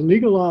for the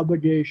legal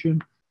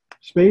obligation,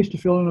 space to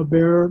fill in a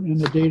bearer and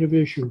the date of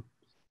issue,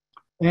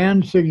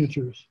 and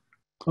signatures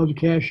of the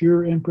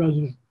cashier and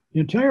president.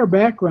 The entire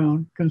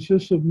background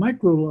consists of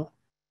micro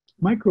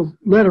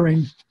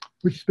lettering,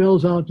 which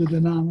spells out the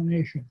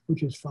denomination,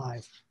 which is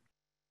 5.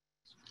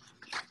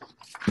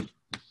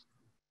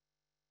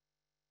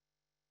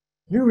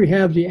 Here we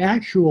have the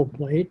actual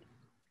plate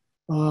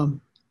that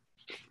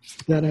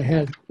I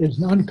had. It's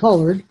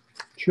uncolored,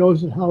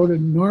 shows how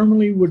it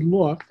normally would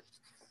look.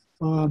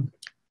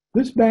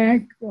 This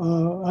bank,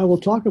 I will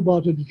talk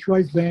about the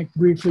Detroit Bank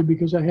briefly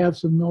because I have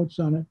some notes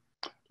on it.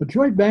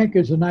 Detroit Bank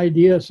is an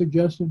idea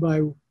suggested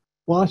by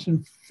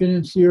Boston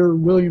financier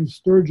William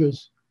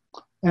Sturgis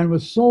and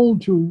was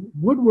sold to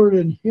Woodward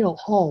and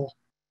Hull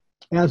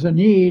as a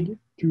need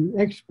to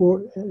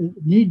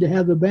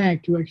have the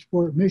bank to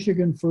export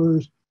Michigan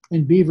furs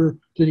and beaver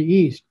to the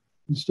east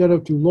instead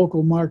of to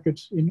local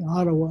markets in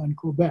Ottawa and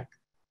Quebec.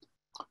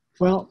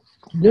 Well,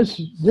 this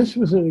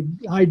was an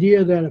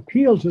idea that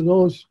appealed to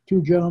those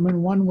two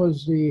gentlemen. One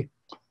was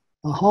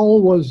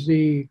Hull was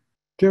the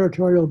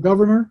territorial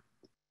governor,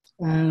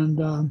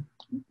 and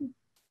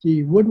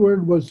the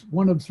Woodward was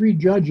one of 3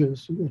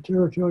 judges, the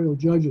territorial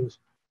judges.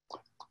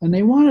 And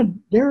they wanted,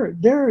 they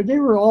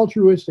were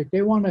altruistic.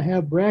 They wanted to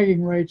have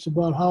bragging rights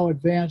about how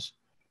advanced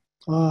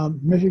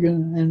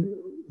Michigan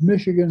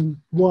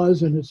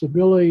was and its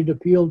ability to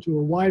appeal to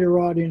a wider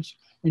audience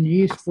in the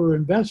East for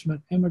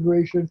investment,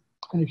 immigration,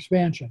 and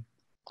expansion.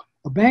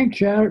 A bank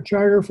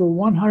charter for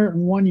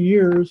 101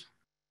 years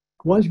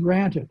was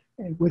granted,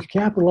 with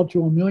capital up to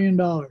 $1 million,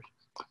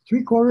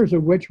 3/4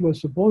 of which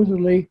was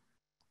supposedly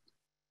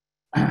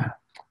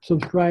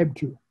subscribed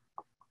to.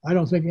 I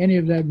don't think any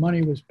of that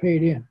money was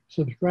paid in.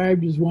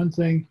 Subscribed is one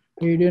thing,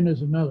 paid in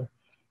is another.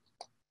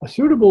 A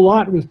suitable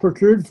lot was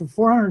procured for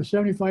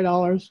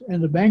 $475,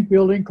 and the bank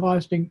building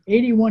costing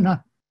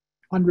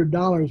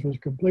 $8,100 was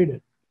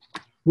completed.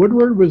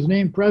 Woodward was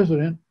named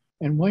president,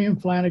 and William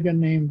Flanagan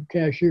named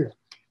cashier.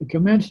 It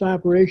commenced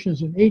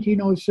operations in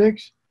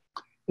 1806.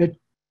 It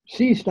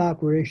ceased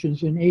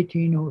operations in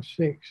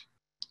 1806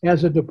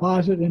 as a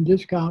deposit and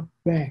discount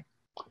bank.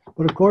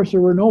 But of course,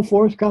 there were no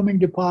forthcoming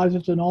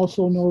deposits and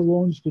also no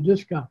loans to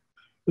discount.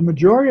 The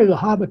majority of the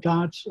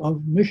habitants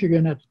of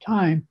Michigan at the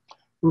time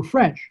were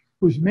French,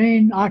 whose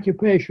main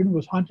occupation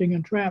was hunting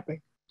and trapping.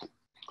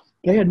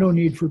 They had no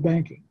need for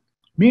banking.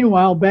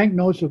 Meanwhile,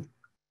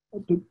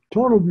 the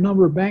total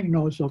number of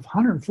banknotes of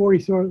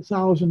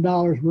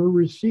 $140,000 were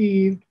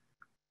received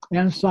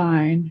and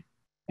signed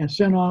and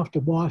sent off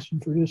to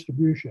Boston for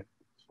distribution.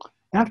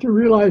 After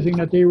realizing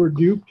that they were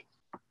duped,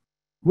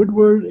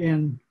 Woodward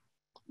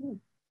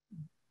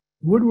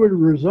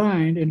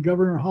resigned and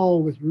Governor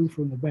Hull withdrew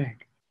from the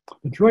bank.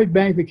 Detroit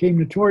Bank became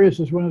notorious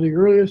as one of the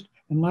earliest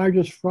and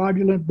largest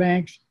fraudulent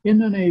banks in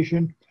the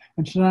nation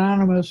and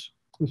synonymous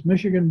with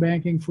Michigan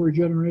banking for a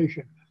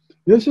generation.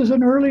 This is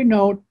an early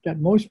note that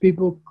most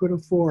people could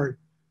afford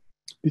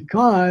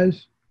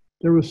because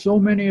there were so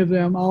many of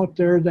them out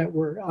there that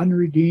were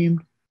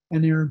unredeemed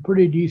and they're in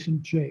pretty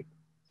decent shape.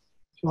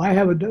 So I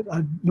have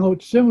a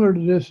note similar to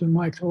this in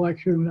my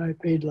collection that I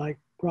paid like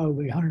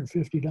probably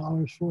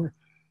 $150 for.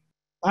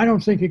 I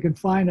don't think you can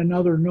find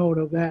another note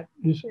of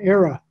this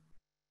era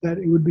that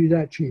it would be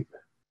that cheap.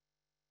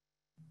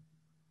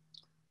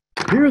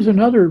 Here's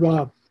another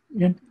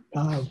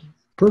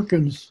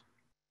Perkins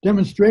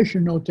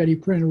demonstration note that he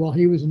printed while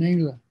he was in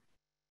England.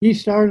 He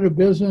started a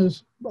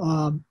business,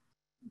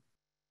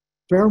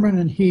 Fairman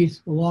and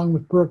Heath, along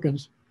with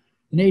Perkins,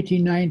 in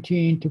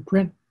 1819 to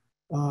print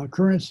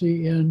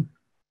currency in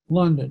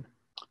London.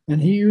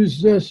 And he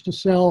used this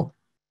to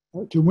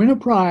win a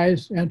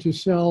prize and to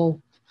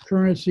sell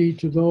currency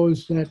to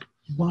those that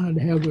wanted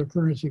to have their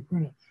currency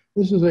printed.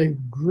 This is a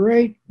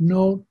great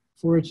note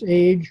for its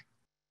age,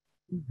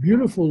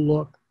 beautiful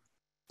look.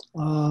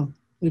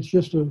 It's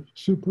just a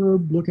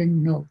superb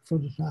looking note for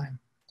the time.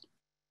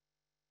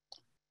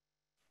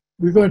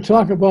 We're going to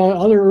talk about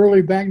other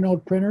early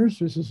banknote printers.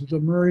 This is the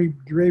Murray,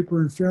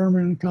 Draper, and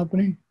Fairman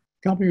Company.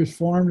 The company was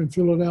formed in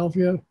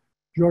Philadelphia.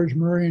 George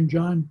Murray and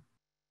John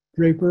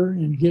Draper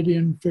and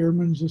Gideon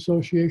Fairman's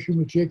association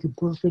with Jacob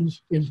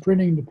Perkins in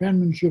printing the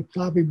penmanship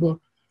copybook.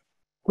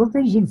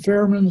 Perkins and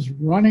Fairman's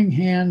running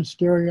hand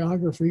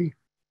stereographic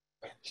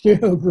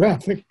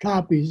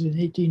copies in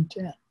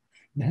 1810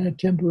 and had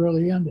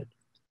temporarily ended.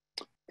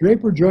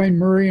 Draper joined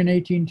Murray in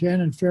 1810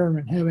 and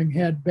Fairman, having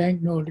had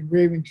banknote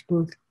engraving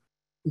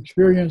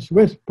experience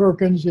with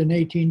Perkins in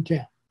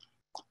 1810.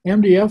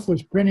 MDF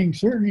was printing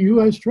certain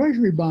U.S.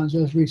 Treasury bonds,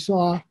 as we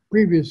saw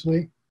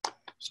previously,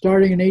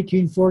 starting in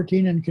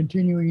 1814 and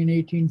continuing in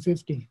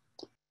 1815.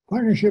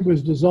 Partnership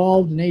was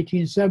dissolved in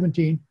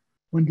 1817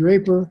 when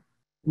Draper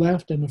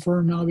left and the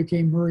firm now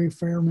became Murray,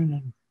 Fairman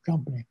and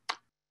Company.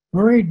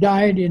 Murray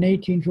died in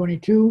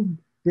 1822.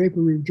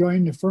 Draper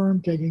rejoined the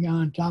firm, taking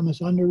on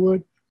Thomas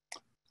Underwood,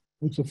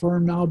 with the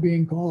firm now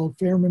being called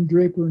Fairman,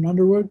 Draper, and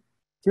Underwood.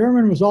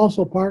 Fairman was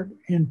also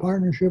in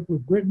partnership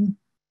with Britain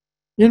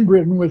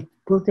with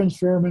Perkins,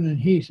 Fairman, and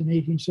Heath in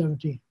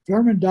 1817.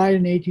 Fairman died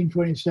in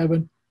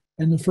 1827,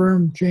 and the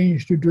firm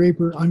changed to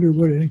Draper,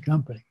 Underwood, and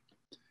Company.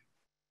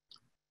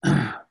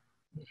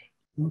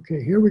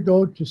 Okay, here we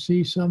go to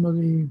see some of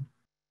the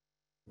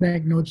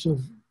banknotes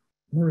of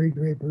Murray,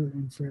 Draper,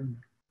 and Fairman.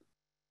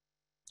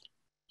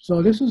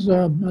 So this is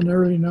an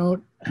early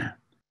note.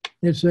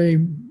 It's a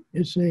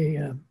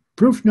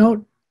proof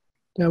note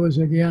that was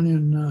again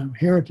in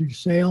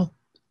heritage sale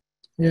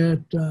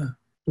at the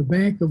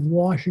Bank of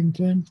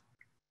Washington.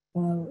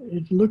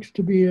 It looks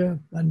to be a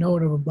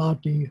note of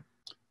about the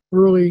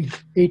early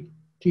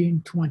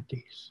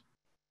 1820s.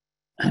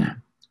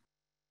 And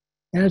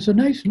it's a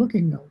nice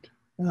looking note.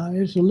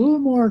 It's a little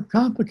more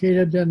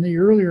complicated than the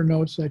earlier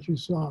notes that you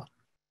saw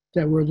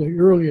that were the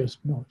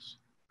earliest notes.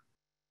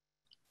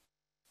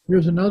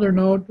 Here's another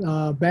note,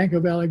 Bank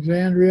of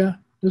Alexandria.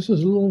 This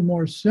is a little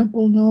more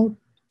simple note,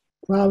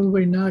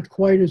 probably not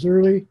quite as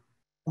early,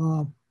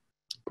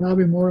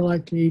 probably more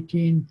like the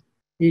 18,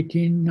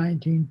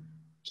 19,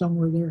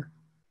 somewhere there.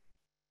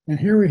 And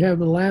here we have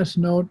the last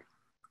note,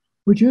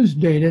 which is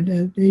dated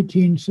at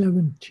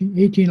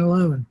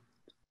 1811.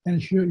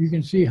 And you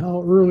can see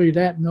how early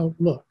that note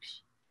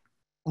looks.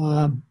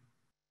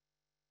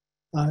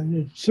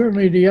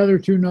 Certainly the other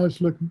two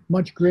notes look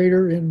much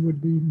greater and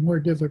would be more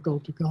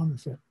difficult to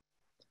counterfeit.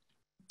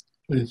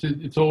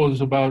 It's always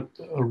about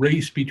a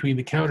race between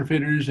the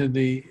counterfeiters and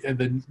the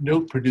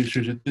note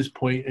producers at this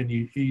point, and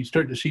you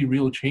start to see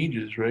real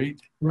changes, right?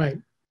 Right.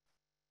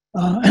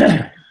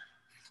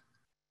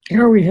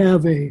 Here we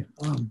have the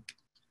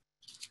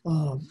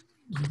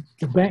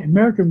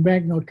American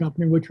Banknote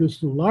Company, which was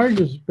the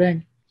largest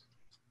bank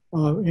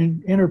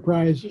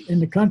enterprise in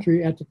the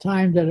country at the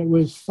time that it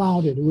was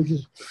founded, which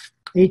is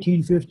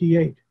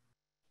 1858.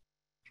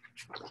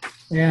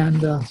 And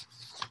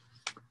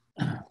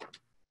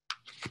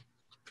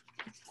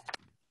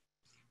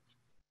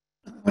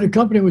the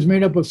company was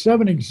made up of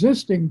 7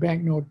 existing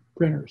banknote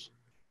printers.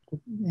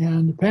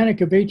 And the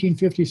Panic of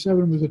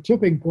 1857 was a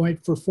tipping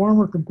point for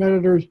former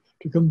competitors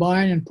to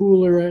combine and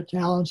pool their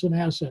talents and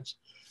assets.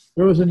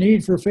 There was a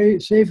need for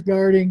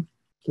safeguarding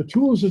the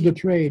tools of the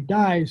trade,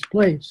 dies,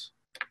 plates,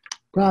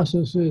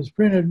 processes,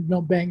 printed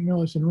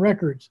banknotes and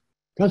records,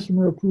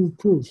 customer-approved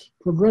proofs,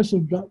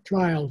 progressive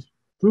trials,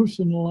 proofs,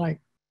 and the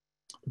like.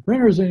 The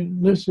printers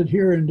listed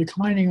here in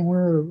declining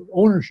order of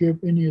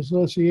ownership in the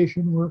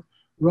association were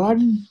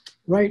Rodden,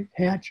 Wright,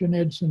 Hatch, and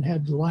Edson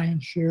had the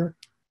lion's share.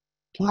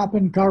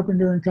 Toppin,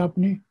 Carpenter and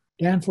Company,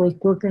 Danforth,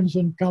 Perkins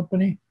and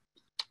Company,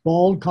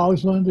 Bald,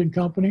 Causland and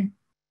Company,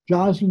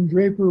 Joslin,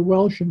 Draper,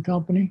 Welsh and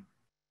Company,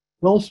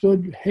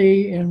 Wellstud,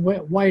 Hay and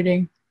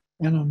Whiting,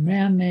 and a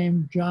man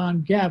named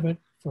John Gavitt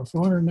for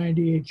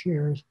 498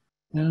 shares.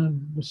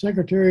 And the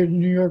Secretary of the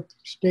New York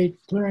State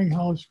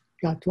Clearinghouse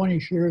got 20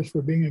 shares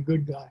for being a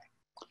good guy.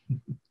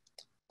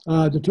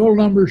 The total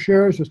number of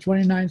shares was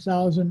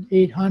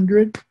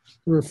 29,800.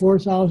 There were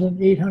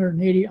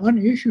 4,880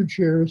 unissued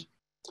shares,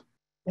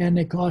 and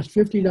they cost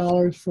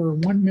 $50 for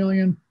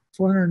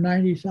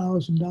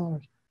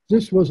 $1,490,000.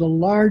 This was a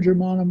large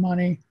amount of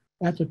money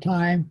at the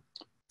time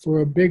for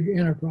a big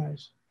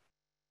enterprise.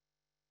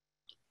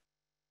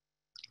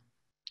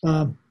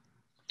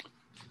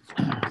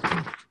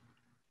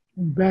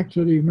 Back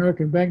to the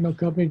American Banknote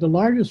Company, the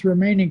largest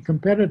remaining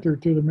competitor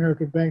to the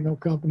American Banknote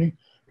Company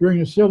during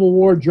the Civil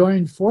War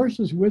joined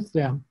forces with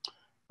them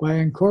by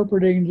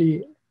incorporating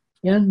the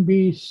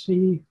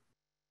NBC,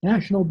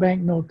 National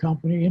Banknote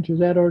Company, into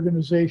that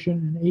organization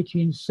in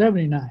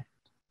 1879.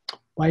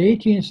 By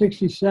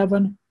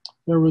 1867,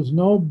 there was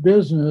no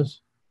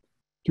business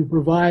to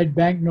provide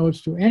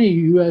banknotes to any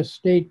U.S.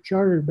 state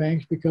chartered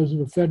banks because of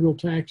the federal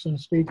tax on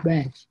state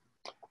banks,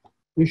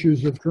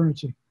 issues of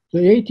currency. The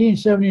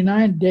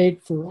 1879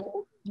 date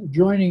for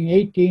joining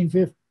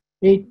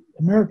 1858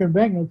 American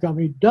Banknote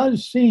Company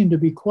does seem to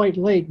be quite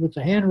late, with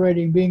the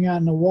handwriting being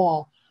on the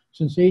wall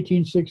since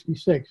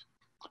 1866.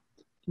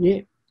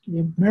 The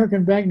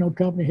American Banknote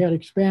Company had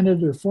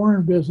expanded their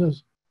foreign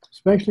business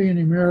especially in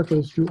the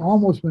Americas, to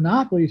almost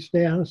monopoly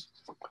status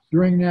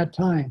during that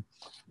time.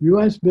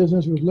 U.S.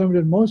 business was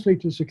limited mostly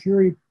to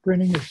security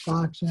printing of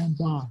stocks and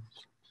bonds.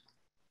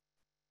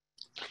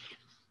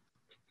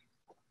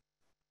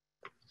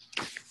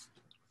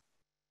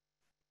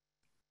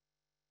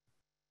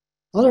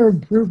 Other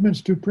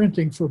improvements to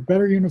printing for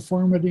better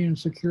uniformity and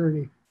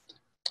security.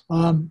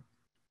 The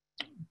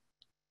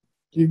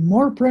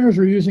more printers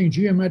were using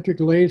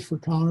geometric lathes for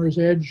counters,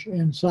 edge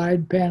and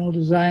side panel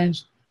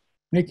designs,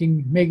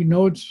 making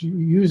notes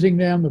using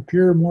them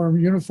appear more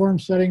uniform,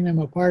 setting them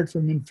apart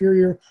from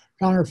inferior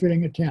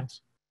counterfeiting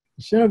attempts.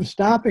 Instead of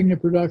stopping the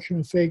production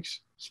of fakes,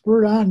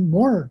 spurred on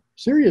more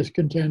serious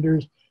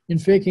contenders in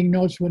faking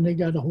notes when they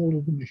got a hold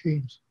of the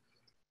machines.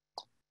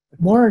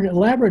 More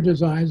elaborate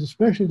designs,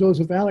 especially those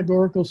of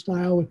allegorical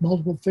style with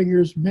multiple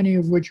figures, many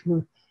of which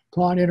were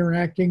caught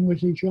interacting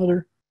with each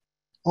other.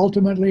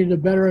 Ultimately, the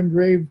better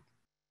engraved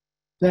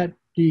that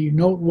the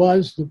note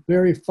was, the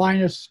very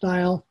finest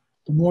style,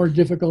 the more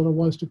difficult it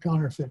was to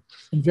counterfeit.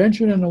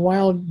 Invention and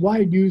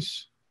the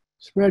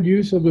spread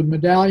use of the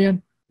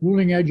medallion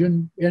ruling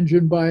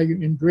engine by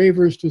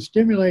engravers to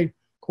stimulate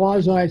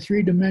quasi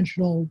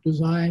three-dimensional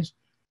designs.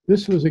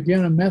 This was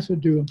again a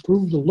method to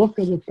improve the look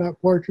of the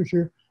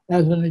portraiture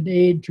as an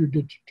aid to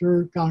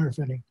deter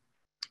counterfeiting.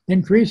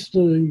 Increase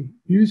the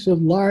use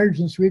of large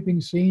and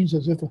sweeping scenes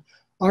as if an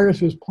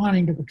artist was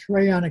planning to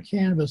portray on a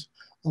canvas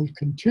a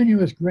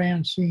continuous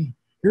grand scene.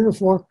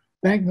 Heretofore,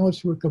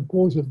 banknotes were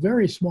composed of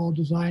very small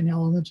design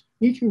elements,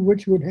 each of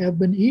which would have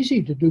been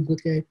easy to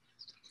duplicate,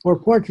 or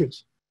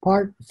portraits,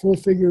 part full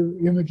figure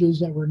images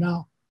that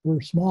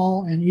were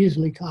small and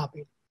easily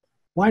copied.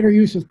 Wider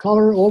use of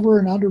color over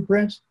and under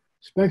prints,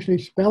 especially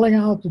spelling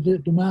out the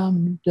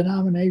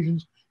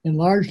denominations in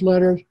large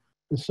letters,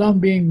 with some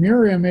being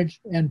mirror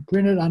imaged and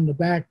printed on the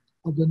back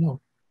of the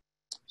note.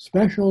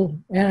 Special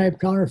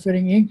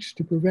anti-counterfeiting inks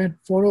to prevent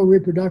photo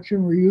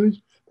reproduction were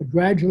used, but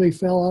gradually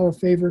fell out of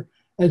favor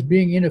as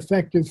being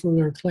ineffective for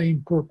their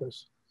claimed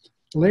purpose.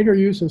 The later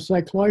use of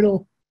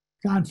cycloidal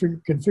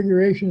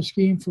configuration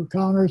scheme for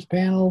counters,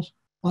 panels,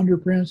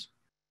 underprints,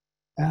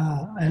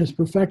 as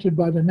perfected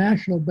by the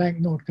National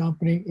Banknote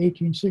Company,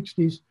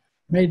 1860s,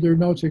 made their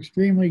notes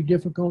extremely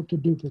difficult to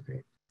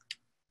duplicate.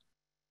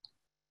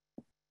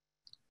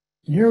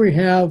 And here we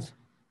have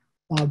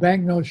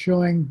banknotes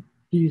showing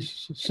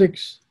these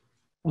 6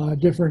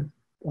 different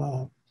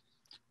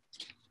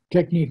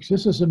techniques.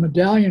 This is a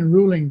medallion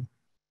ruling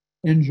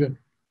engine.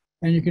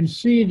 And you can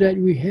see that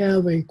we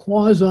have a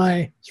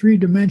quasi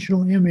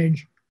three-dimensional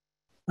image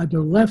at the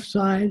left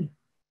side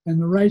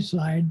and the right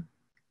side.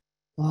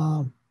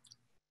 And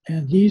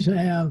these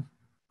have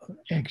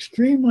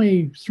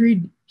extremely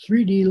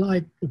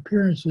 3D-like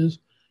appearances,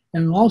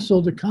 and also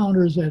the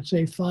counters at,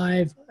 say,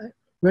 5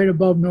 right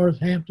above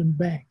Northampton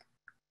Bank.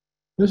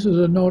 This is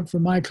a note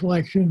from my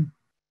collection.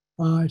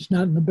 It's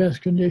not in the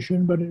best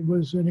condition, but it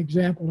was an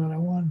example that I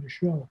wanted to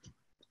show.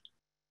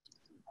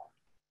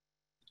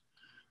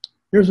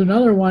 Here's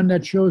another one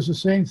that shows the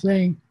same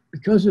thing.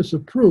 Because it's a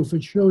proof,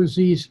 it shows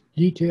these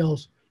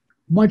details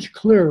much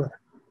clearer.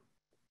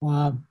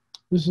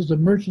 This is the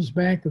Merchants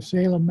Bank of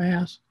Salem,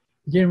 Mass.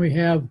 Again, we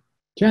have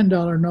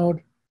 $10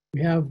 note.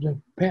 We have the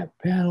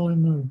panel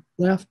in the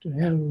left,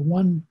 and have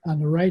one on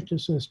the right that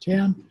says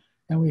 10,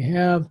 and we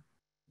have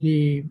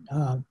the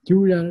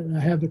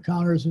have the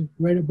counters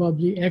right above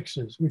the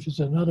X's, which is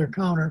another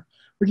counter,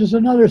 which is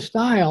another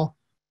style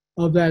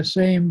of that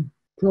same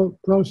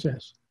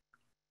process.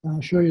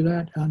 I'll show you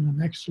that on the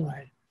next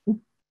slide.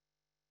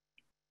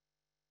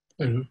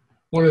 And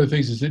one of the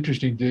things that's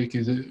interesting, Dick,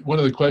 is that one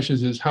of the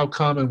questions is how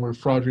common were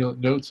fraudulent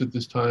notes at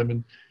this time?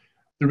 And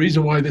the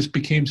reason why this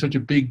became such a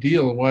big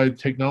deal and why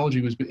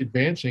technology was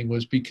advancing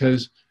was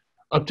because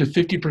up to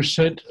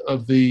 50%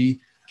 of the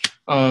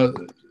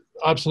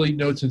obsolete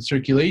notes in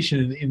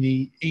circulation in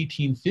the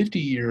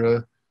 1850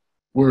 era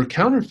were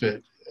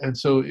counterfeit. And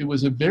so it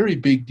was a very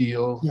big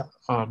deal,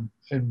 yeah.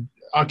 And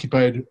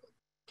occupied,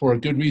 for a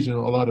good reason,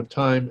 a lot of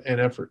time and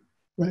effort.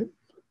 Right.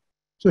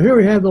 So here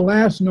we have the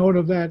last note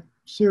of that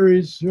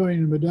series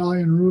showing the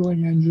medallion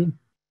ruling engine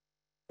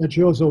that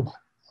shows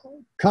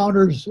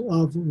counters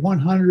of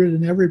 100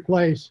 in every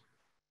place.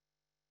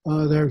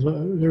 There's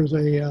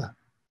an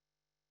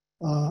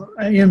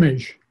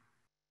image,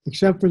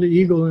 except for the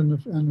eagle in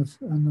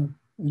the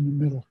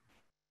middle.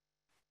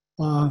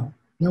 Then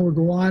we'll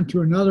go on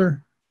to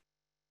another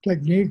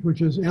technique,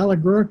 which is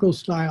allegorical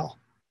style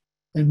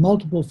and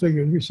multiple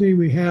figures. You see,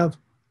 we have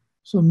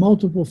some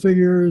multiple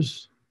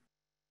figures.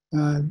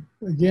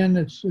 Again,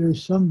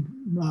 there's some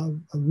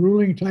a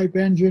ruling type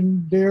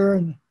engine there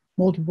and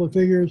multiple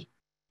figures.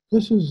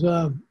 This is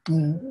a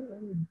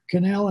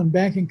Canal and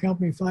Banking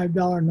Company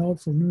 $5 note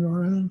from New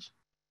Orleans.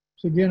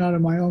 It's again out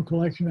of my own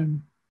collection,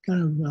 and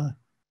kind of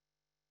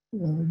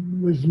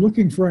was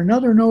looking for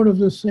another note of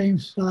the same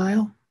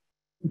style,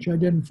 which I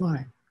didn't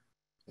find.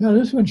 Now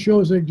this one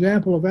shows an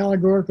example of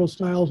allegorical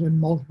styles in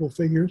multiple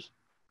figures.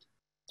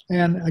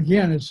 And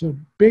again, it's a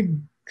big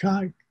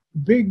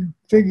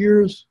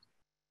figures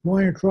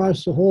going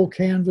across the whole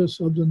canvas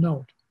of the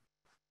note.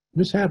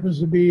 This happens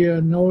to be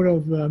a note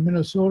of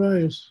Minnesota.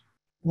 It's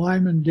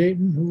Lyman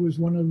Dayton, who was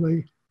one of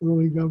the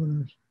early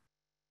governors.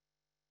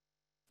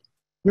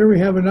 Here we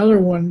have another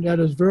one that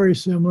is very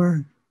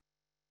similar,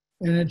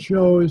 and it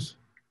shows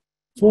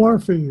 4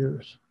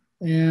 figures.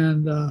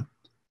 And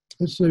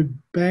it's the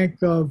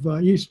Bank of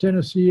East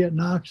Tennessee at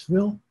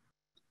Knoxville.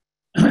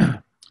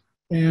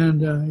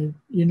 And,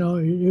 you know,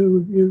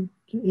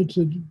 it's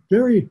a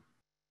very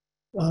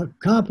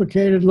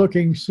complicated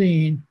looking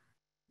scene,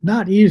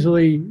 not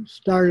easily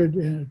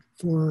started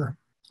for,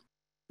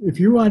 if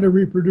you want to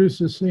reproduce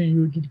this scene,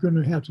 you're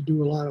going to have to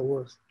do a lot of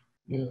work.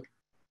 Yeah.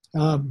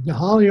 The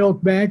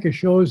Holyoke Bank, it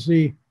shows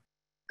the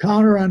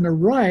counter on the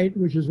right,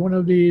 which is one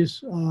of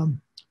these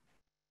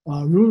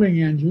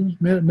ruling engines,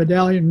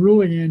 medallion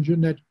ruling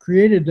engine that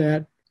created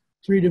that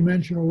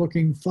three-dimensional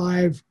looking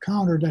 5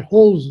 counter that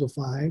holds the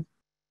 5,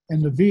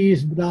 and the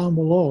V's down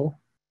below,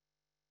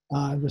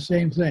 the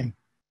same thing.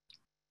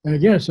 And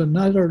again, it's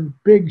another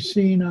big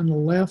scene on the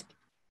left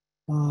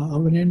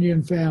of an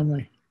Indian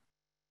family,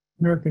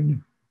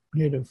 American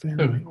Native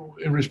family.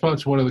 In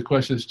response to one of the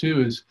questions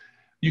too is,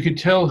 you can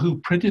tell who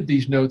printed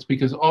these notes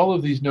because all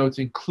of these notes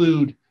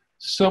include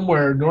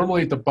somewhere,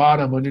 normally at the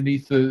bottom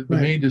underneath the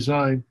main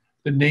design,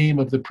 the name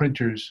of the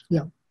printers.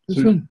 Yeah,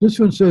 this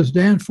one says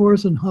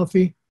Danforth and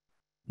Huffy,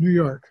 New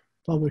York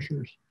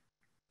publishers.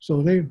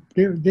 So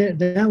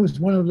that was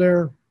one of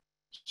their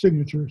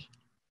signatures.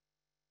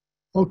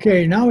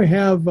 Okay, now we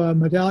have a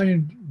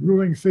medallion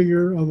ruling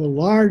figure of a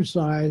large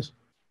size,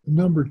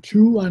 number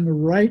 2 on the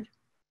right.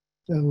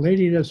 The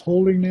lady that's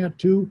holding that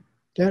 2,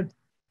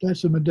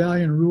 that's a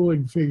medallion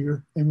ruling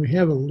figure, and we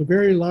have a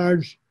very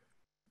large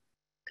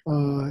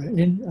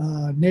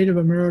Native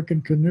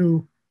American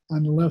canoe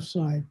on the left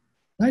side.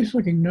 Nice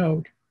looking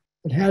note.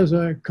 It has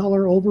a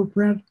color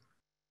overprint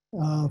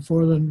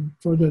for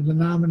the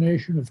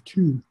denomination of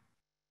 2.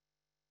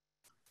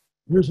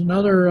 Here's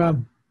another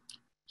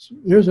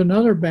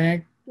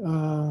bank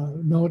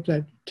note,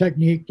 that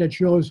technique that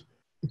shows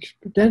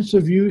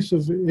extensive use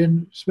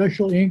in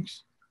special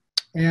inks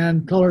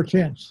and color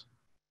tints.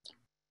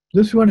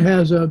 This one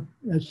has it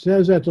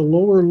says at the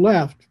lower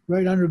left,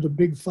 right under the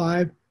big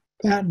 5,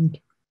 patent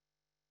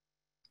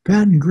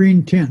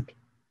green tint.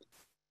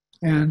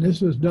 And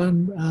this was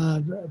done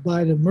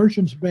by the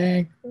Merchants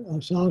Bank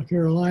of South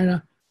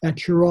Carolina at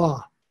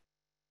Cheraw.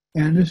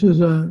 And this is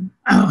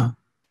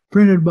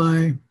printed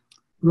by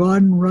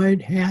Rawdon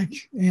Wright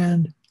Hatch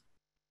and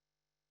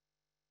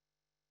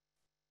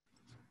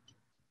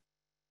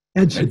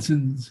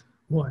Edson's.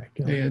 Boy,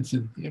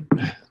 Edson. Yep.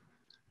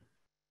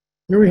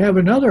 Here we have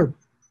another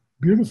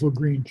beautiful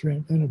green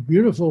tint and a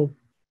beautiful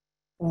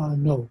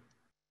note.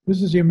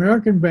 This is the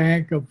American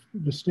Bank of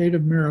the state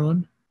of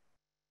Maryland.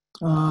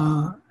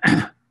 And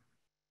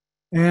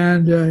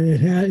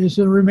it's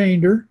a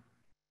remainder.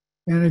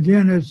 And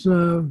again, it's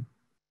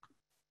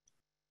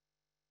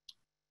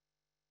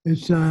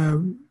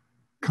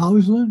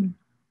Cowsland,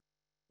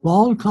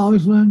 Bald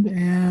Cowsland,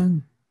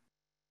 and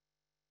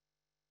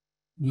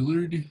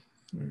Willard,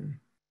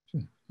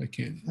 I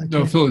can't.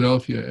 No,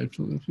 Philadelphia. At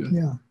Philadelphia.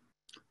 Yeah.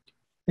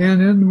 And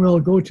then we'll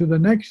go to the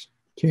next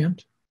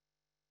tint,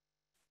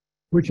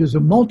 which is a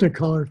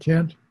multicolor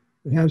tint.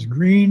 It has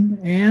green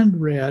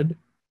and red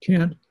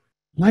tint.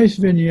 Nice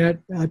vignette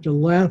at the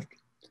left.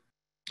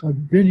 A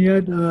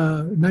vignette,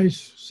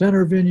 nice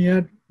center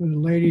vignette with a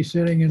lady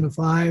sitting in the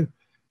 5.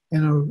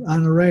 And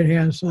on the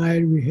right-hand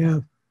side, we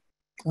have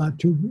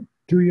two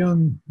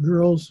young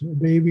girls, a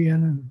baby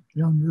and a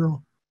young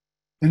girl.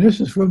 And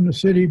this is from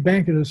the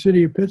Bank of the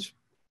City of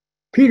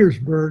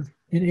Petersburg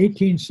in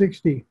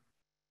 1860.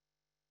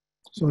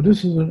 So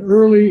this is an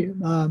early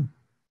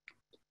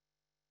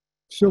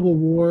Civil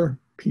War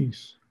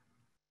piece.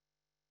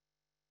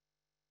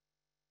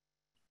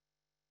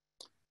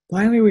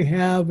 Finally, we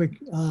have a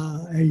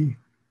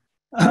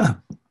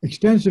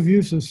extensive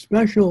use of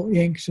special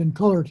inks and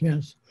color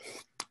tints.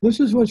 This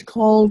is what's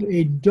called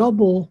a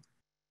double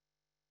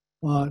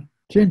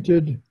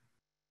tinted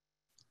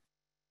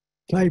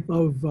type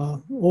of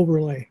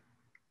overlay.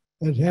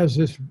 It has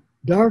this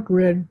dark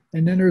red,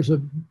 and then there's a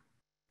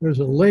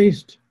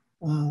laced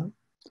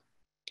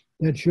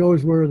that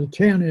shows where the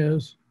tint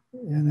is,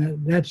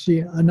 and that's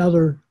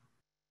another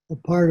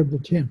part of the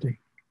tinting.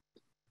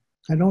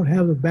 I don't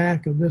have the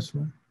back of this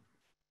one.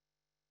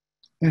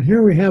 And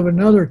here we have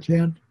another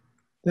tint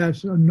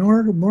that's a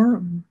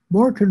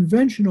more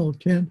conventional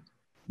tint.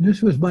 And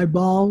this was by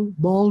Bald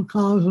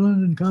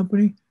Cowsland and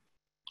Company,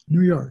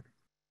 New York.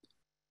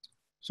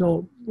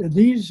 So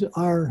these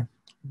are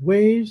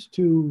ways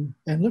to,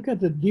 and look at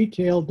the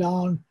detail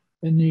down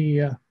in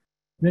the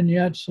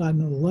vignettes on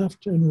the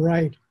left and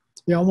right.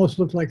 They almost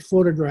look like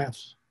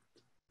photographs.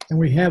 And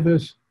we have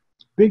this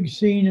big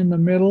scene in the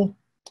middle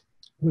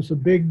with a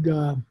big,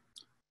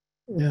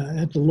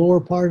 at the lower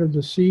part of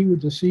the C,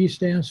 with the C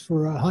stands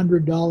for a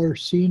 $100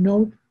 C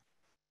note.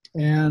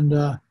 And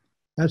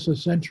that's a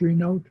century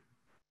note.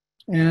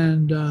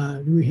 And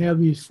we have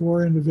these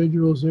 4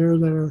 individuals there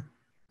that are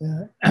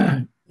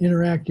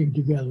interacting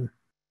together.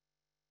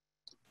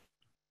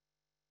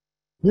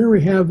 Here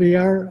we have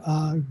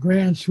the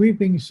grand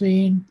sweeping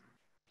scene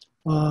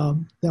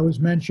that was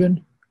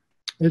mentioned.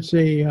 It's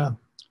a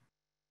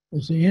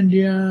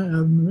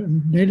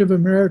Native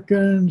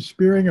American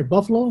spearing a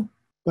buffalo,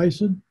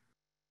 bison,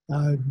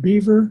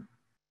 beaver,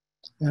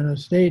 and a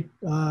state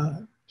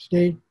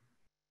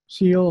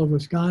seal of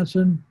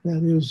Wisconsin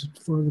that is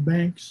for the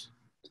banks.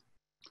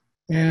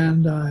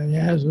 And it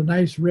has a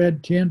nice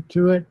red tint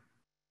to it,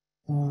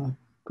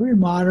 pretty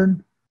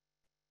modern.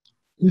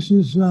 This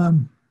is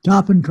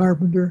Toppin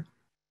Carpenter,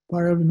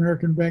 part of the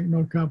American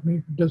Banknote Company.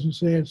 It doesn't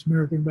say it's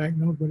American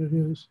Banknote, but it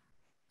is.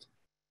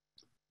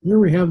 Here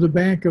we have the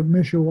Bank of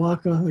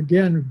Mishawaka.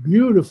 Again, a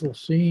beautiful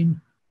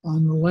scene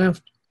on the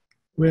left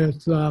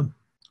with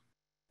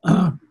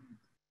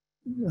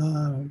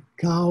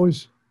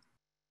cows,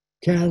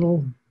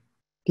 cattle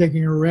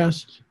taking a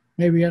rest,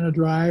 maybe on a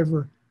drive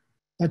or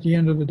at the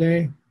end of the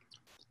day.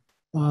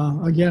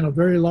 Again, a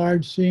very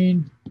large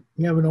scene.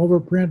 We have an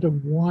overprint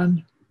of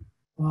one.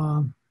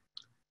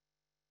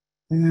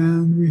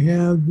 And we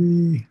have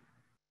the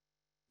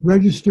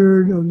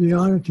registered of the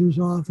auditor's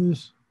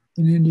office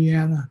in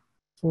Indiana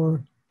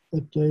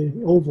at the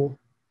Oval.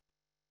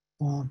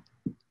 And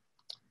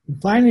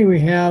finally, we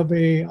have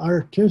a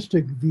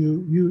artistic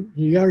view,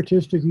 the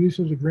artistic use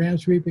of the grand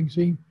sweeping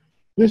scene.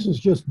 This is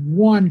just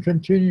one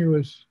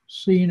continuous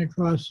scene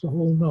across the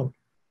whole note.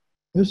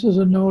 This is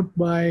a note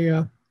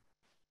by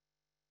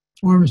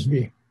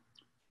Ormsby,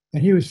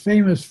 and he was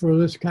famous for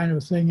this kind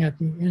of thing at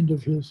the end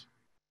of his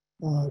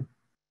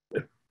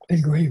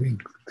engraving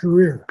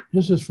career.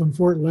 This is from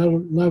Fort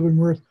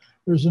Leavenworth.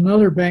 There's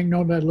another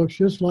banknote that looks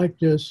just like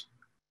this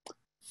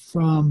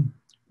from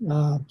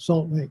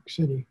Salt Lake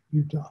City,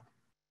 Utah.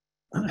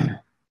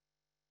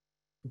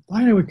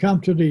 Finally, we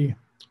come to the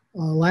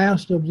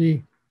last of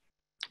the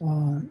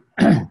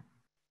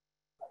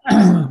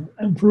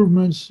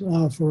improvements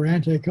for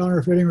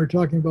anti-counterfeiting. We're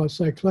talking about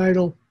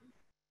cycloidal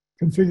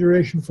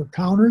configuration for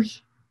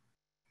counters.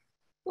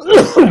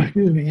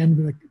 Excuse me.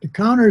 And the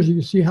counters,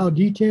 you see how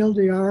detailed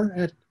they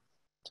are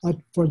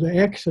for the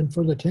X and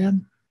for the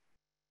 10.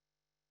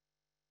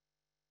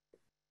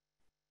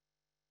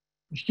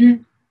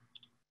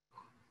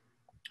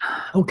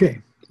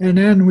 Okay, and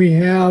then we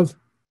have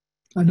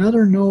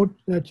another note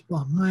that's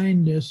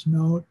behind this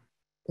note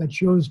that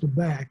shows the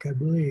back, I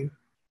believe.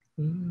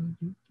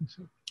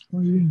 Oh,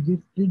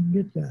 you didn't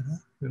get that, huh?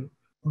 No.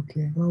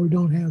 Okay, well, we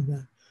don't have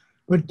that.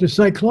 But the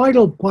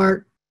cycloidal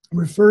part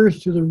refers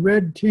to the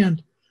red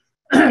tint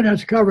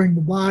that's covering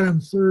the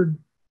bottom third,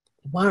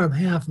 the bottom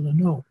half of the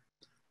note.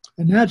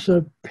 And that's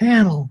a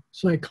panel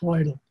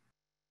cycloidal.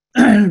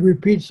 It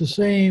repeats the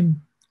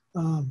same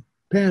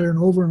pattern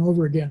over and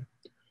over again,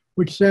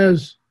 which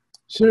says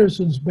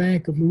Citizens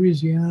Bank of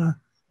Louisiana,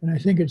 and I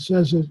think it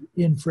says it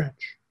in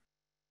French.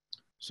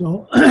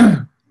 So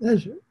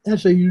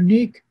that's a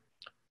unique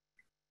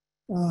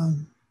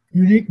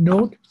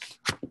note.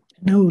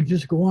 Now we'll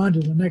just go on to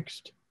the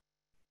next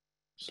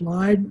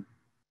slide,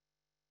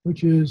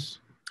 which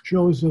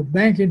shows the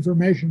bank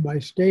information by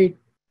state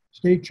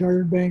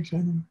chartered banks,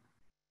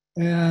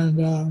 and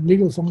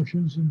legal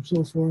functions and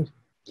so forth.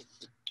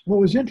 What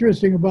was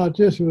interesting about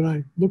this, when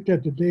I looked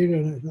at the data,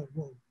 and I thought,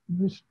 well,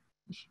 this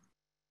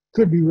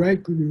could be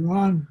right, could be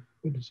wrong,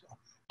 but it's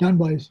done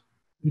by the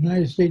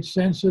United States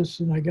Census,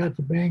 and I got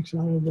the banks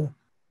out of the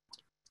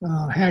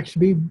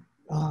Haxby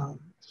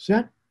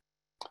set.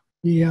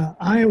 The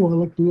Iowa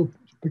looked a little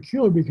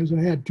peculiar because I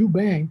had two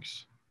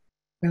banks,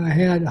 and I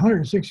had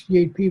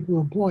 168 people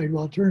employed.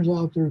 Well, it turns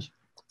out there's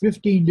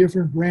 15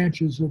 different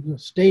branches of the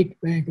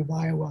State Bank of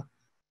Iowa.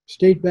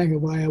 State Bank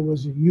of Iowa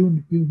was a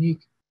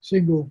unique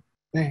single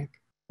bank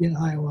in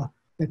Iowa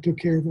that took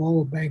care of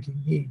all the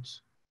banking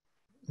needs.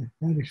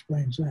 That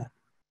explains that.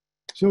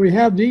 So we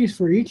have these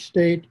for each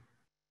state,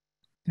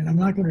 and I'm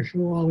not going to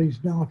show all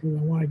these now because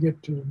I want to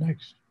get to the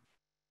next.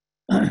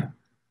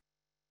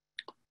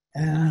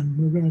 And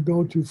we're going to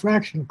go to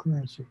fractional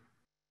currency.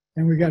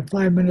 And we got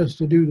 5 minutes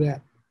to do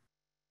that.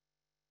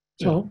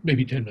 So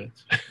maybe 10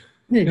 minutes.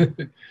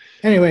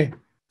 Anyway,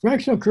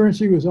 fractional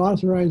currency was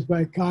authorized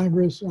by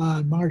Congress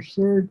on March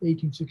 3rd,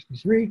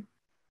 1863.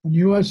 When the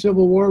U.S.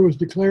 Civil War was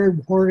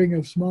declared, hoarding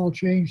of small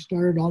change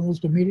started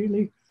almost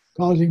immediately,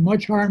 causing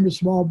much harm to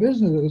small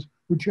businesses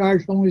who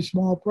charged only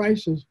small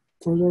prices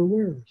for their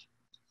wares.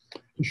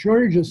 The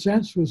shortage of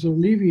cents was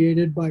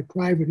alleviated by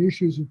private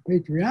issues of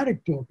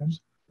patriotic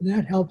tokens, and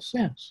that helped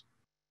cents.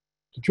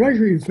 The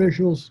Treasury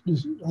officials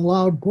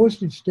allowed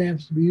postage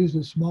stamps to be used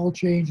as small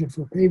change and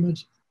for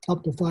payments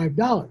up to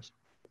 $5.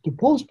 The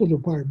Postal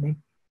Department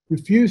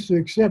refused to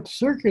accept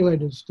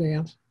circulated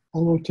stamps,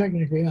 although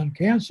technically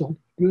uncanceled,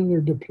 due to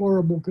their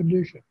deplorable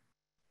condition.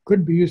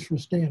 Couldn't be used for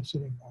stamps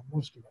anymore,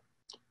 most of them.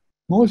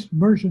 Most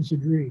merchants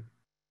agreed.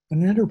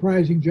 An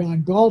enterprising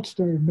John Galt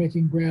started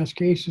making brass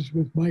cases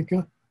with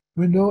mica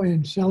window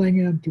and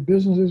selling them to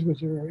businesses with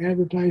their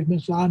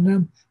advertisements on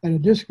them at a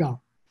discount.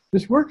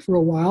 This worked for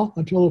a while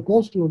until the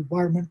Postal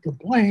Department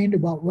complained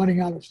about running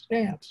out of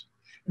stamps.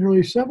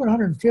 Nearly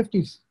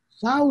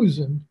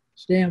 750,000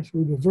 stamps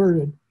were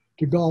diverted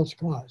to Galt's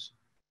cause.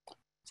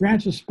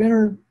 Francis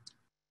Spinner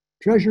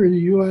Treasury of the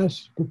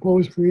U.S.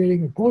 proposed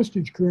creating a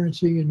postage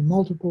currency in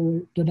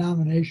multiple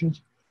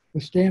denominations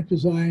with stamp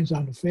designs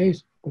on the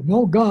face, but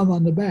no gum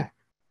on the back.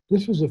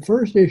 This was the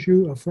first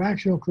issue of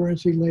fractional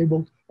currency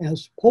labeled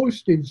as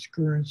postage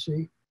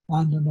currency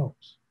on the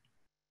notes.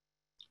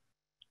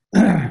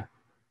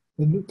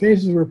 The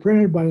faces were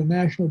printed by the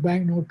National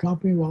Banknote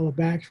Company while the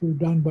backs were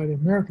done by the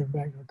American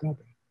Banknote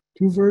Company.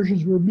 Two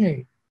versions were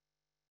made,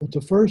 with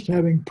the first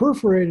having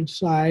perforated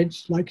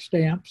sides like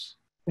stamps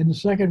and the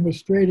second with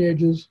straight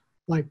edges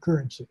like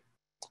currency.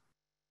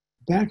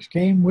 Backs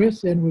came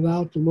with and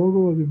without the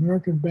logo of the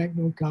American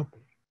Banknote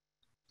Company,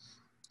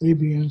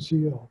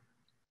 ABNCO.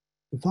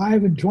 The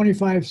 5 and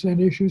 25-cent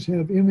issues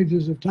have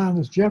images of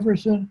Thomas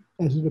Jefferson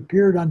as it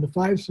appeared on the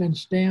 5-cent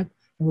stamp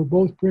and were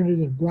both printed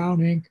in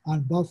brown ink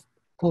on buff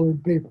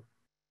colored paper.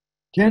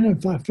 10 and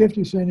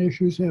 50-cent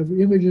issues have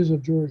images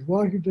of George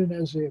Washington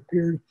as they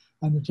appeared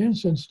on the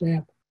 10-cent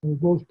stamp and were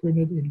both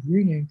printed in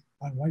green ink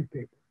on white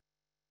paper.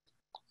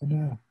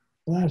 And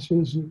last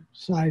is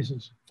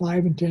sizes,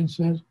 5 and 10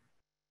 cents,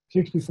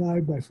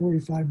 65 by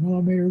 45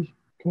 millimeters,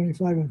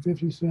 25 and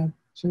 50 cents,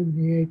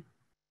 78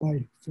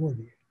 by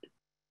 48.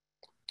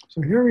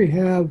 So here we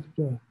have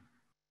the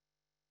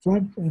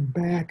front and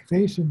back,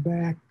 face and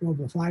back of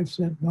the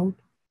 5-cent note.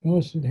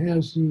 Notice it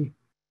has the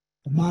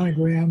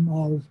monogram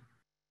of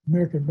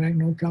American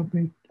Banknote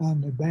Company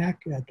on the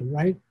back at the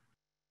right.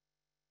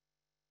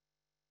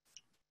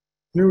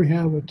 Here we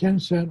have a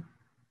 10-cent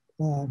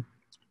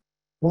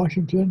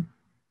Washington.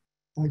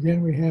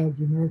 Again, we have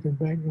the American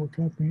Banknote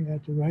Company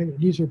at the right. And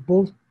these are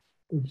both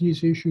of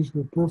these issues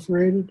were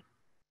perforated.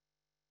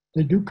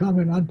 They do come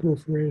in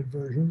unperforated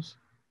versions.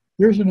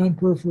 Here's an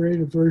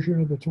unperforated version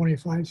of the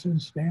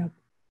 25-cent stamp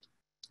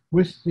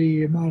with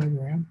the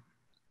monogram.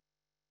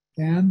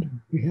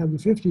 And we have the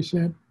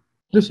 50-cent.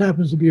 This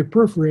happens to be a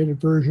perforated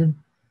version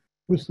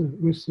with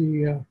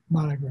the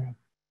monogram.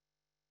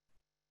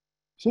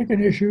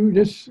 Second issue,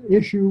 this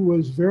issue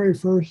was very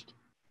first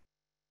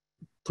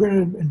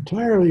printed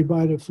entirely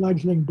by the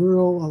fledgling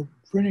Bureau of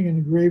Printing and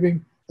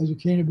Engraving as it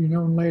came to be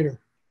known later.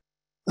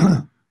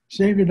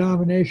 Same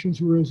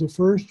denominations were as the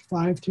first,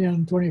 5,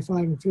 10, 25,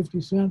 and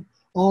 50 cent.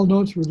 All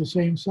notes were the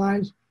same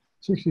size,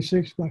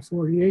 66 by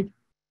 48.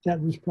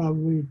 That was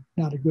probably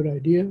not a good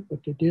idea, but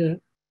they did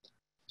it.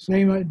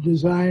 Same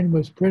design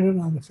was printed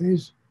on the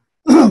face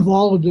of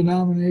all the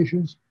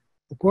denominations.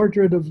 The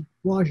portrait of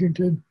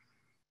Washington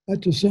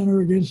at the center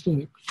against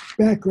a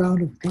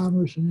background of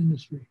commerce and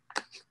industry.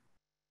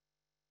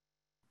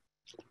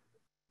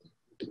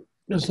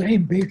 The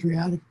same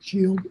patriotic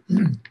shield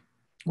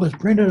was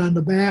printed on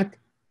the back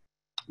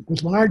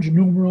with large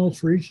numerals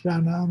for each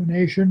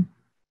denomination.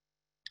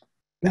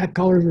 Back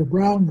colors were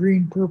brown,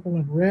 green, purple,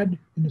 and red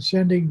in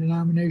ascending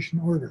denomination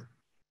order.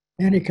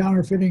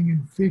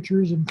 Anti-counterfeiting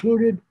features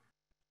included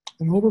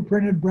an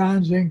overprinted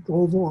bronze ink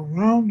oval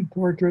around the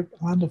portrait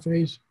on the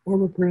face,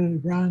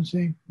 overprinted bronze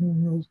ink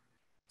numerals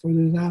for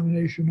the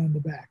denomination on the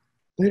back.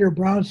 Later,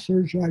 bronze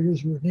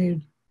surcharges were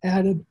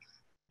added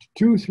to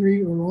 2,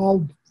 3, or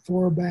all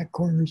 4 back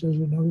corners as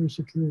another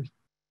security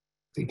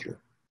feature.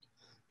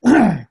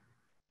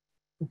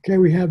 Okay,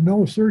 we have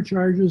no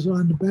surcharges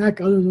on the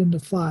back other than the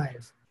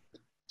 5.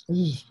 This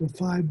is the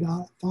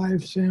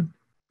 5-cent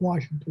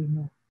Washington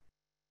note.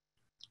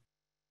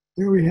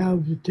 Here we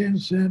have the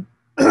 10-cent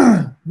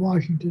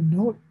Washington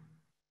note.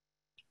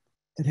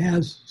 It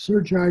has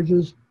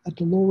surcharges at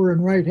the lower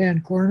and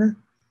right-hand corner.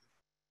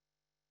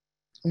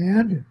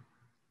 And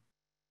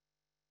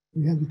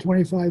we have the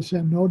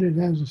 25-cent note. It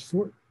has a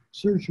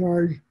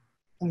surcharge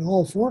at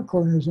all 4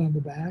 corners on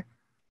the back.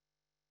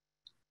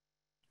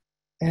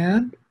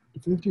 And the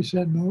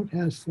 50-cent note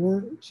has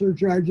 4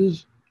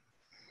 surcharges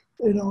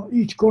in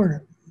each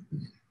corner.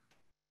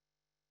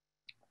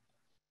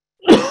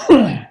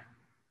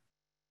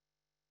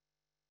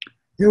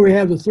 Here we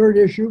have the third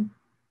issue.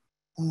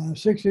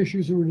 6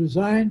 issues were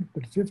designed,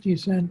 but the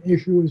 50-cent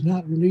issue was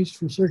not released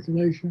for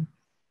circulation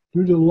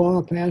due to the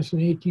law passed in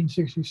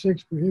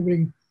 1866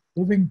 prohibiting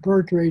living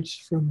portraits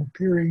from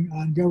appearing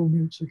on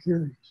government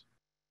securities.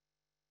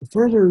 The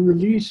further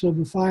release of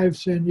the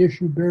 5-cent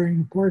issue bearing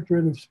the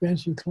portrait of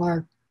Spencer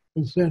Clark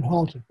was then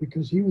halted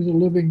because he was a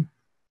living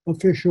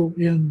official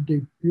in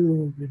the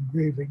Bureau of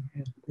Engraving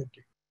and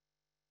Printing.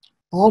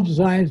 All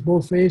designs,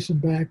 both face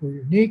and back, were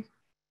unique.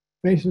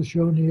 Faces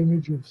showing the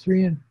image of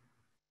 3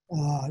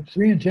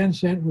 and 10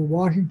 cent were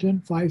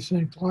Washington,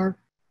 5-cent Clark,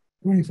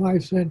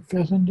 25-cent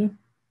Fessenden,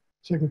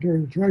 Secretary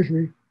of the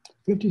Treasury,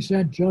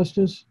 50-cent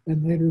Justice,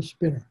 and later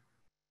Spinner.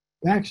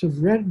 Backs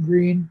of red and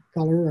green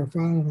color are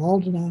found in all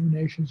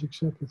denominations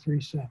except for 3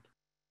 cent.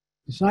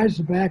 Besides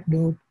the back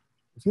note,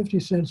 the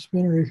 50-cent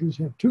Spinner issues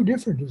have 2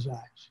 different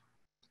designs.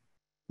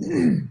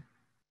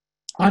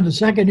 On the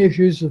second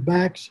issues, the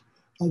backs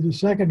of the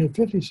 2nd and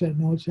 50-cent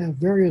notes have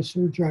various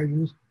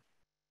surcharges,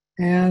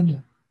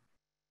 and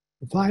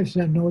the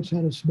 5-cent notes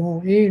had a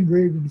small A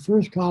engraved in the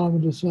first column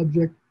of the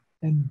subject,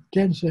 and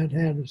 10 cent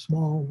had a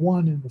small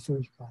 1 in the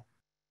first column.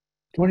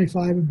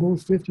 25 and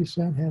both 50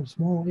 cent had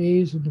small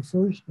A's in the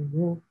first and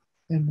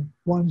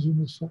 1s in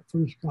the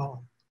first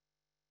column.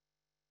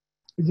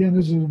 Again,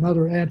 this is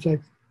another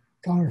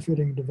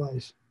anti-counterfeiting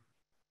device,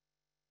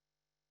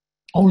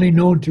 only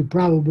known to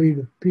probably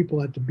the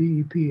people at the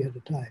BEP at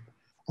the time.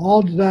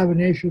 All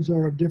denominations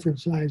are of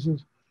different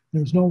sizes.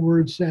 There's no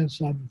word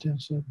cents on the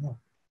 10-cent note.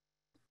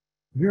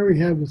 Here we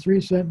have the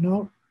 3-cent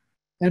note.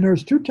 And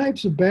there's two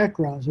types of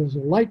backgrounds. There's a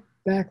light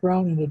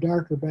background and a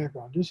darker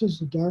background. This is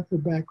the darker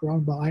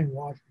background behind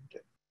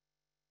Washington.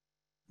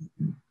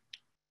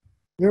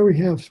 There we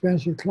have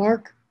Spencer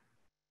Clark,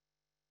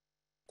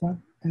 front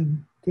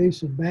and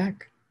face and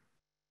back.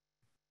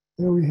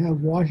 There we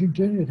have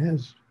Washington. It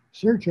has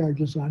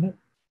surcharges on it,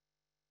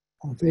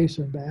 on face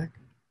and back.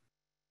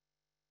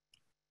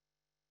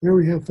 There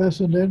we have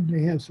Fessenden.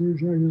 They have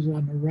surcharges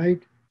on the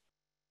right.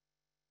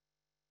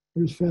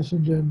 Here's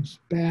Fessenden's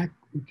back,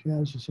 which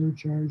has a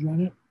surcharge on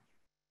it.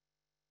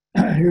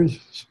 Here's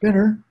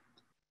Spinner,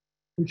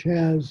 which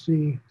has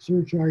the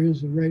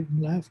surcharges of right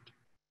and left.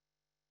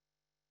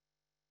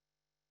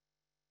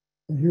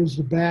 And here's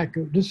the back.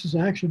 This is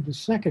actually the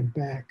second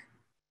back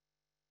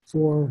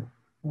for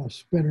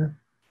Spinner.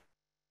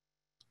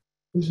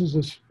 This is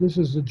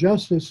the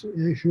justice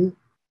issue,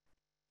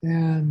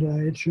 and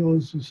it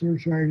shows the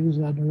surcharges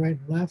on the right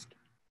and left.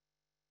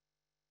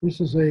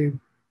 This is a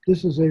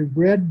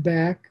red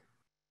back,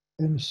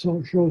 and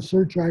so shows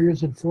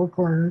surcharges in 4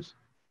 corners,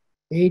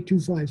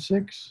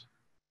 A256.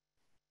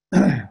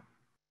 And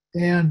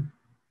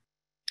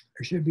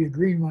there should be a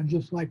green one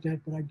just like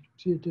that, but I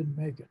see it didn't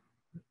make it.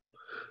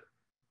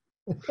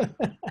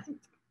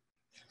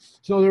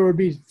 So there would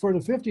be, for the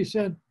 50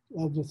 cent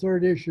of the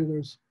third issue,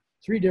 there's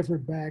 3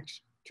 different backs.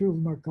 2 of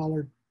them are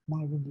colored.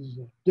 One of them is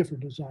a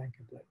different design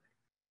completely.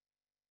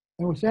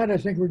 And with that, I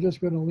think we're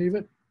just going to leave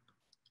it.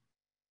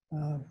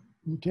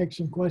 We'll take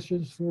some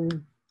questions for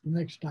the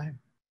next time.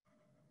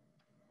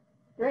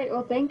 Great.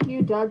 Well, thank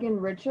you, Doug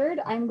and Richard.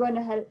 I'm going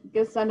to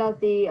send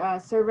out the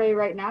survey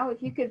right now.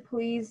 If you could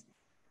please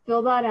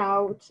fill that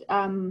out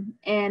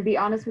and be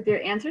honest with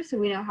your answers so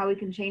we know how we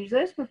can change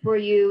this before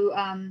you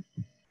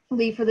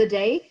leave for the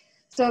day.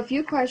 So a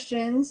few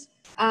questions.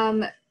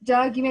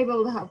 Doug, you may be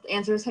able to help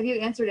answer this. Have you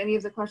answered any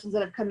of the questions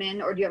that have come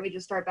in, or do you want me to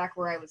just start back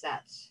where I was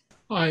at?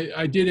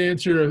 I did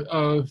answer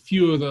a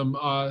few of them.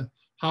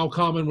 How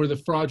common were the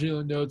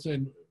fraudulent notes,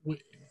 and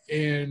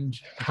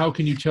how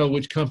can you tell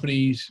which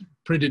companies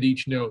printed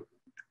each note?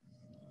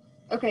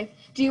 Okay.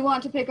 Do you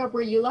want to pick up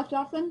where you left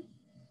off then?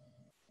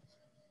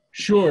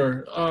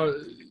 Sure.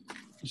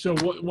 So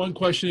one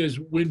question is,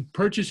 when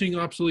purchasing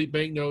obsolete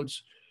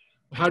banknotes,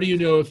 how do you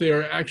know if they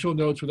are actual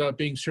notes without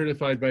being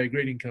certified by a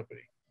grading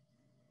company?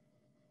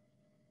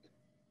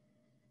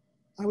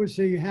 I would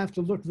say you have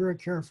to look very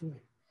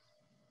carefully.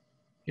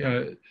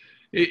 Yeah,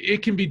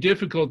 it can be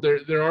difficult.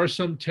 There are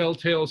some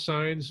telltale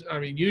signs. I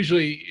mean,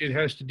 usually it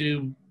has to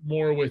do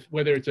more with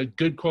whether it's a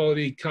good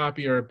quality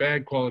copy or a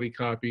bad quality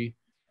copy.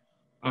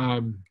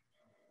 But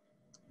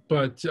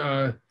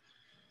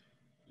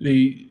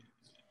the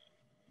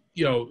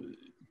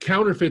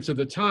counterfeits of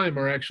the time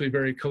are actually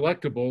very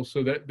collectible,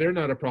 so that they're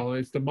not a problem.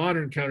 It's the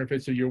modern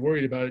counterfeits that you're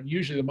worried about. And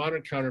usually the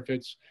modern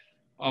counterfeits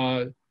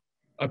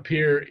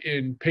appear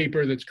in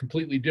paper that's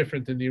completely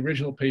different than the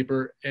original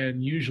paper,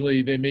 and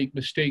usually they make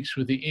mistakes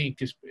with the ink.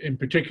 In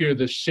particular,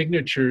 the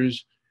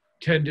signatures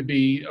tend to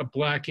be a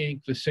black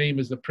ink, the same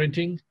as the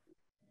printing.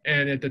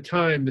 And at the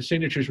time, the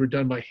signatures were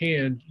done by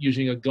hand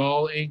using a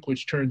gall ink,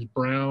 which turns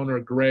brown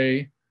or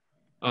gray.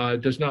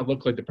 Does not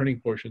look like the printing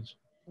portions.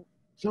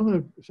 Some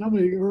of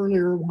the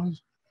earlier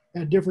ones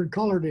had different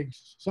colored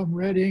inks, some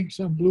red ink,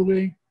 some blue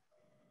ink.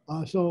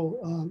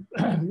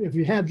 If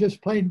you have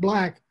just plain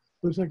black,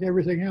 looks like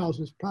everything else,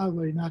 it's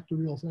probably not the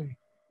real thing.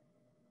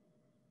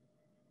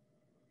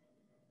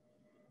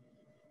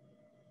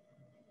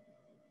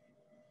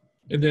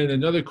 And then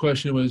another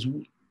question was,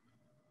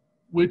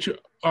 which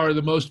are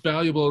the most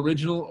valuable,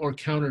 original or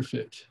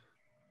counterfeit?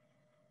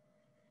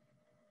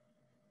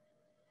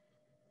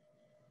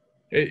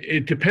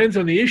 It depends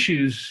on the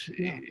issues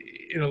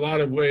in a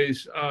lot of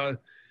ways.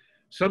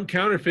 Some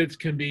counterfeits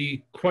can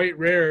be quite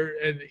rare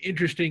and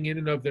interesting in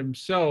and of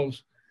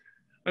themselves.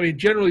 I mean,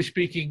 generally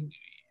speaking,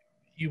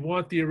 you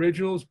want the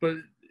originals, but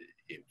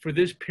for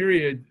this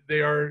period, they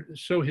are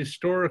so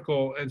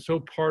historical and so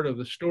part of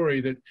the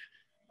story that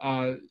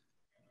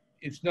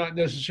it's not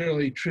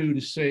necessarily true to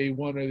say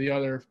one or the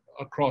other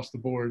across the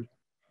board.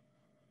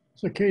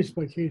 It's a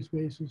case-by-case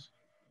basis.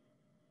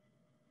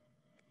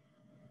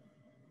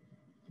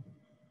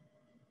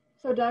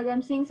 So Doug,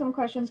 I'm seeing some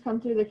questions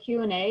come through the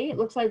Q&A. It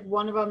looks like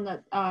one of them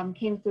that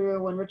came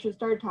through when Richard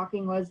started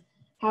talking was,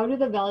 how do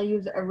the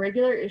values of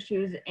regular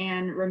issues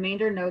and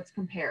remainder notes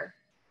compare?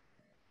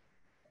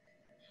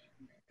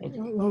 A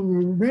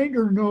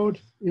remainder note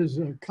is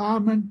a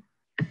common,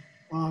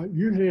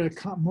 usually a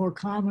more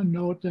common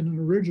note than an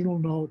original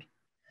note.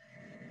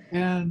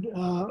 And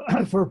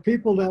for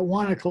people that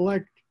want to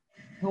collect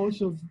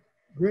notes of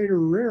greater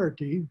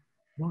rarity,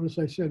 notice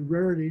I said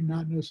rarity,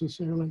 not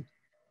necessarily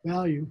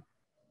value,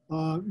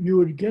 you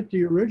would get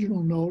the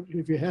original note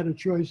if you had a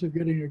choice of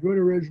getting a good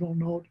original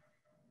note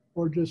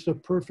or just a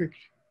perfect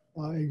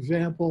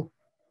example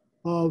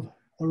of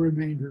a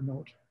remainder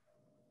note.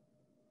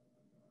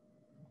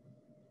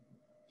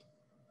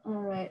 All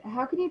right.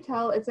 How can you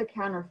tell it's a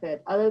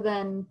counterfeit other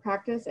than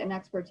practice and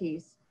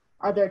expertise?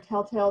 Are there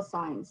telltale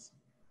signs?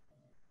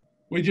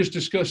 We just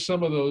discussed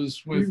some of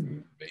those with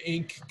the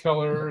ink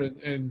color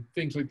and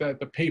things like that,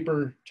 the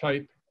paper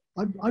type.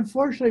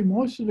 Unfortunately,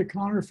 most of the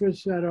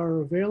counterfeits that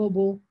are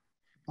available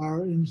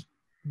are in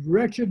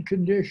wretched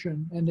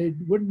condition, and they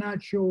would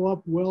not show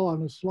up well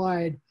on a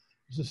slide.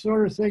 It's the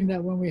sort of thing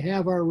that when we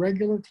have our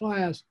regular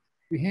class,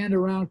 we hand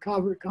around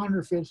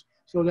counterfeits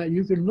so that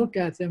you can look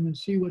at them and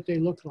see what they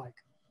look like.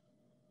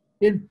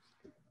 In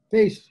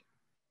face,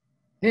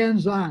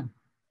 hands-on.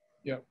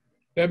 Yeah,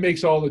 that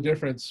makes all the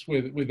difference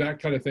with that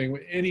kind of thing.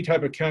 With any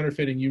type of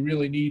counterfeiting, you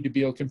really need to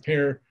be able to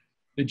compare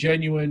the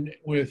genuine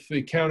with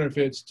the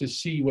counterfeits to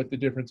see what the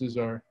differences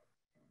are.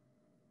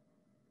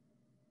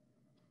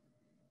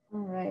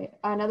 All right.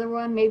 Another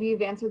one, maybe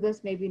you've answered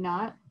this, maybe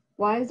not.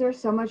 Why is there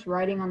so much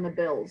writing on the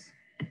bills?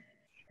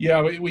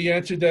 Yeah, we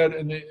answered that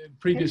in the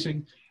previous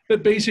thing.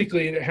 But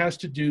basically, it has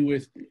to do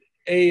with,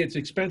 A, it's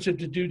expensive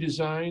to do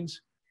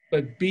designs,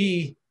 but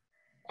B,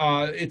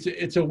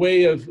 it's a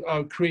way of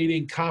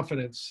creating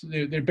confidence.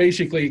 They're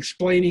basically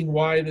explaining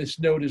why this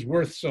note is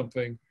worth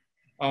something.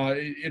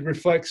 It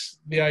reflects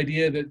the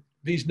idea that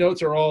these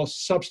notes are all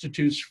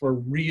substitutes for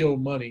real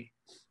money.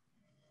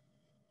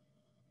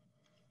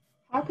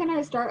 How can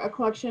I start a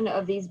collection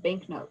of these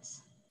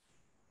banknotes?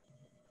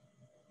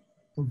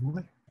 Of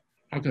what?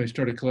 How can I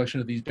start a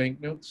collection of these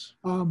banknotes?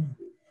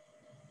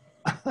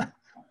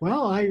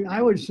 Well,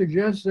 I would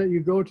suggest that you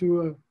go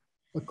to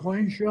a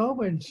coin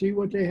show and see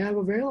what they have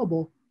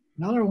available.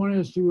 Another one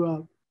is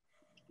to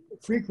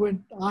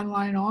frequent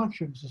online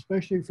auctions,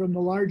 especially from the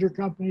larger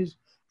companies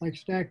like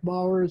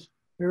Stackbauer's,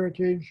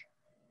 Heritage,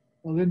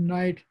 Lynn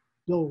Knight,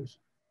 those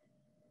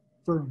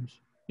firms.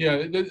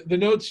 Yeah, the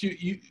notes,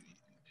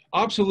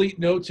 obsolete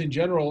notes in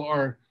general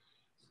are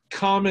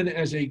common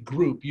as a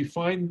group. You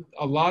find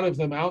a lot of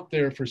them out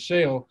there for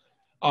sale.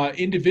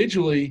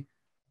 Individually,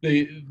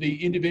 the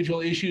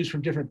individual issues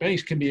from different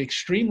banks can be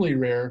extremely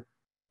rare,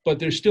 but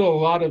there's still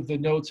a lot of the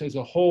notes as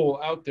a whole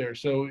out there.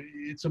 So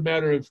it's a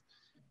matter of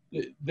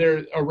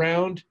they're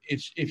around.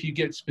 It's if you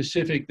get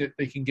specific that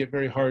they can get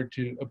very hard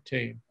to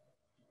obtain.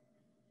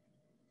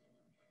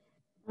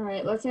 All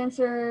right, let's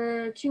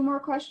answer 2 more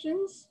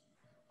questions.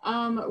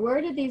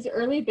 Where did these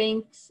early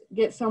banks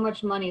get so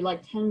much money,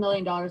 like $10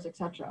 million,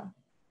 etc.?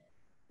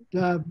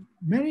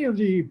 Many of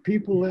the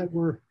people that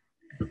were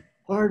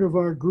part of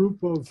our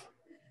group of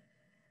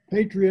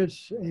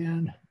patriots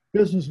and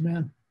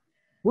businessmen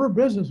were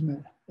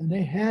businessmen, and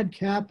they had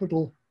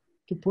capital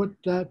to put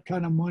that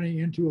kind of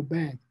money into a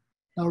bank.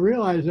 Now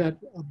realize that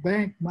a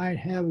bank might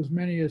have as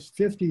many as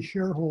 50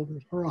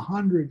 shareholders or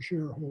 100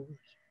 shareholders.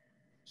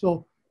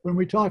 So when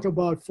we talk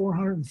about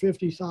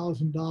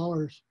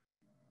 $450,000,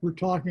 we're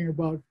talking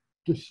about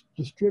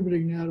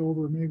distributing that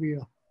over maybe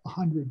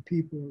 100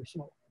 people or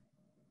so.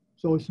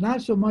 So it's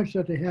not so much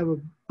that they have a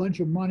bunch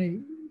of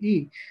money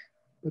each,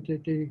 but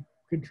that they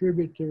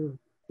contribute their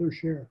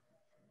share.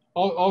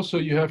 Also,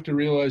 you have to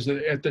realize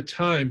that at the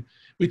time,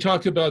 we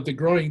talk about the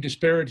growing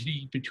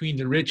disparity between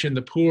the rich and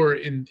the poor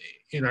in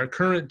our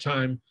current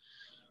time,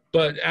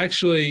 but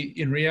actually,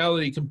 in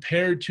reality,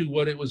 compared to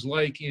what it was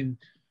like in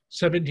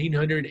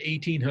 1700,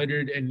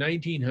 1800, and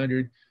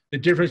 1900, the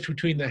difference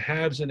between the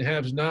haves and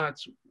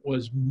have-nots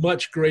was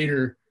much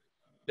greater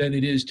than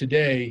it is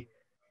today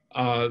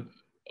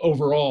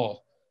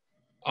overall.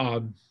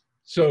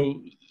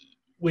 So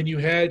when you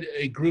had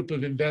a group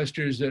of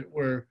investors that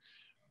were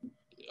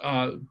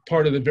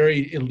part of the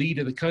very elite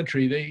of the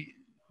country,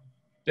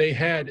 they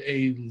had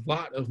a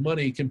lot of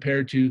money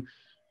compared to,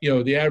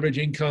 the average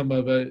income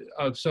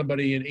of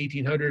somebody in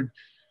 1800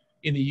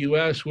 in the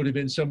U.S. would have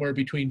been somewhere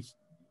between,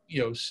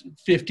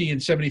 $50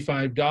 and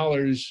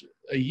 $75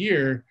 a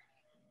year,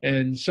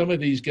 and some of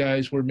these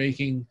guys were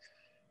making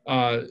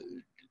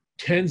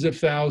tens of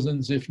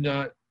thousands, if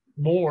not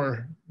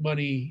more,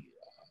 money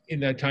in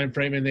that time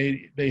frame, and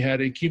they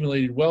had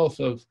accumulated wealth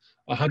of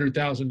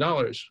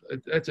 $100,000.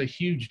 That's a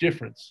huge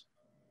difference.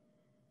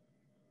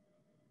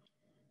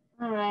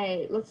 All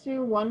right, let's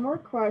do one more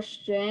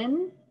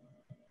question.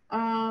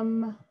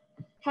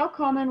 How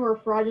common were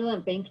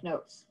fraudulent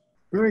banknotes?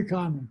 Very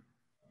common.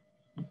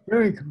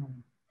 Very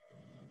common.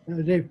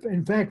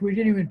 In fact, we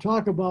didn't even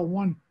talk about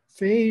one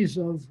phase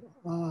of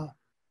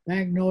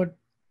banknote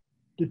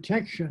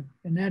detection,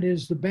 and that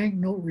is the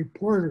banknote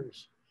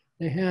reporters.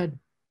 They had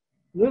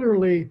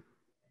literally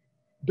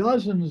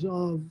dozens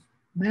of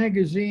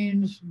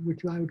magazines,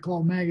 which I would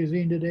call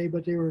magazine today,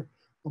 but they were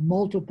a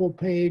multiple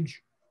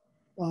page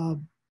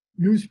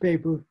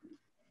newspaper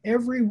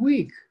every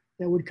week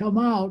that would come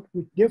out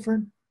with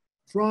different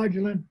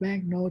fraudulent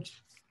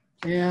banknotes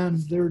and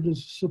their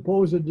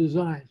supposed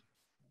designs.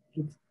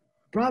 The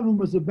problem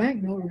with the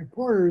banknote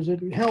reporters,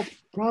 it helped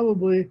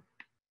probably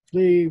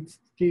the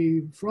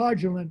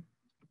fraudulent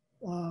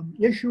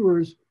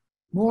issuers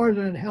more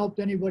than it helped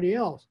anybody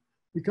else,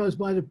 because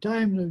by the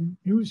time the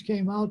news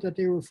came out that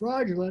they were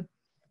fraudulent,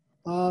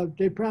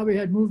 they probably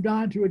had moved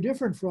on to a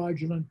different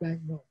fraudulent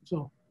banknote.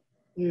 So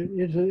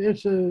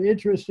it's an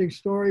interesting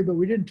story, but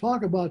we didn't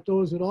talk about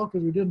those at all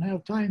because we didn't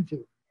have time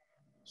to.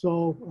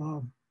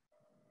 So,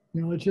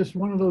 you know, it's just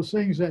one of those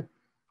things that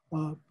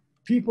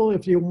people,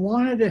 if you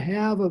wanted to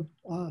have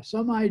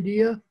some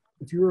idea,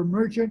 if you were a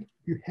merchant,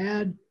 you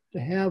had to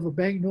have a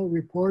banknote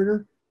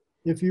reporter.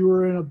 If you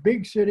were in a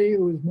big city, it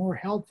was more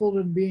helpful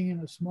than being in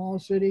a small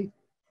city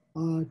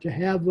to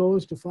have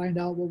those to find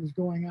out what was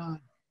going on.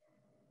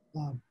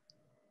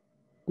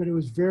 But it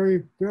was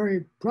very,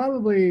 very,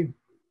 probably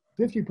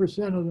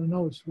 50% of the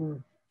notes were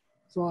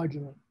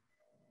fraudulent.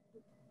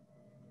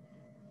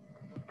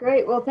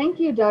 Great. Well, thank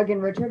you, Doug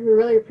and Richard. We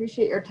really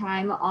appreciate your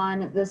time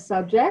on this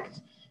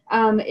subject.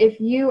 If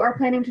you are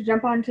planning to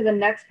jump on to the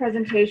next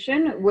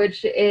presentation,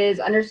 which is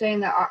understanding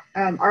the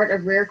art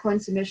of rare coin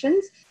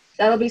submissions,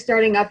 that'll be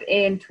starting up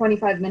in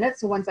 25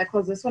 minutes. So once I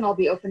close this one, I'll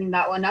be opening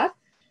that one up.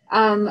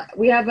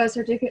 We have a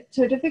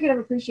certificate of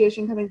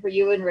appreciation coming for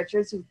you and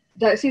Richard. So,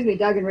 Doug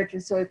and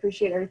Richard. So I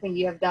appreciate everything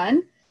you have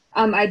done.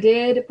 I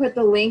did put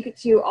the link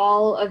to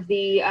all of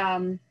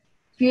the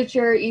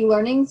future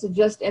e-learnings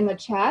just in the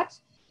chat.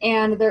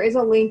 And there is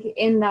a link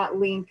in that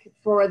link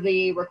for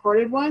the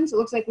recorded ones. It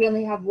looks like we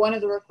only have one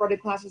of the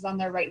recorded classes on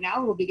there right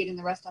now. We'll be getting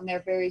the rest on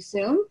there very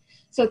soon.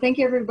 So thank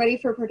you everybody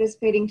for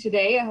participating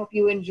today. I hope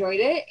you enjoyed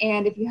it.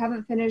 And if you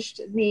haven't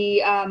finished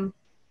the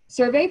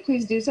survey,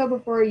 please do so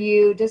before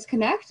you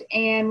disconnect.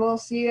 And we'll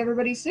see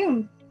everybody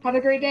soon. Have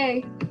a great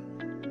day.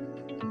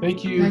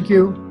 Thank you. Thank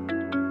you.